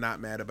 And I'm not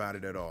mad about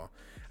it at all.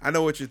 I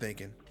know what you're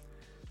thinking.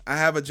 I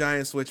have a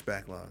giant Switch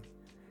backlog.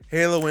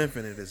 Halo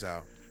Infinite is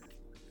out.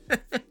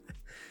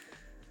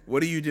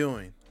 What are you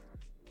doing?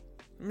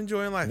 I'm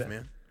enjoying life,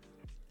 man.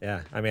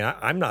 Yeah, I mean,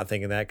 I'm not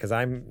thinking that because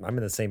I'm in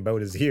the same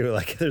boat as you.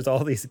 Like, there's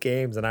all these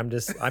games, and I'm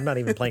not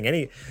even playing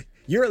any.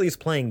 You're at least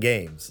playing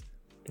games.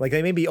 Like,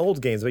 they may be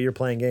old games, but you're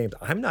playing games.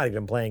 I'm not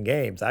even playing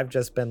games. I've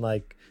just been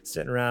like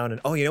sitting around,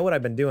 and you know what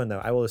I've been doing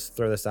though? I will just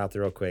throw this out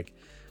there real quick.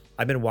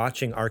 I've been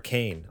watching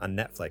Arcane on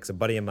Netflix. A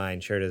buddy of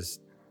mine shared his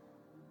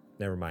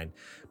never mind.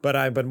 But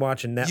I've been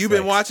watching Netflix. You've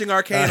been watching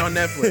Arcane on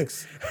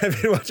Netflix.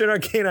 I've been watching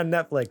Arcane on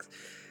Netflix.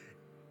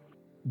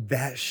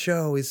 That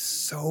show is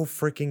so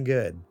freaking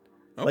good.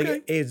 Okay.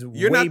 Like, it's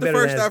You're not the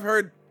first I've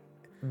heard.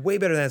 Way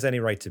better than it has any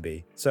right to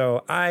be.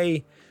 So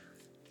I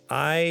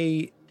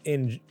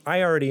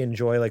already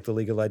enjoy like the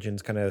League of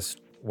Legends kind of,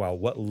 well,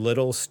 what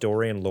little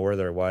story and lore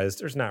there was.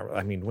 There's not,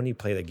 I mean, when you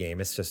play the game,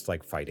 it's just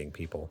like fighting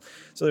people.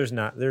 So there's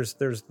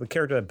the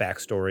character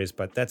backstories,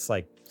 but that's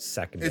like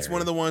secondary. It's one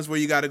of the ones where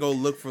you got to go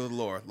look for the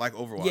lore, like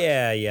Overwatch.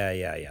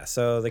 Yeah.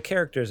 So the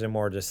characters are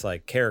more just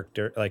like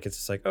character, like it's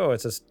just like, oh,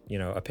 it's just,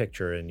 a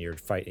picture and you're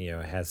fighting,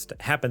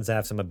 happens to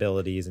have some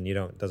abilities and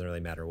doesn't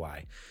really matter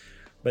why.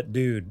 But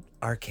dude,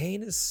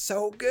 Arcane is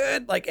so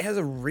good. Like, it has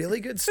a really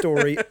good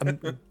story.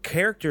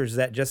 Characters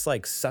that just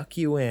like suck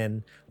you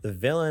in. The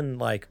villain,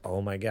 like,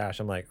 oh my gosh,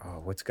 I'm like, oh,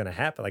 what's gonna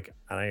happen? Like,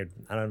 I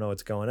don't know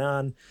what's going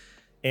on.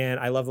 And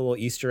I love the little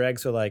Easter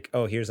eggs. So like,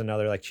 oh, here's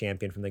another like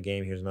champion from the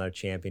game. Here's another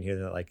champion.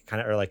 Here's like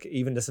kind of, or like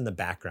even just in the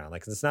background.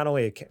 Like, it's not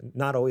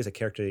always a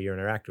character that you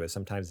interact with.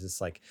 Sometimes it's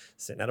like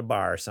sitting at a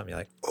bar or something. You're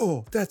like,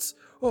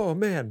 oh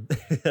man,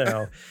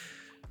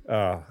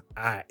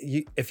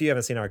 if you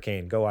haven't seen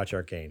Arcane, go watch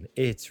Arcane.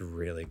 It's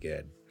really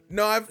good.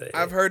 No,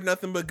 I've heard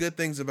nothing but good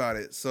things about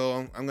it.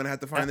 So I'm gonna have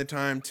to find the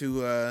time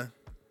to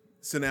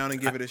sit down and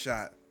give it a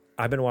shot.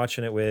 I've been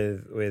watching it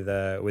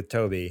with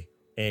Toby,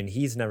 and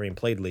he's never even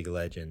played League of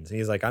Legends. And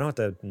he's like, I don't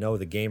have to know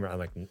the game. I'm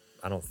like,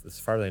 I don't. As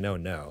far as I know,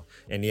 no.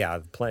 And yeah,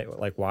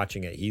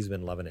 watching it, he's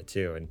been loving it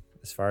too. And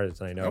as far as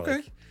I know,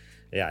 okay.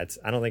 I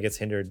don't think it's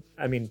hindered.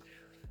 I mean,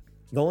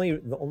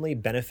 the only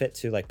benefit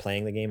to like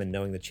playing the game and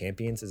knowing the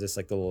champions is just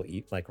like the little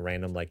like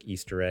random like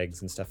Easter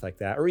eggs and stuff like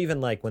that, or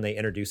even like when they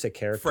introduce a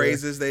character,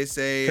 phrases they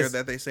say or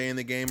that they say in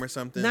the game or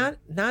something.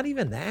 Not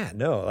even that.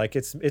 No, like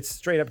it's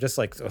straight up just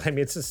like, I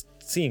mean, it's just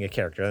seeing a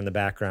character in the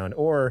background.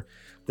 Or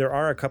there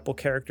are a couple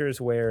characters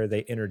where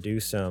they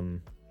introduce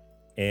them,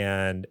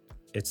 and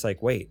it's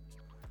like, wait,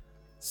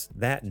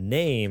 that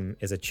name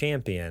is a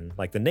champion.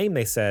 Like the name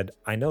they said,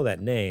 I know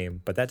that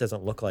name, but that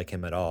doesn't look like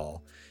him at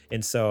all.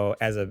 And so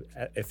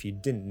if you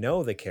didn't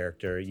know the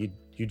character, you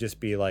just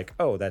be like,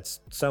 oh,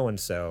 that's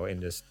so-and-so,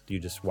 and you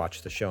just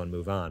watch the show and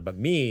move on. But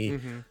me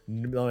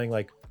knowing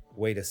like,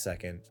 wait a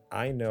second,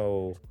 I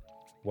know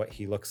what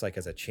he looks like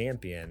as a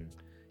champion.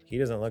 He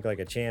doesn't look like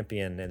a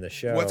champion in the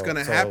show. What's going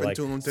to happen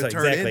to him to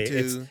turn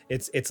into?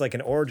 It's like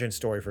an origin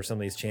story for some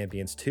of these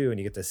champions too, and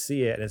you get to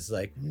see it, and it's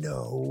like,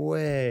 no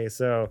way.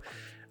 So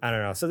I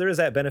don't know. So there is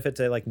that benefit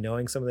to like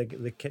knowing some of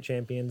the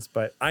champions,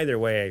 but either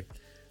way,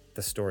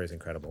 the story is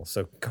incredible.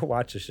 So go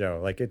watch the show.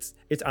 Like it's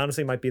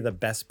honestly might be the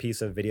best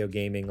piece of video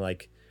gaming.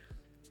 Like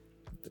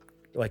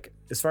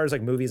as far as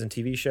like movies and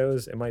TV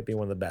shows, it might be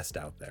one of the best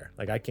out there.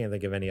 Like I can't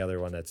think of any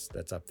other one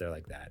that's up there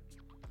like that.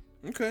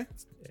 Okay.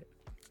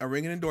 A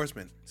ringing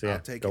endorsement. So yeah,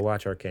 go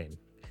watch Arcane.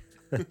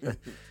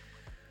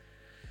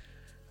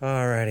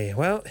 Alrighty.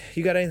 Well,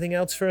 you got anything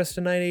else for us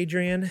tonight,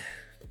 Adrian?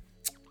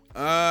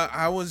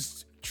 I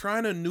was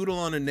trying to noodle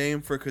on a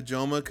name for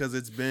Kojima because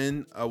it's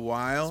been a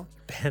while,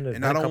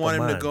 and I don't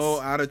want him to go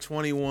out of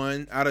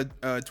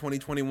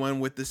 2021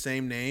 with the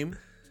same name.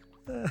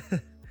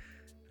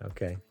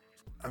 Okay.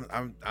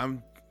 I'll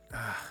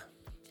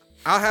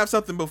have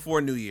something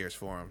before New Year's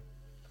for him.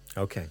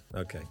 Okay.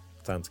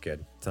 Sounds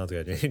good.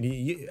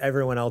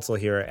 Everyone else will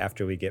hear it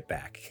after we get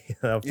back.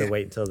 I'll have to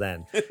wait until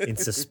then in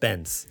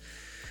suspense.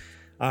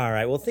 All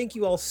right. Well, thank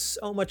you all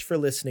so much for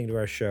listening to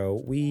our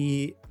show.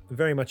 We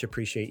very much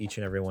appreciate each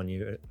and every one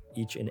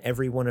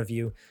of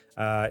you.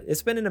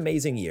 It's been an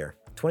amazing year.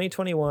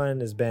 2021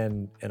 has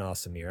been an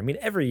awesome year. I mean,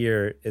 every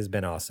year has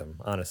been awesome,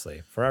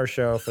 honestly. For our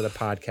show, for the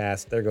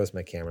podcast. There goes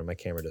my camera. My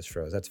camera just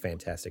froze. That's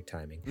fantastic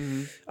timing.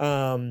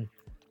 Mm-hmm.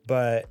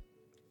 But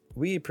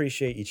we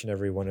appreciate each and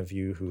every one of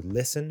you who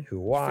listen, who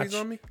watch,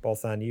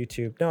 both on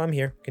YouTube. No, I'm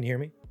here. Can you hear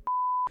me?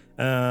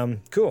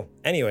 Cool.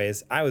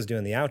 Anyways, I was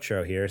doing the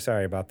outro here.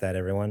 Sorry about that,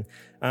 everyone.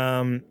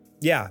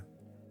 Yeah.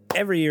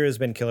 Every year has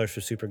been killers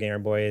for Super Gamer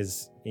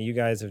Boys. You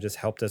guys have just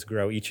helped us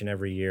grow each and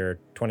every year.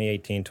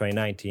 2018,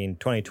 2019,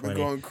 2020.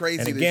 We're going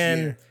crazy and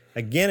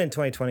again in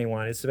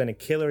 2021. It's been a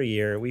killer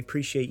year. We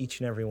appreciate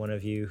each and every one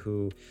of you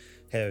who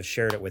have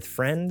shared it with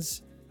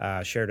friends,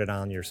 shared it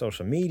on your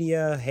social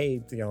media.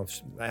 Hey,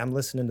 I'm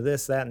listening to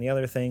this, that, and the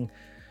other thing.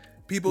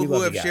 People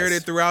who have shared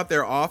it throughout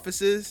their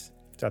offices.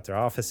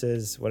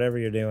 Whatever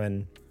you're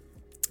doing.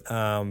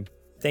 Thank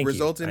you.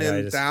 Resulting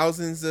in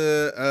thousands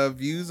of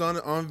views on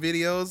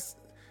videos.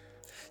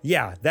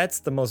 Yeah,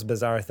 that's the most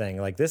bizarre thing.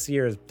 Like this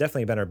year has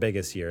definitely been our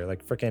biggest year.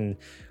 Like freaking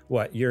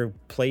your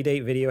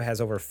Playdate video has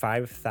over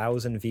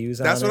 5,000 views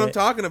on it. That's what I'm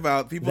talking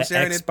about. People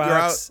sharing it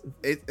throughout.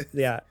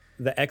 Yeah,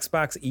 the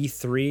Xbox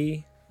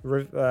E3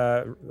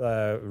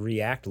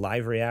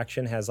 live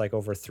reaction has like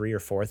over 3,000 or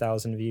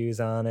 4,000 views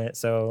on it.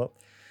 So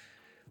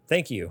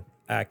thank you.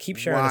 Keep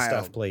sharing the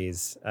stuff,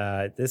 please.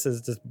 This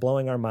is just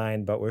blowing our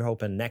mind, but we're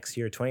hoping next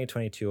year,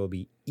 2022, will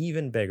be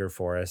even bigger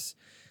for us.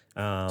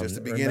 Just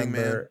the beginning,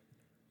 man.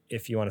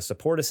 if you want to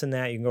support us in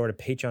that, you can go over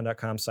to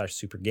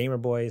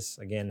patreon.com/supergamerboys.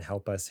 Again,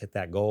 help us hit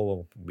that goal.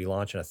 We'll be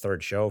launching a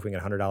third show if we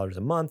get $100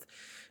 a month.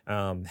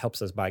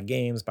 Helps us buy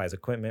games, buys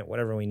equipment,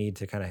 whatever we need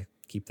to kind of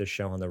keep this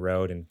show on the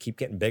road and keep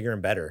getting bigger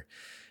and better.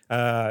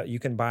 You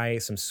can buy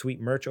some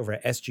sweet merch over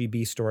at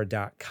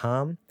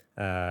sgbstore.com.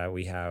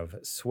 We have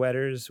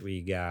sweaters,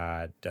 we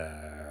got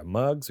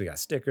mugs, we got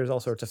stickers, all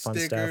sorts of fun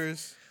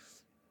stuff.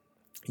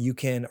 You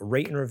can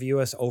rate and review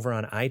us over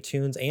on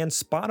iTunes, and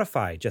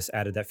Spotify just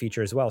added that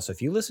feature as well. So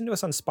if you listen to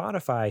us on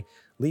Spotify,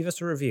 leave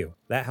us a review.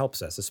 That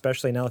helps us,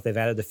 especially now that they've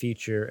added the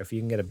feature. If you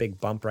can get a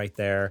big bump right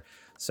there.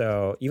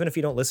 So even if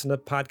you don't listen to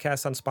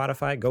podcasts on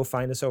Spotify, go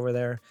find us over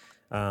there.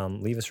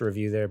 Leave us a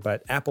review there.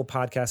 But Apple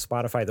Podcasts,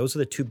 Spotify, those are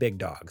the two big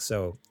dogs.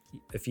 So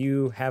if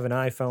you have an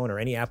iPhone or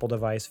any Apple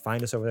device,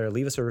 find us over there.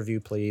 Leave us a review,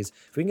 please.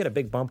 If we can get a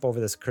big bump over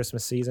this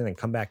Christmas season and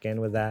come back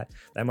in with that,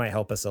 that might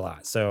help us a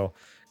lot. So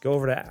go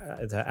over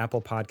to the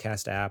Apple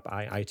Podcast app,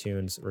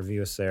 iTunes,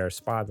 review us there.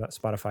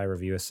 Spotify,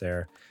 review us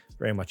there.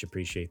 Very much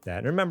appreciate that.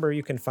 And remember,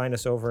 you can find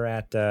us over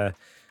at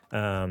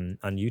on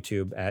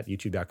YouTube at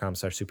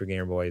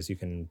youtube.com/supergamerboys. You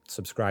can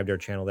subscribe to our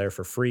channel there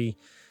for free,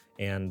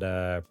 and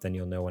then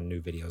you'll know when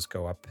new videos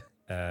go up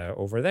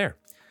over there.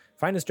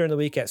 Find us during the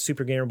week at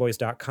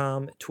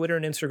supergamerboys.com, Twitter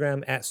and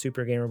Instagram at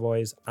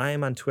supergamerboys. I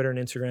am on Twitter and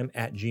Instagram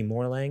at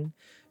gmorlang.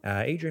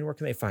 Adrian, where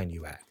can they find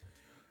you at?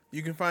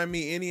 You can find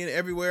me any and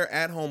everywhere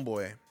at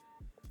Homeboy.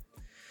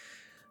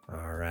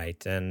 All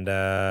right. And,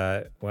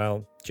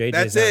 well,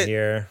 JJ's not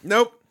here.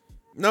 Nope.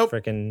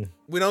 Frickin'.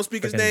 We don't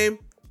speak his name.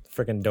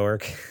 Frickin'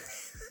 dork.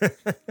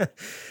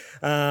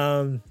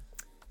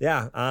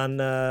 Yeah, on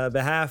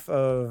behalf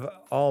of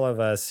all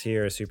of us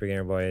here at Super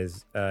Gamer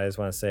Boys, I just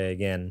want to say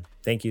again,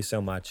 thank you so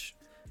much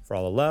for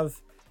all the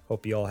love.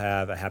 Hope you all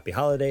have a happy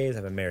holidays,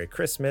 have a Merry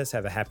Christmas,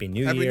 have a Happy New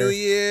Year. Happy New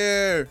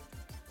Year!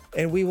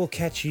 And we will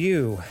catch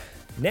you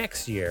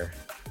next year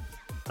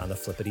on the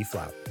Flippity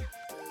Flop.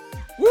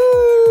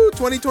 Woo!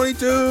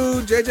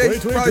 2022!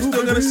 JJ's probably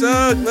still gonna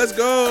suck. Let's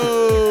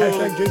go!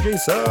 Hashtag JJ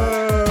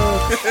suck!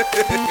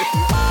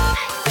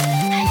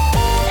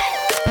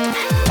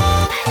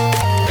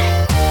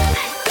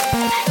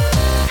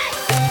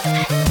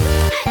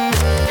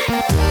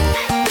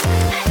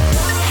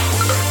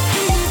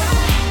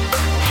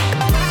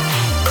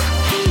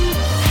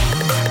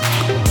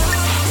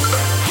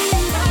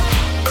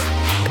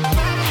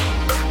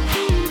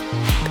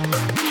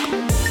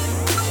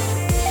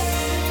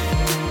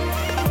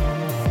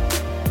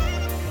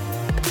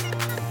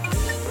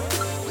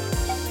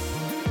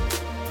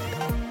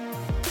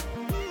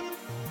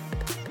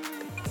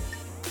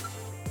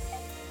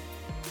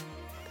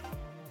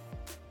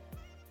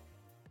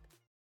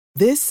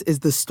 This is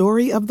the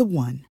story of the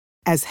one.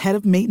 As head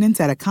of maintenance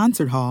at a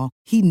concert hall,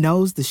 he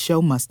knows the show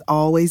must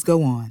always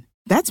go on.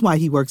 That's why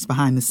he works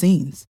behind the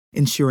scenes,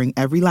 ensuring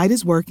every light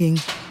is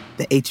working,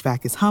 the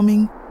HVAC is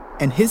humming,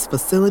 and his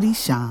facility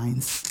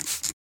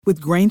shines. With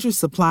Grainger's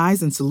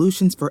supplies and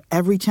solutions for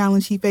every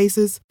challenge he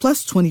faces,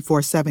 plus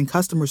 24/7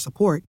 customer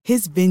support,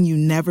 his venue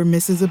never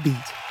misses a beat.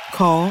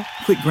 Call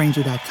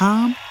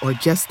quickgrainger.com or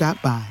just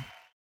stop by.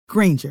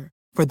 Grainger,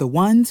 for the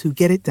ones who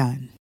get it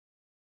done.